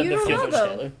Right. for them You to don't feel know, for though.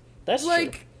 Skylar. That's true.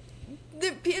 Like,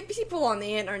 the people on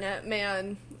the internet,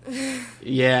 man.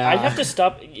 Yeah. I have to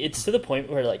stop. It's to the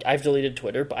point where, like, I've deleted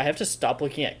Twitter, but I have to stop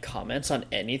looking at comments on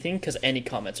anything because any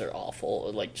comments are awful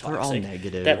or, like, toxic. They're all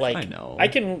negative, That, like, I know. I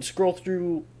can scroll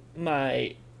through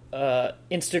my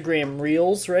Instagram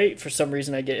Reels, right? For some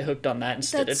reason, I get hooked on that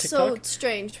instead That's of so TikTok.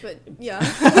 strange, but yeah.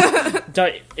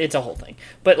 It's a whole thing.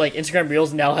 But, like, Instagram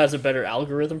Reels now has a better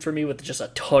algorithm for me with just a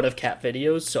ton of cat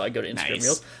videos, so I go to Instagram Nice.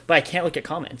 Reels. But I can't look at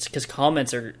comments, because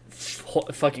comments are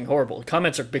fucking horrible.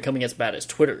 Comments are becoming as bad as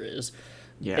Twitter is.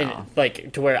 Yeah. And,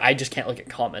 like, to where I just can't look at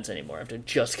comments anymore. I have to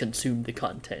just consume the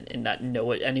content and not know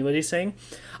what anybody's saying.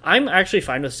 I'm actually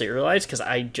fine with serialized,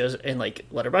 because and, like,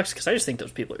 Letterboxd, because I just think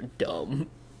those people are dumb.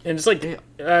 And it's like,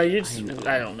 I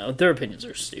don't know. Their opinions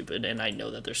are stupid, and I know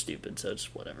that they're stupid, so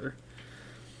it's whatever.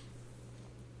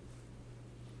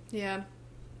 Yeah.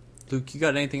 Luke, you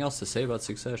got anything else to say about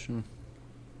Succession?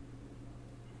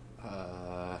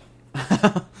 I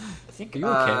think. Are you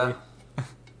okay?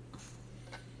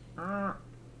 No,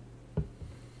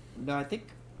 I think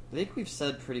we've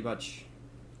said pretty much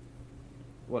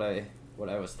what I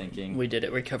was thinking. We did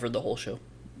it. We covered the whole show.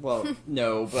 Well,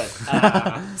 no, but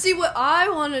See, what I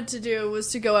wanted to do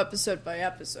was to go episode by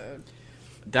episode.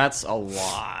 That's a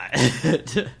lot. I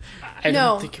No,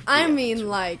 don't think I mean,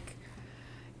 like,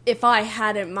 if I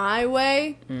had it my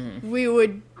way, we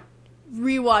would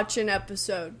rewatch an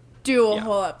episode, do a Yeah.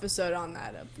 whole episode on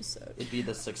that episode, it'd be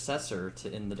the successor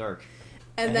to In the Dark.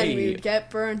 and then we Hey. would get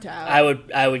burnt out. I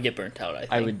would get burnt out. I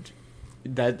think. I would...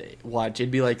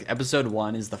 It'd be like episode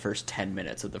 1 is the first 10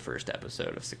 minutes of the first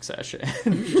episode of Succession.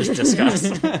 Just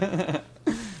discuss.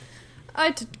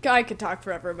 I could talk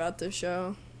forever about this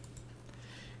show.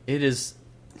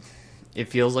 It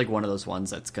feels like one of those ones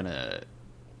that's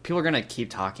people are gonna keep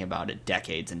talking about it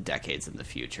decades and decades in the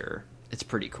future. It's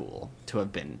pretty cool to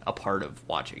have been a part of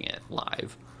watching it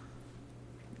live.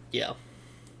 Yeah.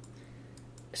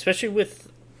 Especially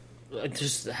with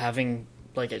just having,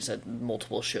 like I said,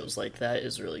 multiple shows like that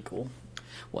is really cool.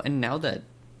 Well, and now that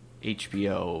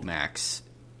HBO Max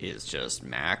is just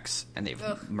Max and they've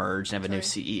merged and have a new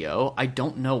CEO, I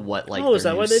don't know what Is their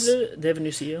that new why they did it? They have a new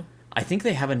E CEO? I think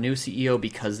they have a new CEO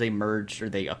because they merged or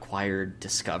they acquired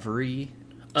Discovery.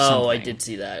 Oh, I something. did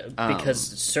see that. Because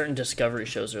certain Discovery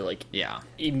shows are, like, Yeah.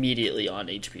 immediately on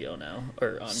HBO now.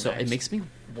 Or on So Max. it makes me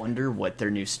wonder what their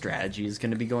new strategy is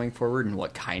going to be going forward and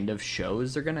what kind of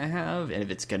shows they're going to have and if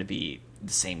it's going to be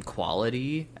the same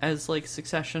quality as, like,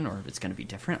 Succession or if it's going to be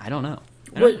different. I don't know.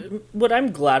 What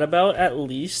I'm glad about, at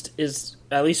least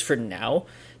for now,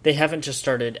 they haven't just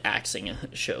started axing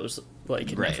shows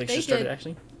like Right. Netflix They just started did.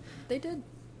 axing. They did.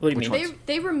 What do you Which mean? ones?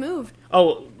 They removed.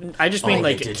 Oh, I just mean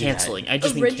they like did do canceling. that. I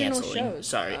just mean Original canceling. shows.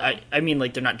 Sorry, I mean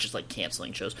like they're not just like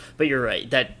canceling shows. But you're right.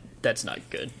 That's not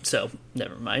good. So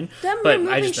never mind. Them but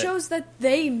removing I just meant- shows that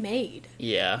they made.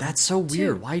 Yeah, That's so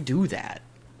weird. Why do that?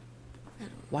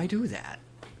 Why do that?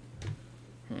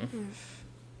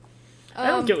 I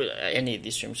don't get any of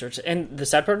these stream searches. And the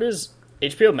sad part is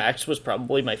HBO Max was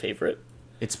probably my favorite.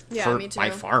 It's Yeah, me too. by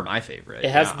far my favorite.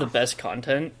 It has yeah. the best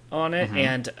content on it,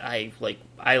 and I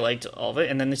liked all of it.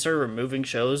 And then they started removing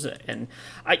shows, and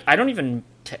I don't even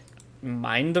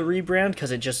mind the rebrand because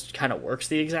it just kind of works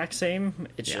the exact same.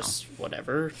 It's just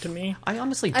whatever to me. I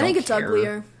honestly don't I think it's care.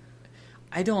 uglier.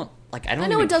 I don't know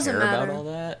even it doesn't care about matter, all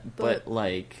that, but- but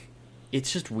like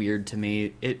it's just weird to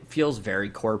me. It feels very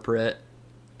corporate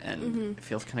and it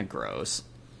feels kind of gross.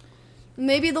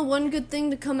 Maybe the one good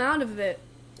thing to come out of it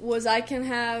was I can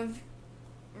have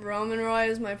Roman Roy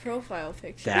as my profile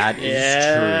picture. That is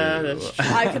Yeah, true. that's true.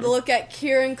 I could look at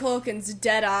Kieran Culkin's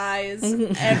dead eyes every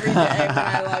day when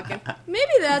I log in.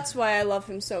 Maybe that's why I love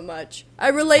him so much. I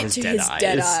relate His to dead his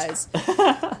dead eyes.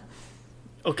 eyes.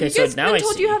 Okay, You so guys now been I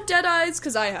told see. you have dead eyes?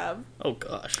 Because I have. Oh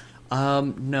gosh.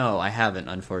 No, I haven't,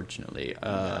 unfortunately. You've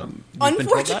been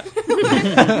told that?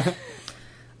 Unfortunately.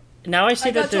 Now I see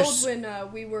I that got told there's.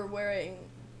 when we were wearing,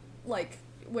 like,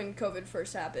 when COVID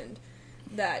first happened,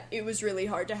 that it was really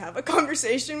hard to have a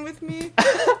conversation with me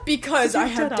because I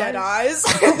have dead eyes.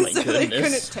 Oh my so they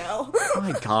goodness. couldn't tell. Oh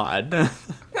my god.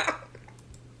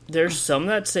 There's some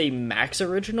that say Max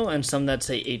original and some that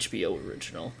say HBO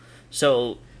original.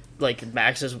 So, like,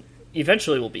 Max is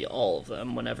eventually will be all of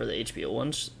them whenever the HBO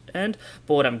ones end.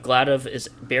 But what I'm glad of is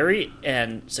Barry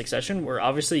and Succession were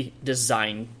obviously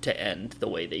designed to end the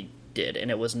way they did,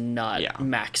 and it was not Yeah.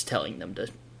 Max telling them to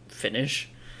finish.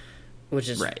 Which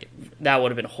is Right. that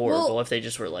would have been horrible Well- if they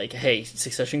just were like, "Hey,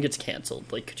 Succession gets canceled."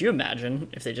 Like, could you imagine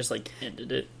if they just like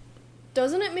ended it?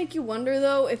 Doesn't it make you wonder,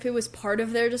 though, if it was part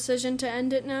of their decision to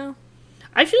end it now?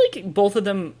 I feel like both of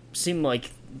them seem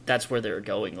like that's where they were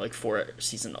going. Like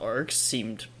 4-season arcs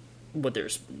seemed what they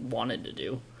wanted to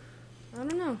do. I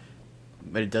don't know.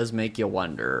 But it does make you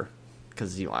wonder,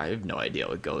 because I have no idea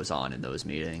what goes on in those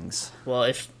meetings. Well,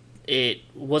 if it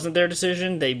wasn't their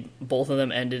decision, they both of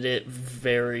them ended it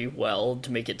very well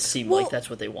to make it seem Well- like that's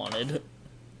what they wanted.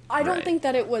 I don't Right. think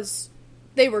that it was.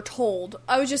 They were told.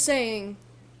 I was just saying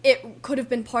it could have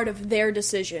been part of their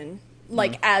decision,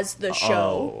 like as the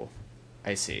show, Oh,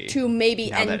 I see. to maybe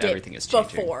Now end that it everything is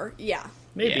changing. before. Yeah.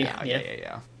 Maybe,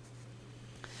 Yeah.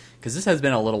 Because this has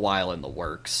been a little while in the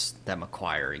works, them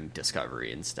acquiring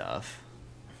Discovery and stuff.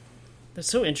 That's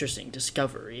so interesting.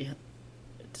 Discovery.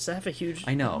 Does that have a huge?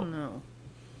 I know. I don't know.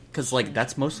 Because, like,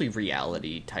 that's mostly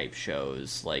reality-type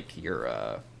shows, like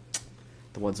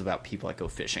the ones about people that go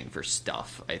fishing for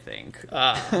stuff, I think.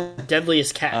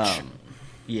 Deadliest Catch.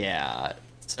 Yeah.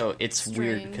 So it's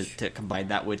weird Strange. to combine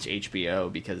that with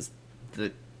HBO, because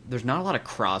there's not a lot of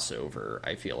crossover,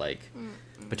 I feel like,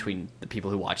 between the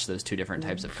people who watch those two different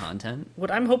types of content.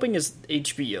 What I'm hoping is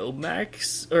HBO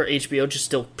Max or HBO just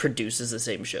still produces the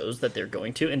same shows that they're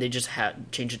going to, and they just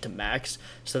change it to Max,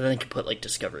 so then they can put like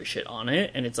Discovery shit on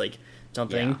it, and it's like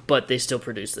something, Yeah. but they still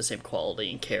produce the same quality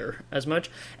and care as much.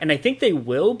 And I think they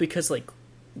will, because like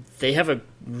they have a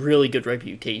really good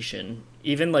reputation.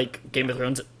 Even like Game of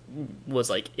Thrones was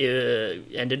like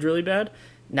ended really bad.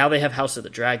 Now they have House of the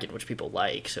Dragon, which people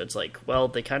like, so it's like, well,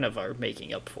 they kind of are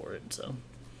making up for it. So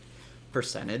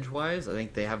Percentage-wise, I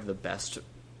think they have the best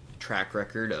track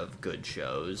record of good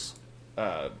shows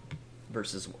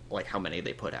versus, like, how many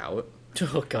they put out.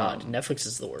 oh god, Netflix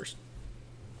is the worst.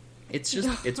 It's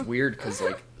just, it's weird, because,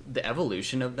 like, the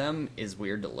evolution of them is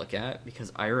weird to look at,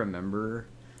 because I remember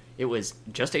it was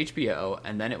just HBO,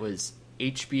 and then it was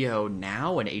HBO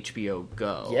Now and HBO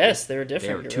Go. Yes, they were different.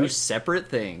 They were you're two right. separate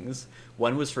things.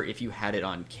 One was for if you had it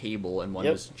on cable, and one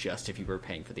Yep. was just if you were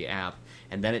paying for the app.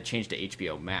 And then it changed to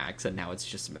HBO Max, and now it's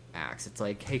just Max. It's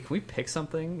like, hey, can we pick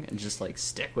something and just, like,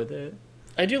 stick with it?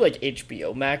 I do like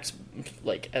HBO Max,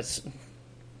 like as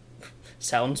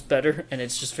sounds better, and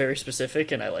it's just very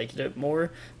specific, and I liked it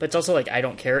more. But it's also like I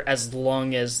don't care as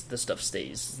long as the stuff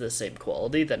stays the same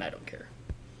quality. Then I don't care.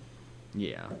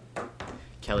 Yeah.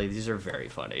 Kelly, these are very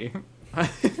funny.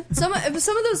 Some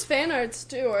of those fan arts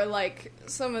too are like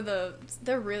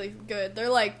they're really good. They're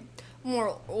like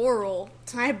more oral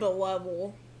type of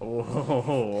level.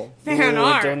 Oh. Fan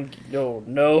art. Oh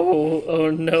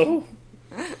no!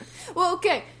 Well,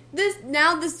 okay.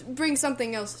 This brings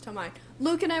something else to mind.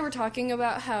 Luke and I were talking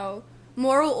about how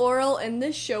moral oral and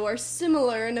this show are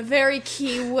similar in a very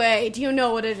key way. Do you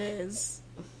know what it is?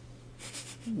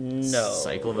 No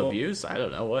Cycle of abuse? I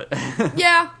don't know what.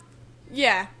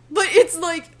 Yeah. But it's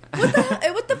like,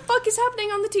 what the fuck is happening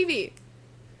on the TV?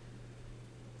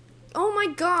 Oh my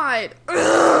god.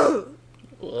 Ugh.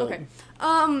 Whoa. Okay.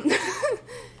 Um,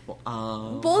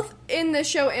 Both in this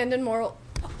show and in moral.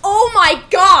 Oh my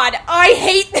god! I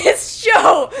hate this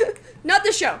show! Not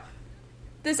the show.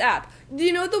 This app. Do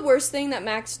you know the worst thing that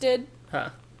Max did? Huh?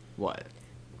 what?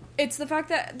 It's the fact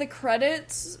that the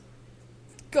credits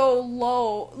go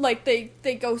low, like they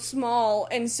go small,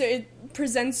 and so it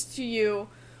presents to you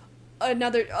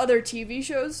other TV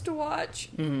shows to watch.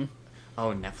 Mm-hmm.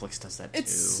 Oh, Netflix does that too. It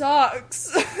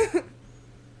sucks.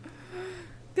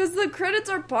 Because the credits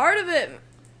are part of it.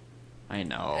 I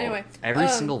know. Anyway, every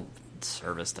single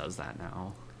service does that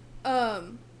now.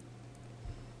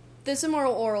 This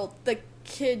Immoral Oral, the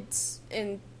kids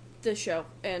in the show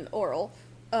and Oral,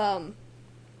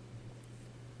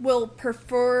 will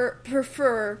prefer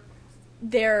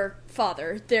their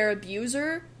father, their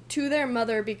abuser, to their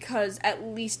mother because at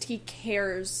least he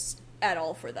cares at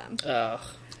all for them. Ugh.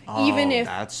 Even if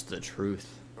that's the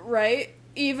truth. Right?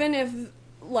 Even if,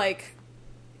 like,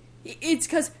 it's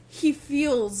because he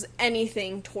feels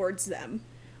anything towards them.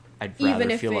 I'd Even rather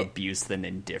if feel it- abuse than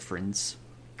indifference.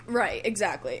 Right,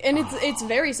 exactly. And it's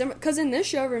very similar. Because in this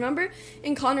show, remember,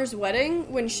 in Connor's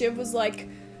wedding, when Shiv was like,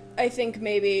 I think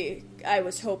maybe I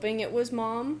was hoping it was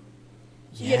Mom.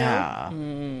 Yeah.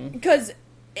 Because,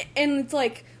 and it's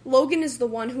like, Logan is the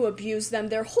one who abused them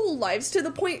their whole lives to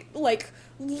the point, like,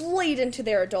 late into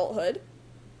their adulthood.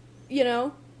 You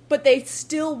know? But they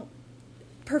still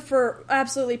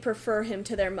absolutely prefer him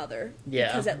to their mother. Yeah.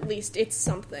 Because at least it's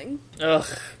something. Ugh.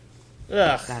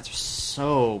 Ugh. That's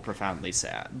so profoundly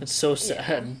sad. It's so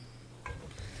sad.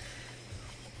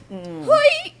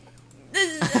 Hoi!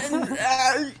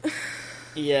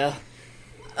 Yeah.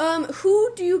 Who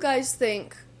do you guys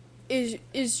think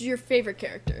is your favorite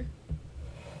character?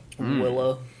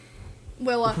 Willow.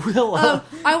 Willa. Willa.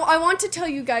 I want to tell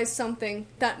you guys something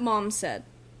that Mom said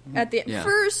at the Yeah.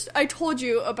 First, I told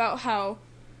you about how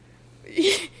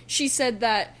she said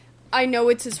that I know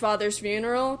it's his father's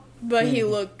funeral, but he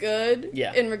looked good.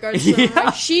 Yeah. In regards to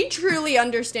Yeah. she truly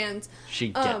understands. She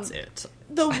gets it.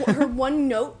 Her one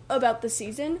note about the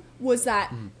season was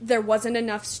that there wasn't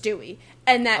enough Stewie,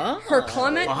 and that her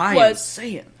comment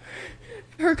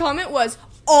was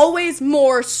always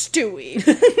more Stewie,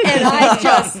 and I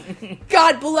just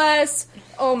God bless.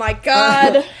 Oh my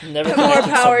God, Never more connected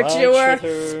so power much to with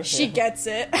her. her. She Yeah. gets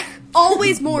it.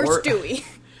 Always more More- Stewie.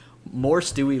 More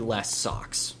Stewie, less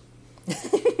socks.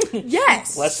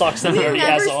 Yes. Less socks than he We already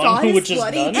never has saw on, his which is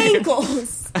bloody none.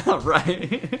 ankles.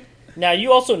 Right. Now,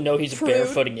 you also know he's Prude.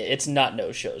 barefooting it. It's not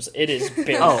no-shows. It is Oh,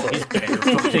 barefoot. it's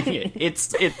barefooting it.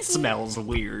 It smells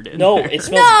weird. in No, there. it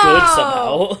smells good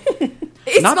somehow.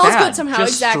 It Not smells bad, good somehow.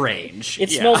 just Exactly. strange.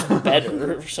 It Yeah. smells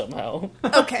better somehow.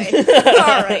 Okay.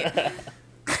 All right.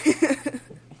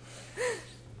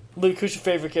 Luke, who's your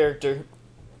favorite character?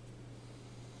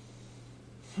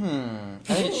 I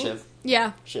think it's Shiv.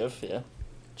 Yeah. Shiv, yeah.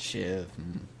 Shiv.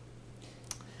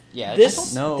 Yeah,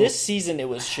 This know. this season it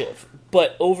was Shiv,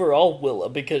 but overall Willa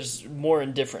because more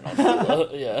indifferent on Willa.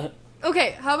 Yeah.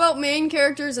 Okay. How about main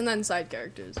characters and then side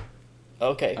characters?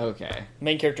 Okay. Okay.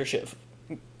 Main character Shiv,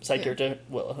 side Yeah. character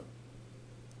Willa.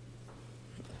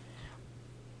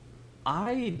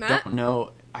 I Matt? don't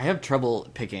know. I have trouble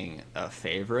picking a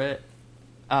favorite.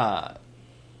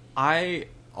 I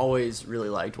always really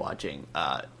liked watching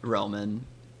Roman,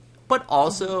 but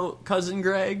also Cousin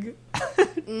Greg.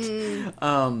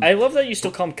 I love that you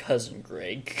still call him Cousin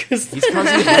Greg because He's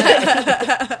Cousin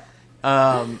Greg.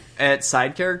 At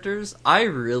side characters, I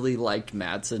really liked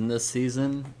Madsen this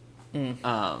season.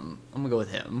 I'm gonna go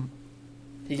with him.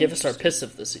 he gave us our piss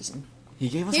of the season. He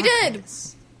gave us. He our did.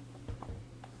 piss.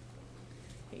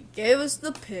 He gave us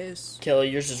the piss. Kelly,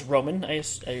 yours is Roman.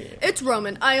 It's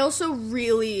Roman. I also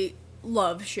really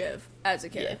love Shiv as a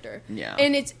character. Yeah.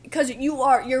 And it's because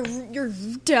you're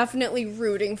definitely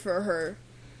rooting for her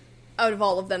out of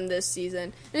all of them this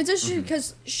season. And it's just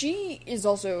because she is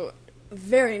also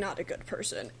very not a good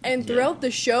person. And throughout the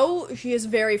show, she is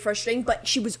very frustrating, but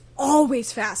she was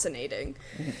always fascinating.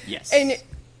 Yes. And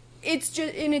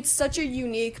it's such a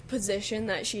unique position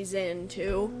that she's in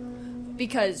too,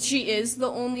 because she is the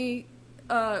only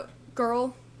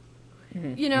girl,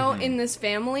 in this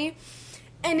family,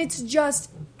 and it's just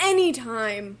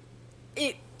anytime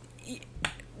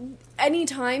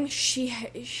she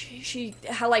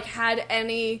had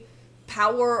any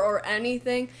power or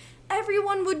anything,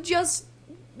 everyone would just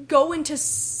go into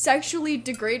sexually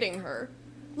degrading her,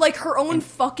 like her own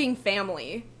fucking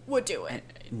family would do it.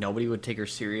 Nobody would take her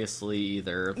seriously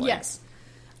either. Like, Yes.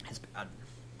 It's bad.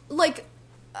 Like,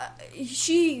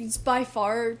 she's by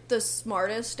far the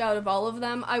smartest out of all of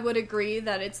them. I would agree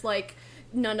that it's like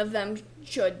none of them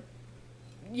should,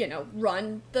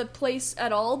 run the place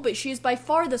at all, but she's by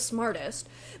far the smartest.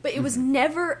 But it was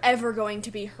never, ever going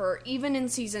to be her, even in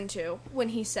season 2, when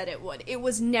he said it would. It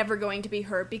was never going to be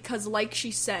her, because like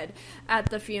she said at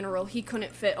the funeral, he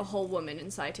couldn't fit a whole woman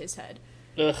inside his head.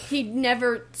 Ugh. He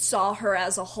never saw her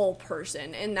as a whole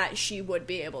person and that she would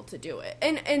be able to do it.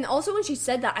 And also when she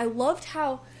said that, I loved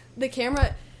how the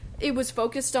camera, it was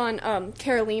focused on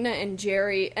Carolina and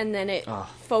Jerry, and then it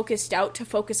focused out to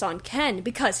focus on Ken,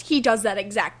 because he does that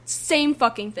exact same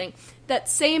fucking thing. That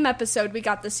same episode, we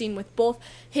got the scene with both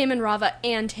him and Rava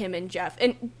and him and Jeff.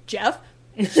 And Jeff?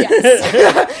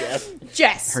 Jess.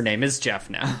 Jess. Her name is Jeff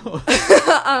now.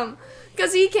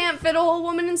 Because he can't fit a whole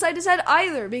woman inside his head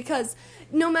either, because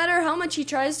no matter how much he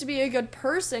tries to be a good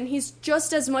person, he's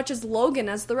just as much as Logan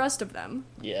as the rest of them.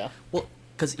 Yeah. Well,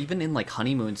 because even in like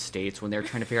honeymoon states, when they were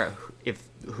trying to figure out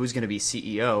who's going to be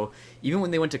CEO, even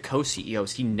when they went to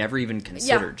co-CEOs, he never even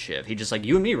considered Shiv. He just like,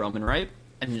 you and me, Roman, right?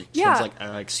 And Shiv's like,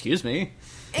 And excuse me.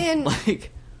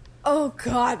 Like, oh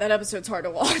god, that episode's hard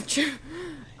to watch.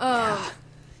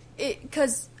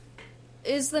 Because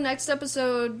is the next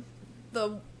episode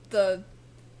the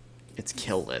it's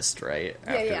Kill List, right?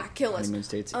 yeah, Kill List. Honeymoon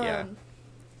states, yeah.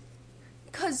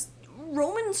 Because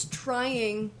Roman's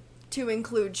trying to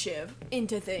include Shiv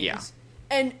into things. Yeah.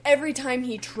 And every time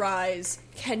he tries,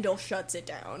 Kendall shuts it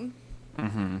down.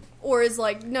 Mm-hmm. Or is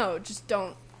like, no, just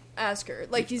don't ask her.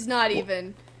 Like, he's not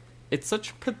even... It's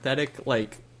such pathetic,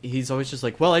 like, he's always just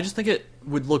like, well, I just think it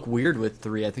would look weird with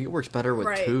 3. I think it works better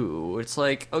with 2. It's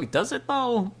like, oh, does it,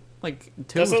 though? Like,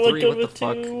 2 does or it look 3, good what the with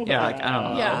fuck? 2? Yeah, like, I don't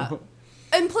know. Yeah.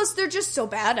 And plus, they're just so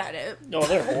bad at it. No,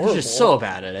 they're horrible. They're just so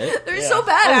bad at it. They're so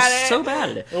bad at it. So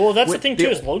bad at it. Well, that's the thing, too,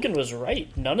 is Logan was right.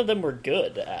 None of them were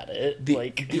good at it.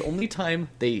 The only time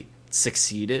they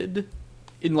succeeded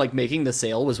in, like, making the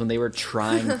sale was when they were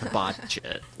trying to botch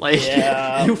it. Like,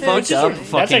 you fucked up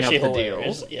fucking up the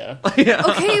hilarious. deal. Yeah. Yeah.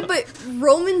 Okay, but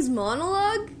Roman's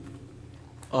monologue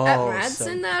at Oh, Rad's so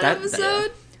in that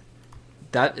episode?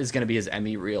 That is going to be his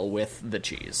Emmy reel with the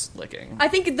cheese licking. I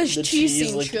think the cheese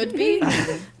scene licking. should be.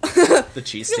 The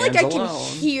cheese I feel stands like I alone.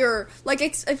 can hear, like, I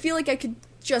feel like I could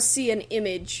just see an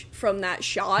image from that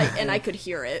shot, and I could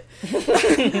hear it.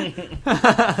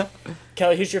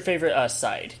 Kelly, who's your favorite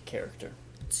side character?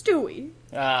 Stewie.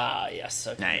 Ah, yes.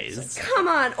 Okay. Nice. Come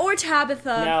on, or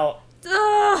Tabitha. Now,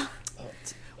 Ugh.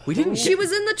 We didn't. She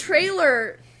was in the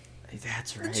trailer.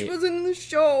 That's right. She was in the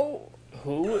show.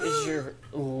 who is your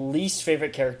least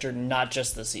favorite character, not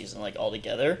just the season, like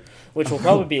altogether? Which will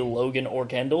probably be Logan or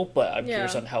Kendall, but I'm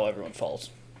curious on how everyone falls.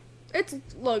 It's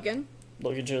Logan.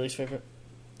 Logan's your least favorite?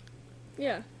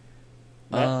 Yeah.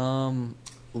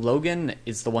 Logan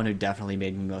is the one who definitely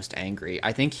made me most angry.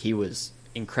 I think he was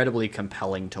incredibly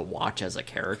compelling to watch as a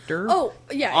character. Oh,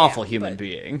 yeah. Awful yeah, human but...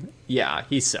 being. Yeah,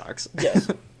 he sucks. Yes.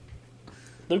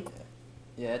 Luke?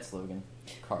 Yeah, it's Logan.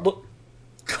 Carl. Look.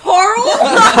 Carl?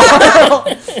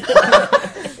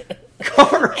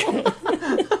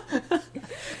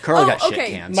 Carl got shit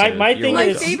okay. cancer. My thing my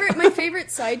is-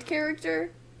 favorite side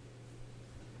character.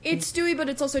 It's Stewie, but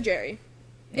it's also Jerry.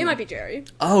 It might be Jerry.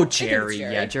 Oh, it's Jerry.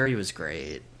 Jerry. Yeah, Jerry was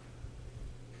great.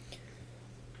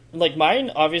 Like, mine,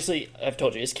 obviously, I've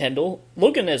told you, is Kendall.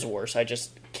 Logan is worse. I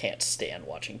just can't stand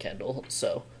watching Kendall,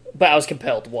 so... But I was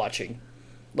compelled watching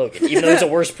Logan. Even though he's a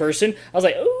worse person, I was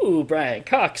like, ooh, Brian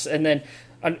Cox. And then...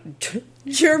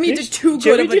 Jeremy did too good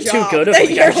Jeremy of a did job. too good of that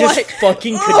it. I you're just like,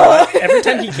 fucking could not. Every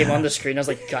time he came on the screen, I was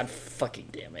like, God fucking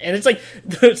damn it. And it's like,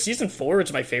 the season 4, which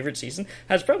is my favorite season,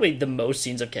 has probably the most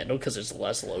scenes of Kendall because there's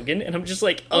less Logan. And I'm just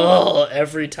like, oh,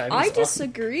 every time he's I on.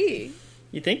 disagree.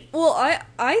 You think? Well,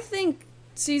 I think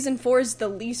season 4 is the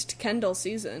least Kendall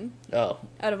season Oh.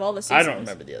 out of all the seasons. I don't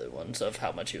remember the other ones of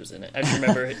how much he was in it. I just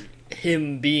remember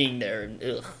him being there. And,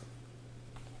 ugh.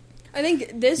 I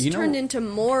think this You turned know- into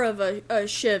more of a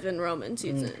Shiv and Roman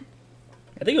season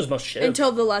I think it was most shit.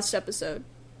 until the last episode.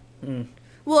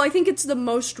 Well, I think it's the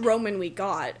most Roman we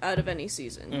got out of any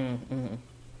season.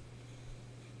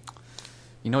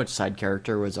 You know which side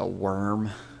character was a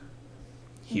worm?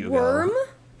 Hugo. Worm?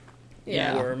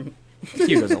 Yeah. Worm.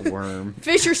 Hugo's a worm.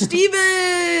 Fisher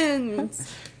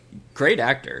Stevens! Great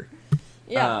actor.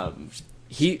 Yeah.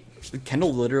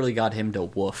 Kendall literally got him to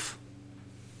woof.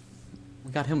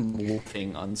 Got him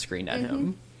woofing on screen at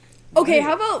him. Okay,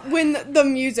 how about when the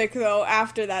music, though,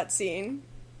 after that scene?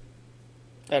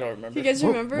 I don't remember. You guys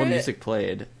remember What it? music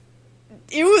played?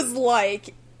 It was,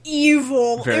 like,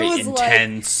 evil. Very it was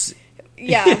intense. Like,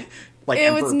 yeah. Like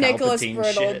it was Emperor Nicholas Palpatine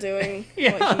Brittle shit. doing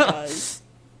Yeah. what he does.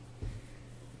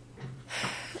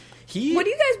 What do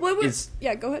you guys... What was...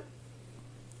 Yeah, go ahead.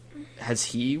 Has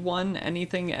he won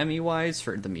anything Emmy-wise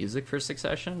for the music for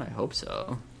Succession? I hope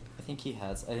so. I think he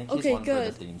has. I think he's Okay, won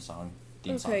good. for the theme song.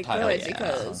 Okay, title. good, yeah.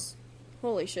 because...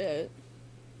 Holy shit.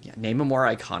 Yeah, name a more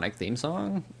iconic theme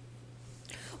song.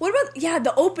 What about... Yeah,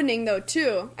 the opening, though,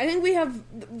 too. I think we have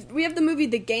the movie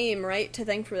The Game, right, to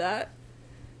thank for that.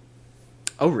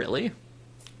 Oh, really?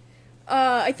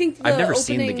 I think the I've never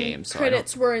seen the opening game, so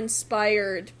credits were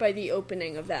inspired by the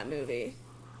opening of that movie.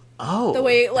 Oh, The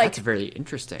way, like, that's very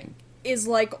interesting. Is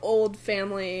like old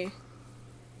family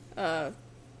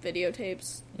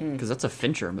videotapes. Because that's a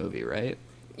Fincher movie, right?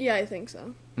 Yeah, I think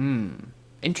so.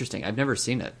 Interesting. I've never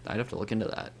seen it. I'd have to look into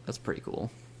that. That's pretty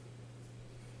cool.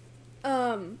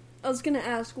 I was gonna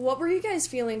ask, what were you guys'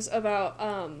 feelings about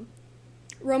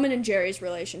Roman and Jerry's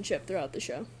relationship throughout the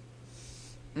show?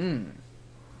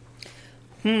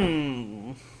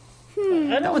 That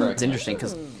one's interesting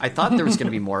because I thought there was going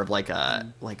to be more of like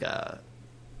an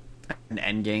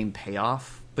end game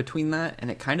payoff between that,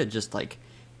 and it kind of just like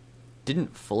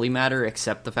didn't fully matter,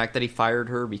 except the fact that he fired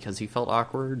her because he felt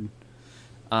awkward.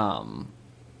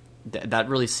 That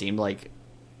really seemed like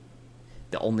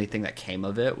the only thing that came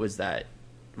of it was that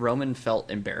Roman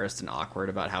felt embarrassed and awkward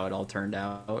about how it all turned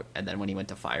out, and then when he went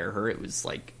to fire her, it was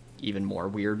like even more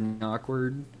weird and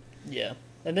awkward. Yeah.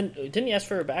 And then, didn't he ask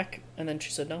for her back, and then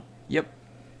she said no? Yep.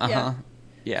 Uh-huh.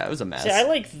 Yeah, it was a mess. See, I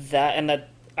like that, and that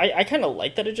I kind of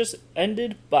like that it just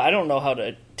ended, but I don't know how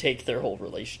to take their whole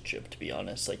relationship, to be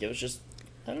honest. Like, it was just,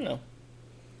 I don't know.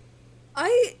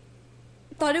 I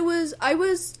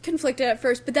was conflicted at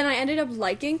first, but then I ended up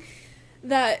liking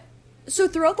that. So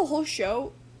throughout the whole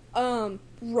show,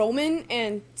 Roman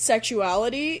and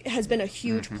sexuality has been a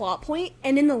huge plot point,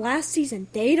 and in the last season,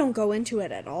 they don't go into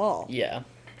it at all. Yeah.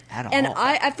 At all. And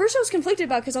at first I was conflicted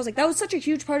about it because I was like, that was such a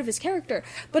huge part of his character.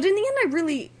 But in the end, I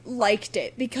really liked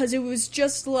it because it was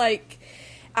just like,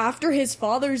 after his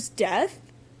father's death,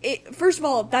 first of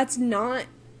all, that's not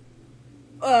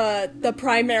the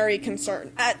primary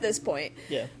concern at this point.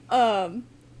 Yeah.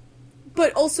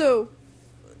 But also,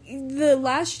 the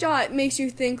last shot makes you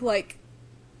think like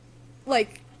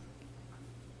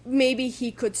maybe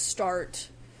he could start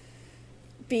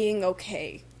being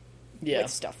okay. Yeah.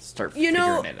 With stuff. Start you figuring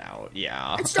know, it out.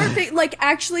 Yeah. start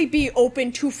actually be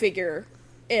open to figure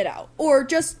it out, or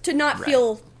just to not Right.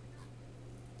 feel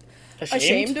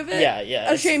ashamed of it.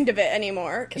 Yeah. Ashamed of it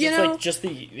anymore. Because You it's know, like just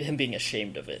him being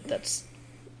ashamed of it. That's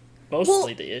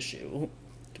mostly the issue,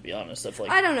 to be honest. Of like,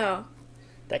 I don't know.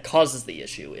 that causes the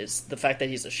issue is the fact that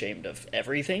he's ashamed of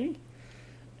everything.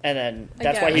 And then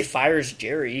that's I why he guess. fires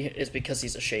Jerry, is because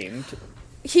he's ashamed.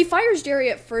 He fires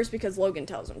Jerry at first because Logan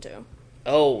tells him to.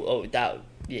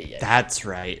 Yeah. That's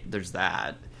right. There's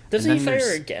that. Doesn't And he then fire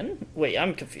there's- again? Wait,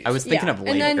 I'm confused. I was thinking Yeah, of and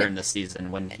later then in the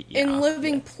season when he... In yeah.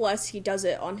 Living Plus, he does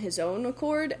it on his own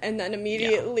accord, and then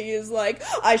immediately is like,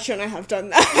 I shouldn't have done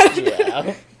that.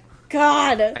 Yeah.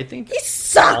 God. I think He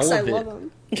sucks. all I of it- love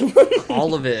him.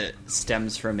 all of it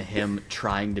stems from him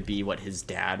trying to be what his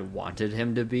dad wanted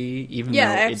him to be, even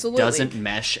Yeah, though absolutely. it doesn't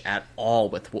mesh at all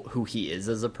with who he is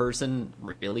as a person,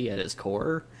 really, at his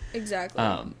core. Exactly.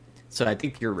 So I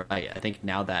think you're right. I think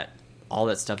now that all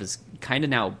that stuff is kind of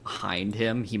now behind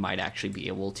him, he might actually be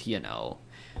able to,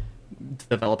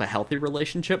 develop a healthy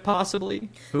relationship, possibly.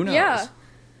 Who knows? Yeah.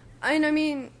 And I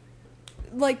mean,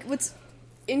 like, what's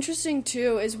interesting,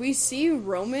 too, is we see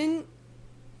Roman,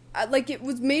 it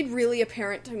was made really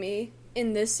apparent to me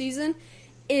in this season,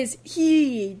 is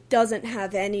he doesn't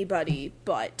have anybody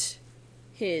but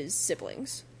his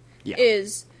siblings. Yeah.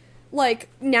 Is, like,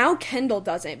 now Kendall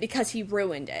doesn't because he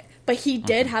ruined it. But he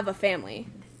did have a family.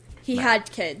 He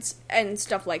had kids and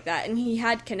stuff like that, and he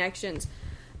had connections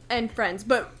and friends.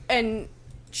 And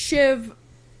Shiv,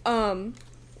 I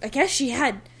guess she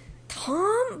had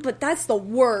Tom, but that's the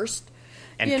worst.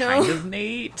 And you know? kind of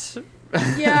Nate.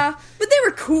 Yeah, but they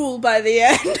were cool by the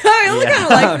end. I kind of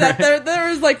like that. There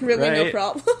was like really no Right.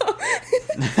 problem.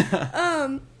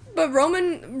 But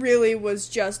Roman really was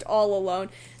just all alone,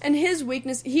 and his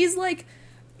weakness. He's like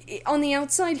on the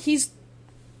outside. He's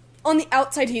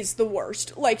the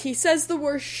worst. Like he says the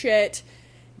worst shit.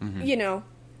 Mm-hmm.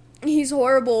 He's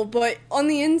horrible. But on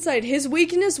the inside, his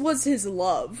weakness was his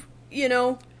love.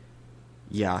 Yeah.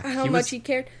 How he much was he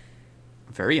cared.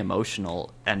 very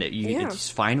emotional, and it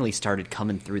just finally started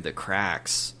coming through the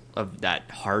cracks of that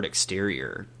hard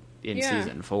exterior in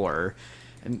season 4.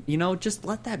 And, just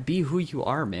let that be who you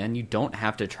are, man. You don't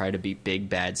have to try to be big,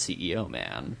 bad CEO,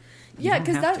 man. Yeah,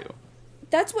 because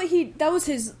that's what that was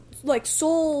his, like,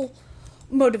 sole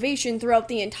motivation throughout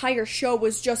the entire show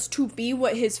was just to be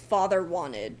what his father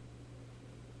wanted.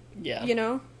 Yeah.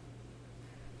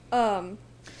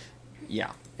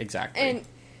 Yeah, exactly. And,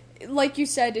 like you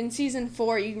said, in season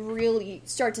 4, you really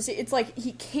start to see, it's like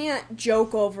he can't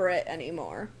joke over it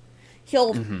anymore.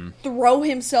 He'll throw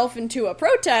himself into a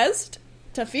protest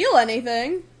to feel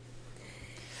anything.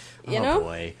 You know?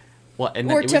 Boy. Well,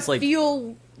 and Or it to was like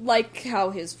feel like how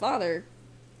his father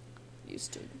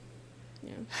used to.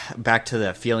 back to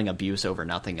the feeling abuse over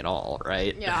nothing at all,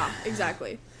 right? Yeah,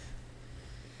 exactly.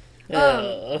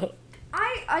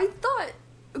 I thought,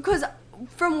 because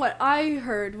from what I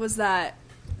heard was that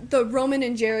the Roman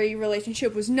and Jerry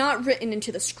relationship was not written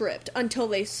into the script until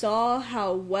they saw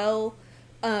how well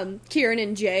Kieran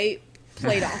and Jay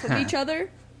played off of each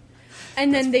other.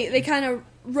 And then they kind of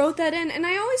wrote that in, and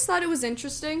I always thought it was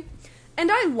interesting. And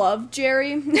I love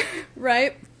Jerry,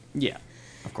 right? Yeah,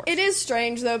 of course. It is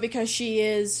strange, though, because she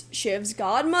is Shiv's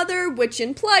godmother, which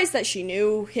implies that she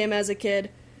knew him as a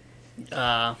kid.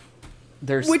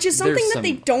 Which is something that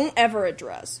they don't ever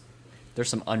address. There's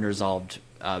some unresolved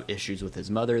issues with his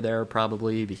mother there,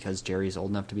 probably, because Jerry's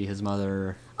old enough to be his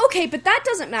mother. Okay, but that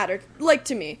doesn't matter, like,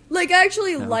 to me. Like, I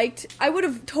actually I would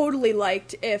have totally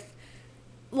liked if,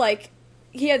 like,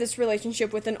 he had this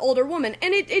relationship with an older woman,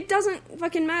 and it doesn't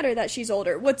fucking matter that she's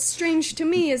older. What's strange to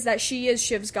me is that she is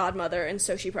Shiv's godmother, and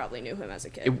so she probably knew him as a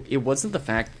kid. It wasn't the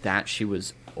fact that she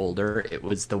was older, it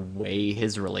was the way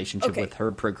his relationship with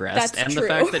her progressed, That's and true. the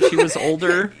fact that she was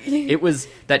older. It was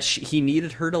that he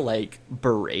needed her to, like,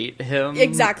 berate him.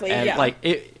 Exactly, and, yeah. like,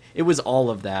 it was all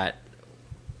of that,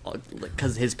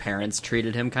 because his parents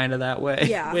treated him kind of that way.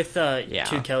 Yeah. With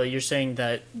to Kelly, you're saying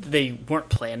that they weren't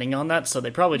planning on that, so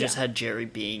they probably just had Jerry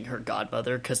being her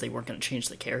godmother because they weren't going to change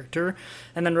the character,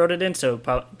 and then wrote it in. So,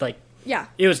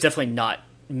 it was definitely not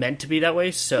meant to be that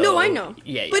way. So No, I know.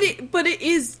 Yeah. But it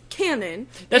is canon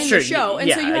That's in true. the show, and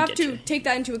Yeah, so you I have get to you. take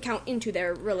that into account into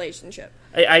their relationship.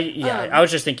 I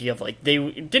was just thinking of, like, they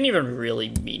didn't even really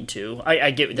mean to. I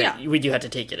get that we do have to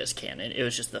take it as canon. It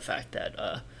was just the fact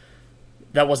that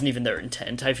that wasn't even their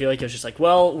intent. I feel like it was just like,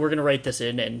 well, we're gonna write this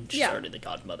in, and she started the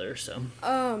godmother. So,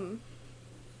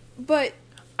 but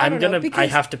I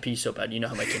have to pee so bad. You know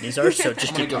how my kidneys are, so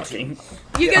just keep talking.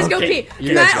 You guys go pee.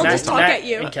 Matt will just talk at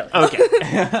you.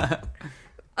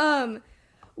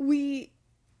 Okay.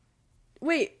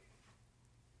 Wait,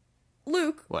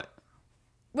 Luke. What?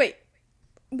 Wait.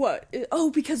 What?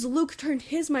 Oh, because Luke turned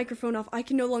his microphone off, I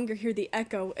can no longer hear the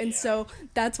echo, and so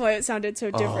that's why it sounded so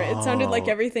different. It sounded like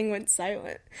everything went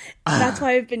silent. That's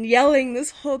why I've been yelling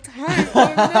this whole time.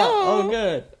 Oh,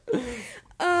 no!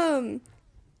 Oh, good.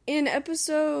 In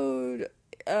episode,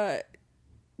 I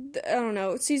don't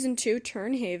know, season 2,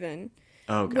 Turnhaven,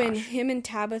 when him and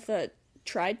Tabitha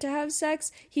tried to have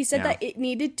sex, he said that it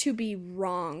needed to be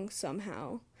wrong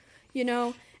somehow, you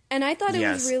know? And I thought it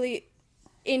was really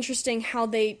interesting how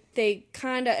they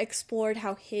kind of explored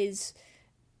how his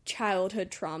childhood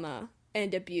trauma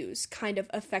and abuse kind of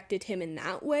affected him in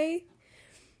that way.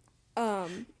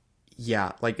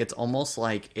 Yeah, like, it's almost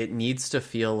like it needs to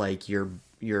feel like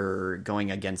you're going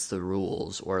against the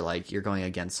rules, or like you're going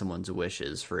against someone's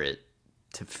wishes for him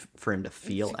to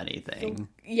feel anything.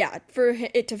 Yeah, for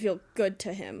it to feel good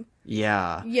to him.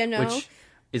 Yeah. You know? Which,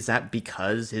 is that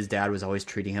because his dad was always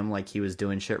treating him like he was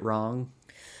doing shit wrong?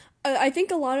 I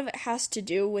think a lot of it has to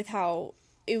do with how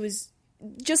it was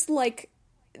just like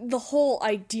the whole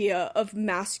idea of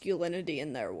masculinity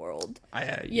in their world.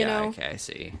 You know? Okay, I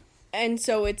see. And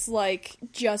so it's like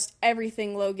just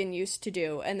everything Logan used to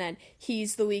do, and then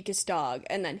he's the weakest dog,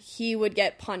 and then he would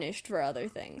get punished for other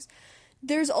things.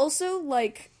 There's also,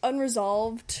 like,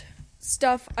 unresolved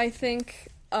stuff, I think.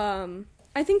 I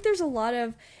think there's a lot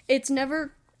of... It's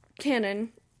never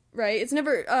canon, right? It's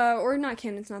never... or not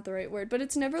canon's not the right word, but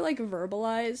it's never, like,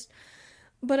 verbalized.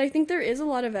 But I think there is a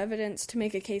lot of evidence to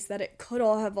make a case that it could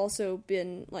all have also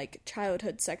been, like,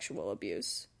 childhood sexual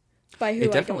abuse. By who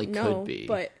It definitely I don't know, could be.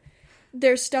 But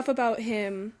there's stuff about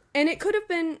him... And it could have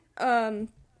been...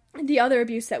 the other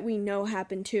abuse that we know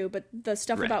happened too, but the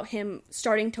stuff about him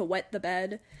starting to wet the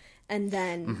bed and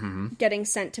then getting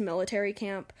sent to military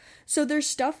camp. So there's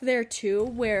stuff there too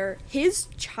where his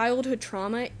childhood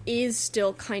trauma is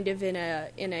still kind of in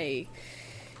a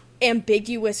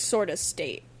ambiguous sort of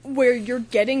state where you're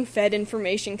getting fed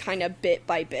information kind of bit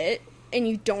by bit, and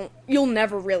you'll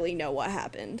never really know what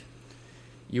happened.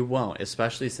 You won't,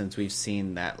 especially since we've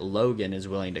seen that Logan is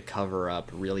willing to cover up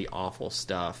really awful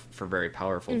stuff for very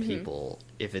powerful people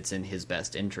if it's in his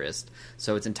best interest.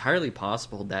 So it's entirely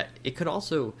possible that he could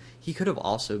have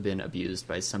also been abused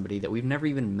by somebody that we've never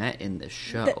even met in this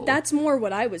show. That's more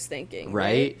what I was thinking.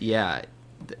 Right? Yeah.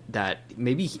 That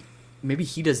maybe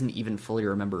he doesn't even fully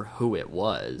remember who it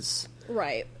was.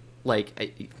 Right.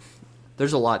 Like,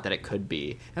 there's a lot that it could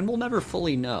be, and we'll never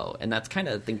fully know, and that's kind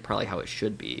of, I think, probably how it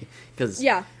should be, because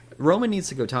Roman needs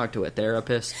to go talk to a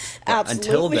therapist, but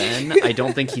until then, I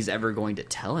don't think he's ever going to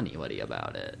tell anybody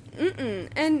about it.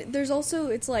 And there's also,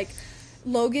 it's like,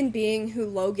 Logan being who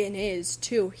Logan is,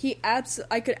 too,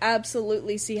 I could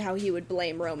absolutely see how he would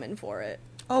blame Roman for it.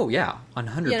 Oh, yeah,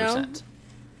 100%. You know?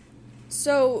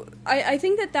 So, I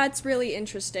think that's really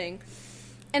interesting,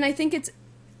 and I think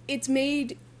it's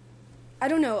made I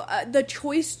don't know, the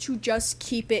choice to just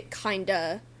keep it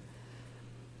kinda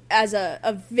as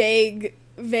a vague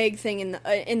thing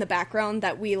in the background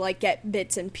that we like get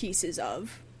bits and pieces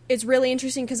of. It's really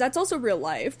interesting because that's also real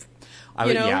life.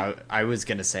 I was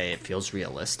gonna say it feels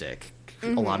realistic. A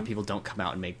lot of people don't come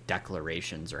out and make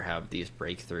declarations or have these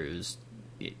breakthroughs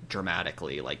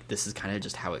dramatically. Like, this is kind of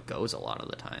just how it goes a lot of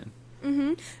the time.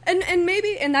 Mm-hmm. And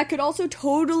maybe, and that could also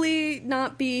totally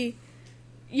not be,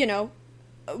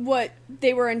 what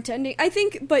they were intending. I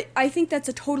think that's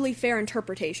a totally fair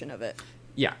interpretation of it.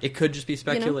 Yeah, it could just be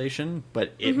speculation,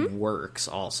 but it works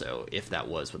also if that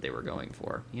was what they were going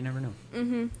for. You never know.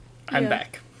 Mm-hmm. I'm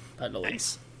back. By the way.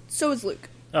 Nice. So is Luke.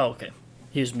 Oh, okay.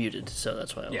 He was muted, so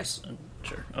that's why I Yes. was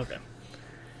sure. Okay.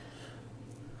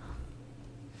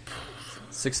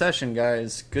 Succession,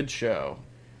 guys. Good show.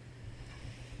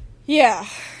 Yeah.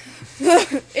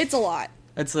 It's a lot.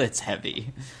 It's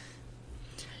heavy.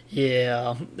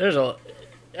 Yeah, there's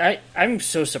I'm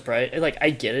so surprised. Like, I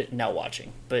get it now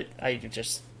watching, but I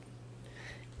just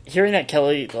hearing that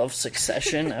Kelly loves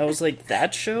Succession. I was like,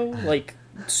 that show, like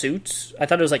Suits. I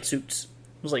thought it was like Suits.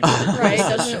 I was like, Right?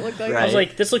 Doesn't it look like? I was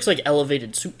like, this looks like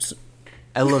elevated Suits.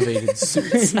 Elevated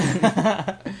Suits.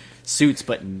 Suits,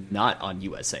 but not on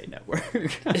USA Network.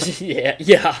 yeah.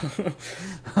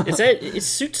 Is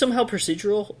Suits somehow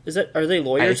procedural? Are they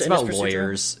lawyers? It's about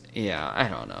lawyers. Yeah, I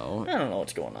don't know. I don't know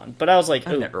what's going on, but I was like,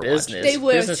 I've never business. They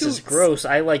wear Business is suits. gross.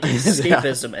 I like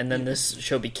escapism, and then this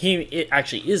show it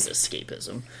actually is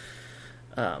escapism.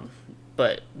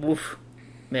 But oof,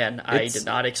 man, I did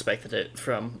not expect it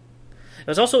from. It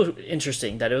was also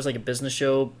interesting that it was like a business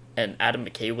show, and Adam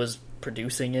McKay was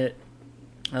producing it.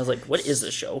 I was like, what is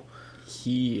this show?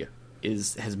 He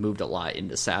has moved a lot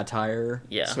into satire.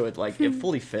 Yeah. So it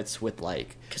fully fits with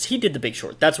Because he did The Big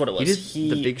Short. That's what it was. he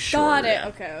did The Big Short. Got it.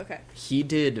 Okay. He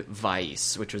did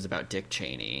Vice, which was about Dick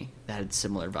Cheney. That had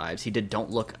similar vibes. He did Don't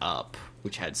Look Up,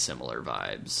 which had similar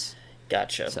vibes.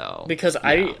 Gotcha. So, because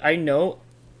yeah. I know,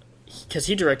 because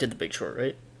he directed The Big Short,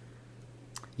 right?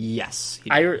 Yes.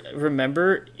 I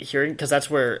remember hearing, because that's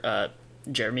where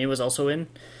Jeremy was also in.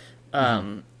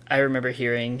 I remember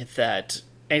hearing that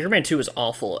Anchorman 2 was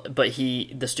awful, but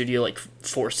the studio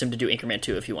forced him to do Anchorman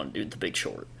 2 if he wanted to do The Big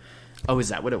Short. Oh, is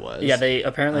that what it was? Yeah, they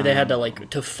had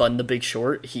to fund The Big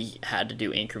Short. He had to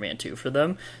do Anchorman 2 for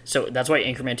them. So that's why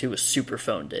Anchorman 2 was super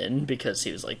phoned in, because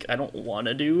he was like, I don't want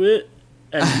to do it.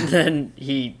 And then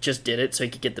he just did it so he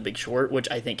could get The Big Short, which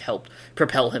I think helped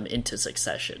propel him into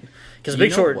Succession. Because The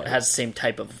Big Short has the same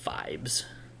type of vibes.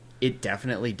 It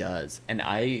definitely does. And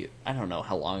I don't know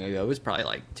how long ago, it was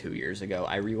probably 2 years ago,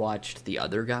 I rewatched The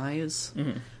Other Guys.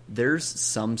 Mm-hmm. There's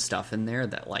some stuff in there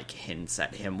that hints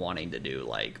at him wanting to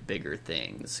do bigger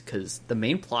things, because the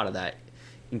main plot of that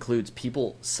includes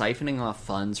people siphoning off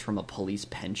funds from a police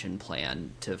pension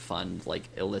plan to fund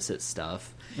illicit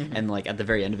stuff. Mm-hmm. And at the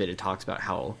very end of it, it talks about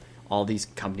how all these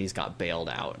companies got bailed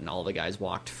out and all the guys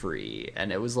walked free.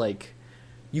 And it was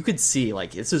you could see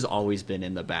this has always been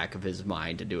in the back of his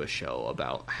mind to do a show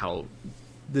about how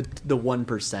the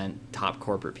 1% top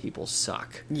corporate people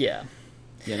suck. Yeah.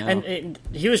 You know? And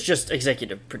he was just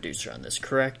executive producer on this,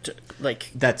 correct?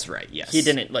 That's right, yes. He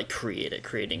didn't create it.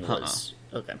 Creating was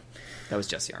okay. That was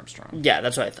Jesse Armstrong. Yeah,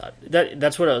 that's what I thought.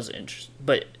 That's what I was interested.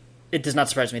 But it does not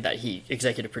surprise me that he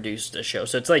executive produced a show.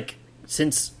 So it's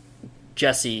since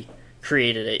Jesse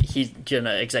created it, he's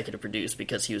gonna executive produce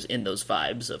because he was in those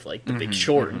vibes of The Big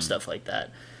Short and stuff like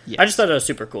that. Yes. I just thought it was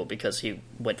super cool because he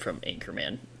went from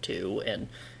Anchorman 2 and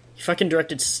he fucking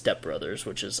directed Step Brothers,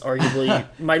 which is arguably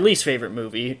my least favorite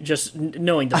movie, just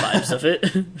knowing the vibes of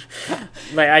it.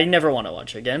 I never want to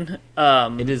watch it again.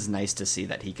 It is nice to see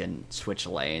that he can switch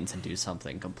lanes and do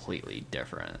something completely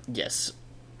different. Yes.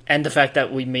 And the fact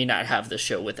that we may not have the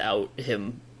show without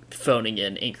him phoning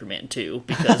in Anchorman 2,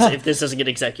 because if this doesn't get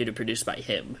executive produced by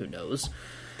him, who knows?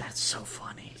 That's so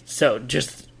funny. So,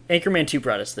 just Anchorman 2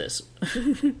 brought us this.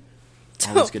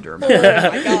 Always good to remember.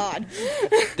 Oh my god.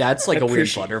 That's a weird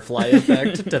butterfly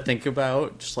effect to think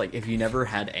about. Just if you never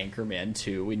had Anchorman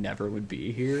 2, we never would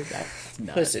be here. That's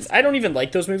nuts. Listen, I don't even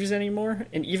like those movies anymore,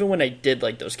 and even when I did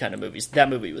like those kind of movies, that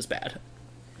movie was bad.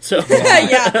 So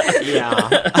Yeah.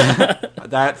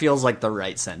 That feels like the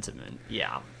right sentiment.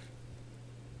 Yeah.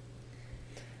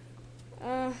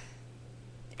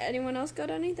 Anyone else got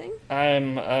anything?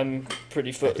 I'm pretty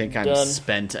I think I'm done.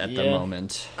 spent at the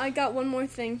moment. I got one more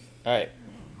thing. Alright.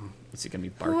 Is it gonna be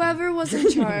barking? Whoever was in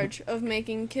charge of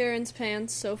making Kieran's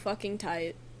pants so fucking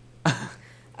tight,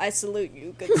 I salute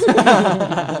you, good sir.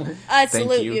 I Thank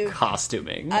salute you, you.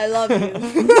 costuming. I love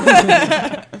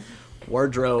you.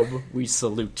 Wardrobe, we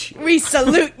salute you. We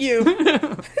salute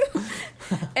you.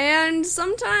 And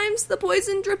sometimes the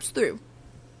poison drips through.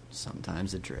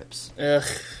 Sometimes it drips. Ugh.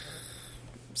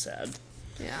 Sad.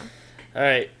 Yeah. All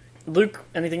right. Luke,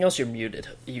 anything else? You're muted.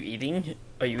 Are you eating?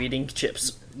 Are you eating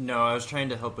chips? No, I was trying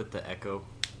to help with the echo.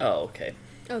 Oh, okay.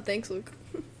 Oh, thanks, Luke.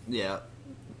 Yeah.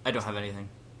 I don't have anything.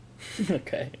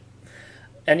 Okay.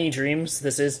 Any dreams?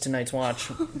 This is tonight's watch.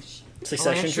 Succession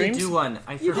I actually dreams? do one.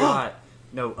 I forgot.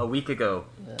 No, a week ago.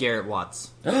 Garrett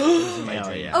Watts.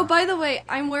 Oh, by the way,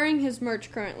 I'm wearing his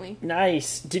merch currently.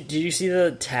 Nice. Did you see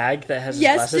the tag that has his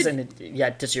Yes, glasses?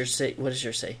 did- Does yours say? What does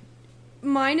yours say?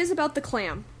 Mine is about the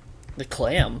clam. The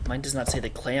clam. Mine does not say the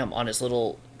clam on his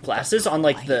little glasses on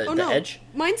like the Oh, no. edge.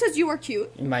 Mine says you are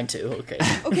cute. Mine too. Okay.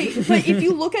 Okay, but if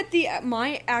you look at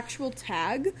my actual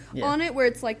tag Yeah. on it, where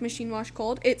it's like machine wash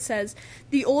cold, it says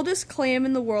the oldest clam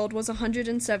in the world was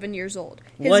 107 years old.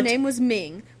 His What? name was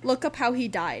Ming. Look up how he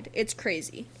died. It's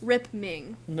crazy. Rip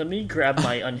Ming. Let me grab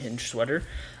my unhinged sweater.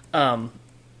 Because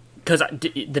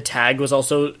the tag was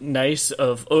also nice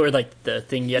or like the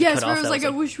thing you had Yes, cut where off. it was that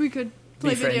like, I wish we could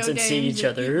play be video friends and games see each and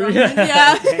other. eat ramen.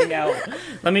 Yeah. Hang out.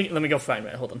 Let me go find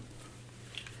it. Hold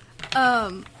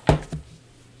on.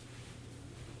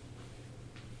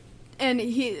 And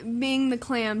Ming the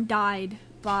clam died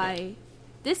by.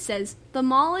 This says the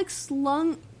mollusk's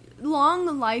long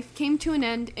life came to an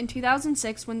end in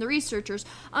 2006 when the researchers,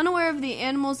 unaware of the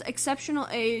animal's exceptional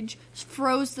age,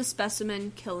 froze the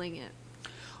specimen, killing it.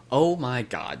 Oh my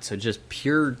god, so just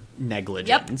pure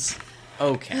negligence.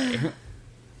 Okay.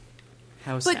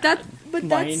 How sad. But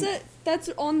that's it. That's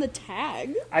on the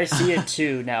tag. I see it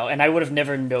too now, and I would have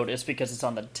never noticed because it's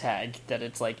on the tag that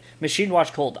it's like machine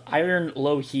wash cold, iron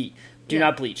low heat, do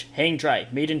not bleach, hang dry,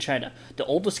 made in China. The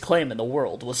oldest clam in the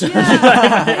world was. Isn't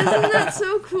that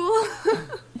so cool?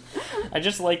 I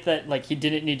just like that. Like he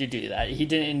didn't need to do that. He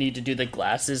didn't need to do the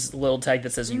glasses little tag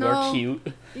that says "you are No.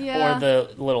 cute" Yeah. or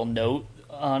the little note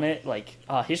on it. Like,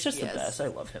 he's just Yes. the best. I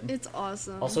love him. It's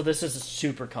awesome. Also, this is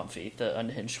super comfy. The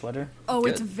unhinged sweater. oh,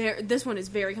 it's good. this one is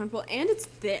very comfortable and it's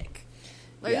thick.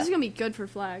 Like Yeah. this is gonna be good for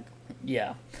flag.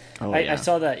 Yeah. Oh, I yeah.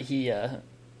 saw that he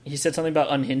said something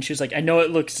about unhinged. He was like, I know it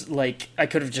looks like I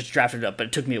could have just drafted it up, but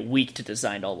it took me a week to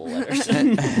design all the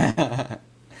letters.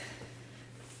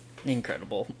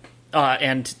 Incredible.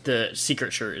 And the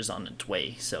secret shirt is on its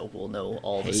way, so we'll know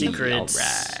all the Hey, secrets.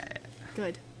 alright.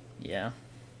 Good. Yeah.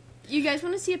 You guys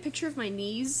want to see a picture of my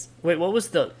knees? Wait, what was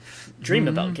the dream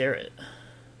about Garrett?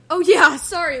 Oh yeah,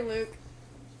 sorry, Luke.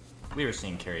 We were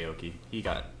singing karaoke. He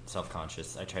got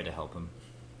self-conscious. I tried to help him.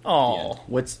 Oh,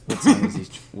 What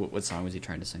song was he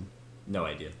trying to sing? No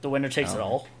idea. the winner takes it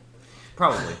all.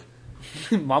 Probably.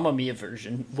 Mamma Mia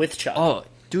version with Chuck. Oh,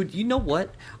 dude, you know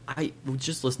what? I was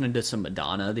just listening to some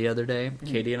Madonna the other day.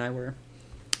 Katie and I were.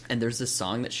 And there's this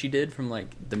song that she did from like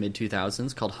the mid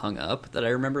 2000s called "Hung Up" that I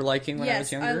remember liking when I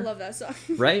was Yes, younger. I love that song.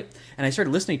 Right? And I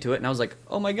started listening to it, and I was like,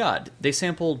 "Oh my god, they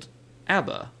sampled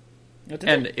ABBA." What did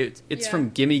And they- it's Yeah. from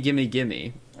 "Gimme Gimme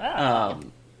Gimme." Ah.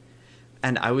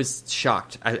 And I was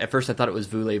shocked. At first, I thought it was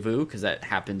 "Voulez-Vous" because that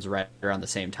happens right around the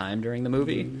same time during the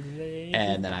movie,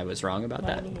 and then I was wrong about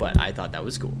that. But I thought that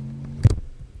was cool.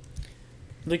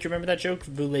 Luke, you remember that joke?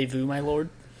 Voulez-vous, my lord?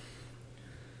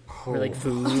 We're like, Yes,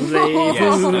 voulez-vous, that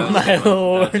was my a good one.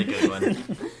 lord. That was a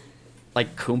good one.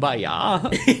 Like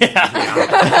 "Kumbaya."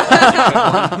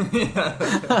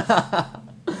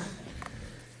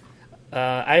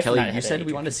 I've Kelly, not you had said any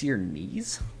we want to see your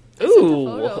knees. I sent a Ooh.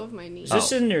 photo of my knees. Is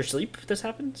this in your sleep? This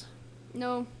happens?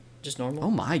 No. Just normal?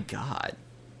 Oh my god!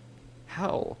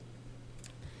 How?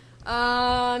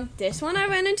 This one I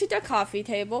ran into the coffee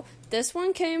table. This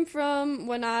one came from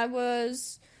when I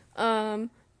was,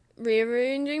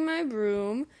 rearranging my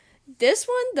room. This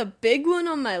one, the big one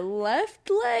on my left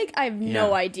leg, I have no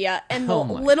Yeah. idea. And the Oh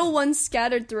my. little ones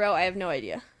scattered throughout, I have no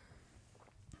idea.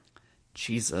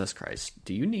 Jesus Christ!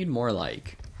 Do you need more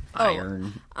like Oh.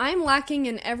 iron? I'm lacking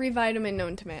in every vitamin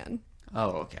known to man. Oh,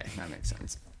 okay, that makes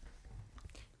sense.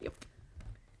 Yep.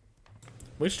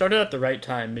 We started at the right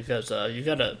time because you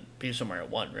gotta be somewhere at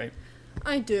 1, right?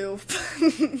 I do.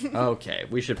 Okay,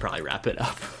 we should probably wrap it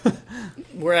up.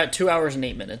 We're at 2 hours and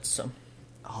 8 minutes, so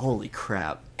Holy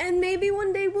crap! And maybe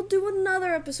one day we'll do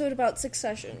another episode about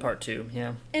Succession. part 2,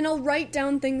 yeah. And I'll write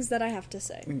down things that I have to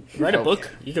say. Write a Okay.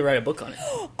 book. You could write a book on it.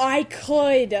 I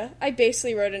could. I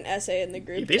basically wrote an essay in the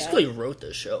group You basically chat. wrote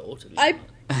the show. To be I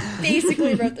honest.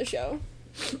 basically wrote the show.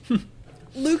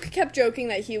 Luke kept joking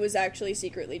that he was actually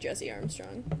secretly Jesse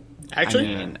Armstrong.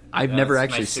 Actually, I mean, I've Yeah, never that's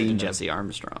actually my seen pseudonym. Jesse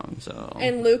Armstrong, so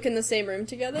And Luke in the same room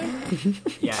together.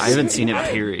 Yeah, I haven't seen it.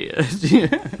 Period.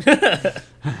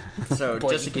 So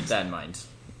just to keep that in mind.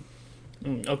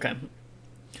 okay.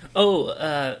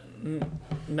 Oh,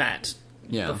 Matt,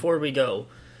 Yeah. before we go,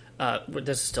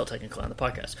 this is still technically on the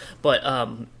podcast, but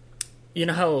You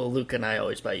know how Luke and I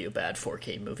always buy you a bad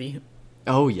 4K movie?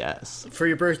 Oh, yes. For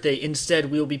your birthday,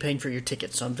 instead, we will be paying for your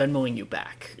ticket, so I'm Venmoing you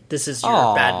back. This is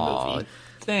your bad movie.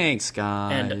 Thanks,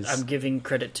 guys. And I'm giving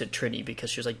credit to Trini because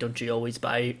she was like, don't you always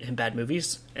buy him bad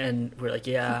movies? And we're like,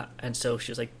 yeah. And so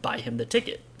she was like, buy him the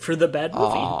ticket for the bad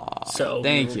movie. So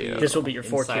thank you. This will be your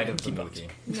 4K Inside of the $50. movie.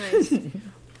 Nice.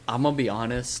 I'm gonna be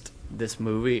honest. This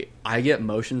movie, I get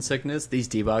motion sickness. These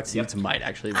D-box seats might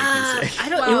actually make me sick. I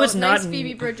don't. Wow, it was nice not.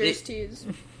 Phoebe Bridgers tease.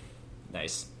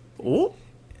 Nice. Ooh.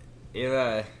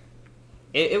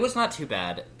 It was not too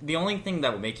bad. The only thing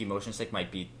that would make you motion sick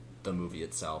might be the movie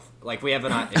itself. Like, we have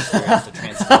not experienced a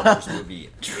Transformers movie.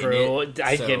 True, in it,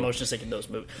 I so- get motion sick in those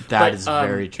movies. That is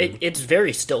very true. It's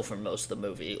very still for most of the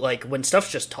movie. Like when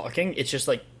stuff's just talking, it's just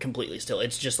like completely still.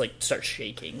 It's just like starts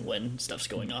shaking when stuff's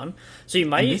going on. So you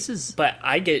might. But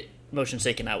I get motion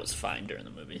sick, and I was fine during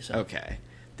the movie. So Okay.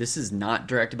 This is not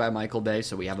directed by Michael Bay,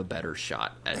 so we have a better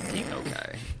shot at being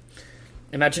okay.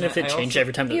 imagine if it I changed also-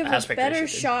 every time the You have a aspect better ratio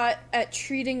did. shot at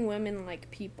treating women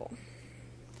like people.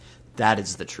 That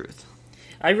is the truth.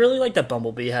 I really like that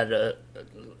Bumblebee had a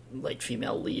like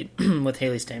female lead with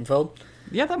Haley Steinfeld.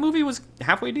 Yeah, that movie was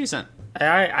halfway decent.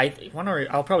 I want to.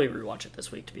 I'll probably rewatch it this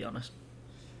week, to be honest.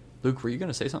 Luke, were you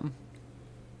gonna say something?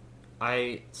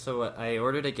 I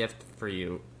ordered a gift for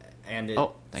you, and it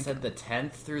thank said the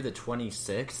 10th through the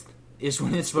 26th is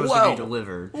when it's supposed Whoa. to be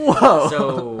delivered. Whoa!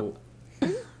 So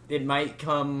it might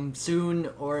come soon,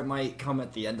 or it might come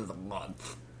at the end of the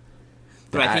month.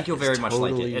 But I That think you'll is very much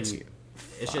like totally it.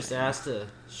 It's just asked to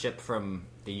ship from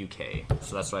the UK,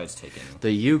 so that's why it's taking.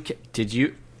 The UK. Did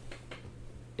you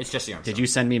It's Jesse Armstrong. did you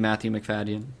send me Matthew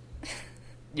McFadden?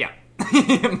 Yeah.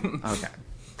 Okay.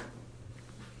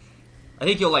 I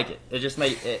think you'll like it. It just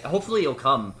might. Hopefully, it'll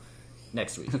come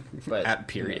next week. But At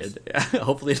period.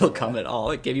 Hopefully it'll come at all.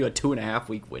 It gave you a 2.5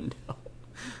 week window.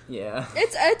 Yeah.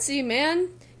 It's Etsy, man.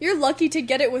 You're lucky to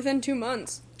get it within 2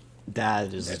 months.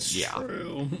 That's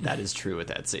True. That is true with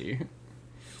Etsy.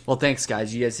 Well, thanks,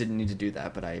 guys. You guys didn't need to do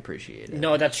that, but I appreciate it.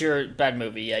 No, that's your bad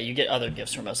movie. Yeah, you get other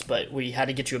gifts from us, but we had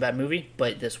to get you a bad movie.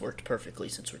 But this worked perfectly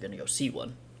since we're going to go see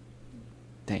one.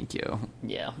 Thank you.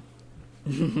 Yeah.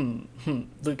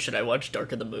 Luke, should I watch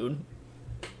Dark of the Moon?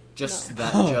 Just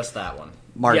that one.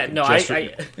 Mark, Yeah, no, just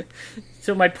I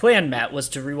So my plan, Matt, was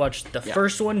to rewatch the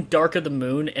first one, Dark of the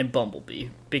Moon, and Bumblebee,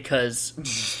 because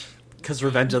because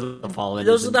Revenge of the Fallen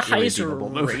those is are the an highest irredeemable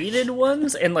movie. rated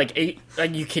ones, and like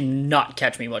you cannot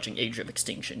catch me watching Age of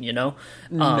Extinction, you know?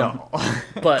 No.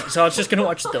 But so I was just gonna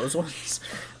watch those ones.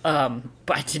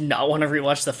 But I did not want to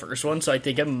rewatch the first one, so I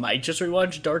think I might just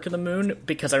rewatch Dark of the Moon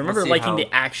because I remember see liking how-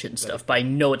 the action stuff, but I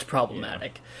know it's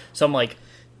problematic. So I'm like,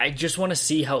 I just want to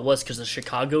see how it was because the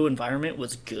Chicago environment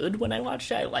was good when I watched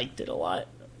it. I liked it a lot.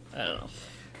 I don't know.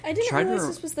 I didn't Try to- realize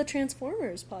this was the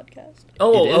Transformers podcast.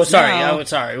 It is Sorry. now. Oh,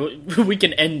 sorry. We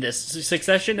can end this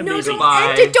Succession. No, Amazing. don't Goodbye.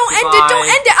 end it! Don't end it! Don't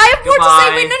Goodbye. end it! I have more to say!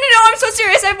 Goodbye. Wait, no, I'm so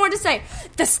serious! I have more to say!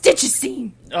 The Stitches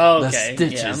scene! Oh, The okay.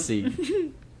 Stitches yeah.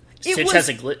 scene. It Stitch was- has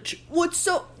a glitch. What's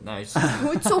so Nice.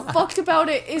 What's so fucked about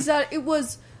it is that it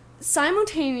was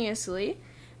simultaneously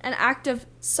an act of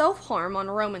self-harm on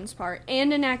Roman's part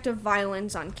and an act of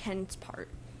violence on Ken's part.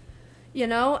 You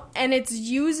know? And it's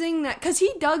using that... Because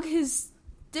he dug his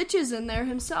stitches in there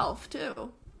himself,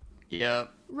 too.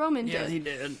 Yep. Roman Yeah, did. he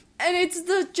did. And it's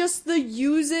the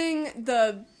using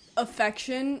the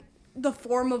affection, the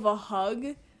form of a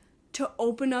hug, to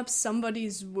open up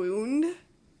somebody's wound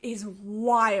is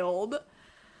wild.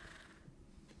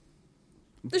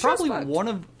 The show's Probably fucked.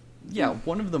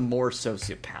 one of the more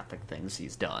sociopathic things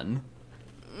he's done.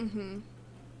 in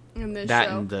this That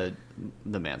show. and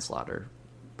the manslaughter,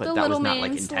 but The that was little not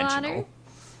like manslaughter. intentional.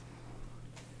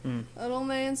 Little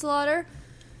manslaughter.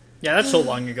 Yeah, that's so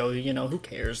long ago. You know, who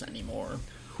cares anymore?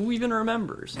 Who even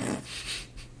remembers?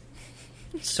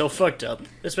 It's so fucked up,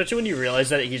 especially when you realize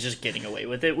that he's just getting away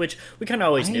with it, which we kind of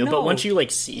always I knew. But know. once you like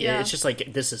see Yeah. it, it's just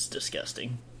like this is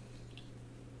disgusting.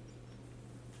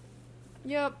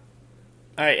 Yep.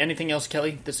 All right, anything else,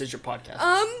 Kelly? This is your podcast.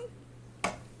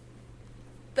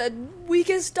 The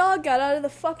weakest dog got out of the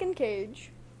fucking cage.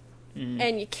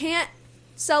 And you can't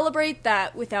celebrate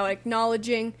that without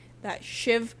acknowledging that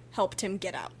Shiv helped him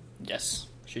get out. Yes,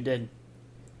 she did.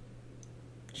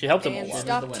 She helped him a And lot.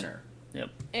 stop. The winner. Yep.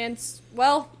 And,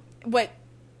 well, what?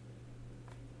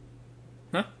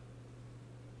 Huh?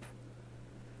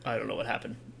 I don't know what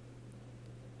happened.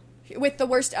 With the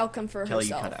worst outcome for Kelly,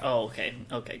 you herself. cut out. Oh, okay.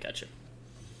 Okay, gotcha.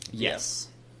 Yes.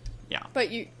 Yeah. But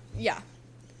yeah.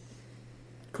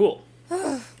 Cool.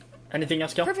 Anything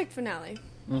else, Kel? Perfect finale.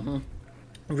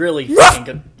 Really fucking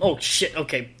good. Oh, shit.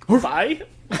 Okay. Bye.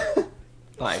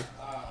 Bye.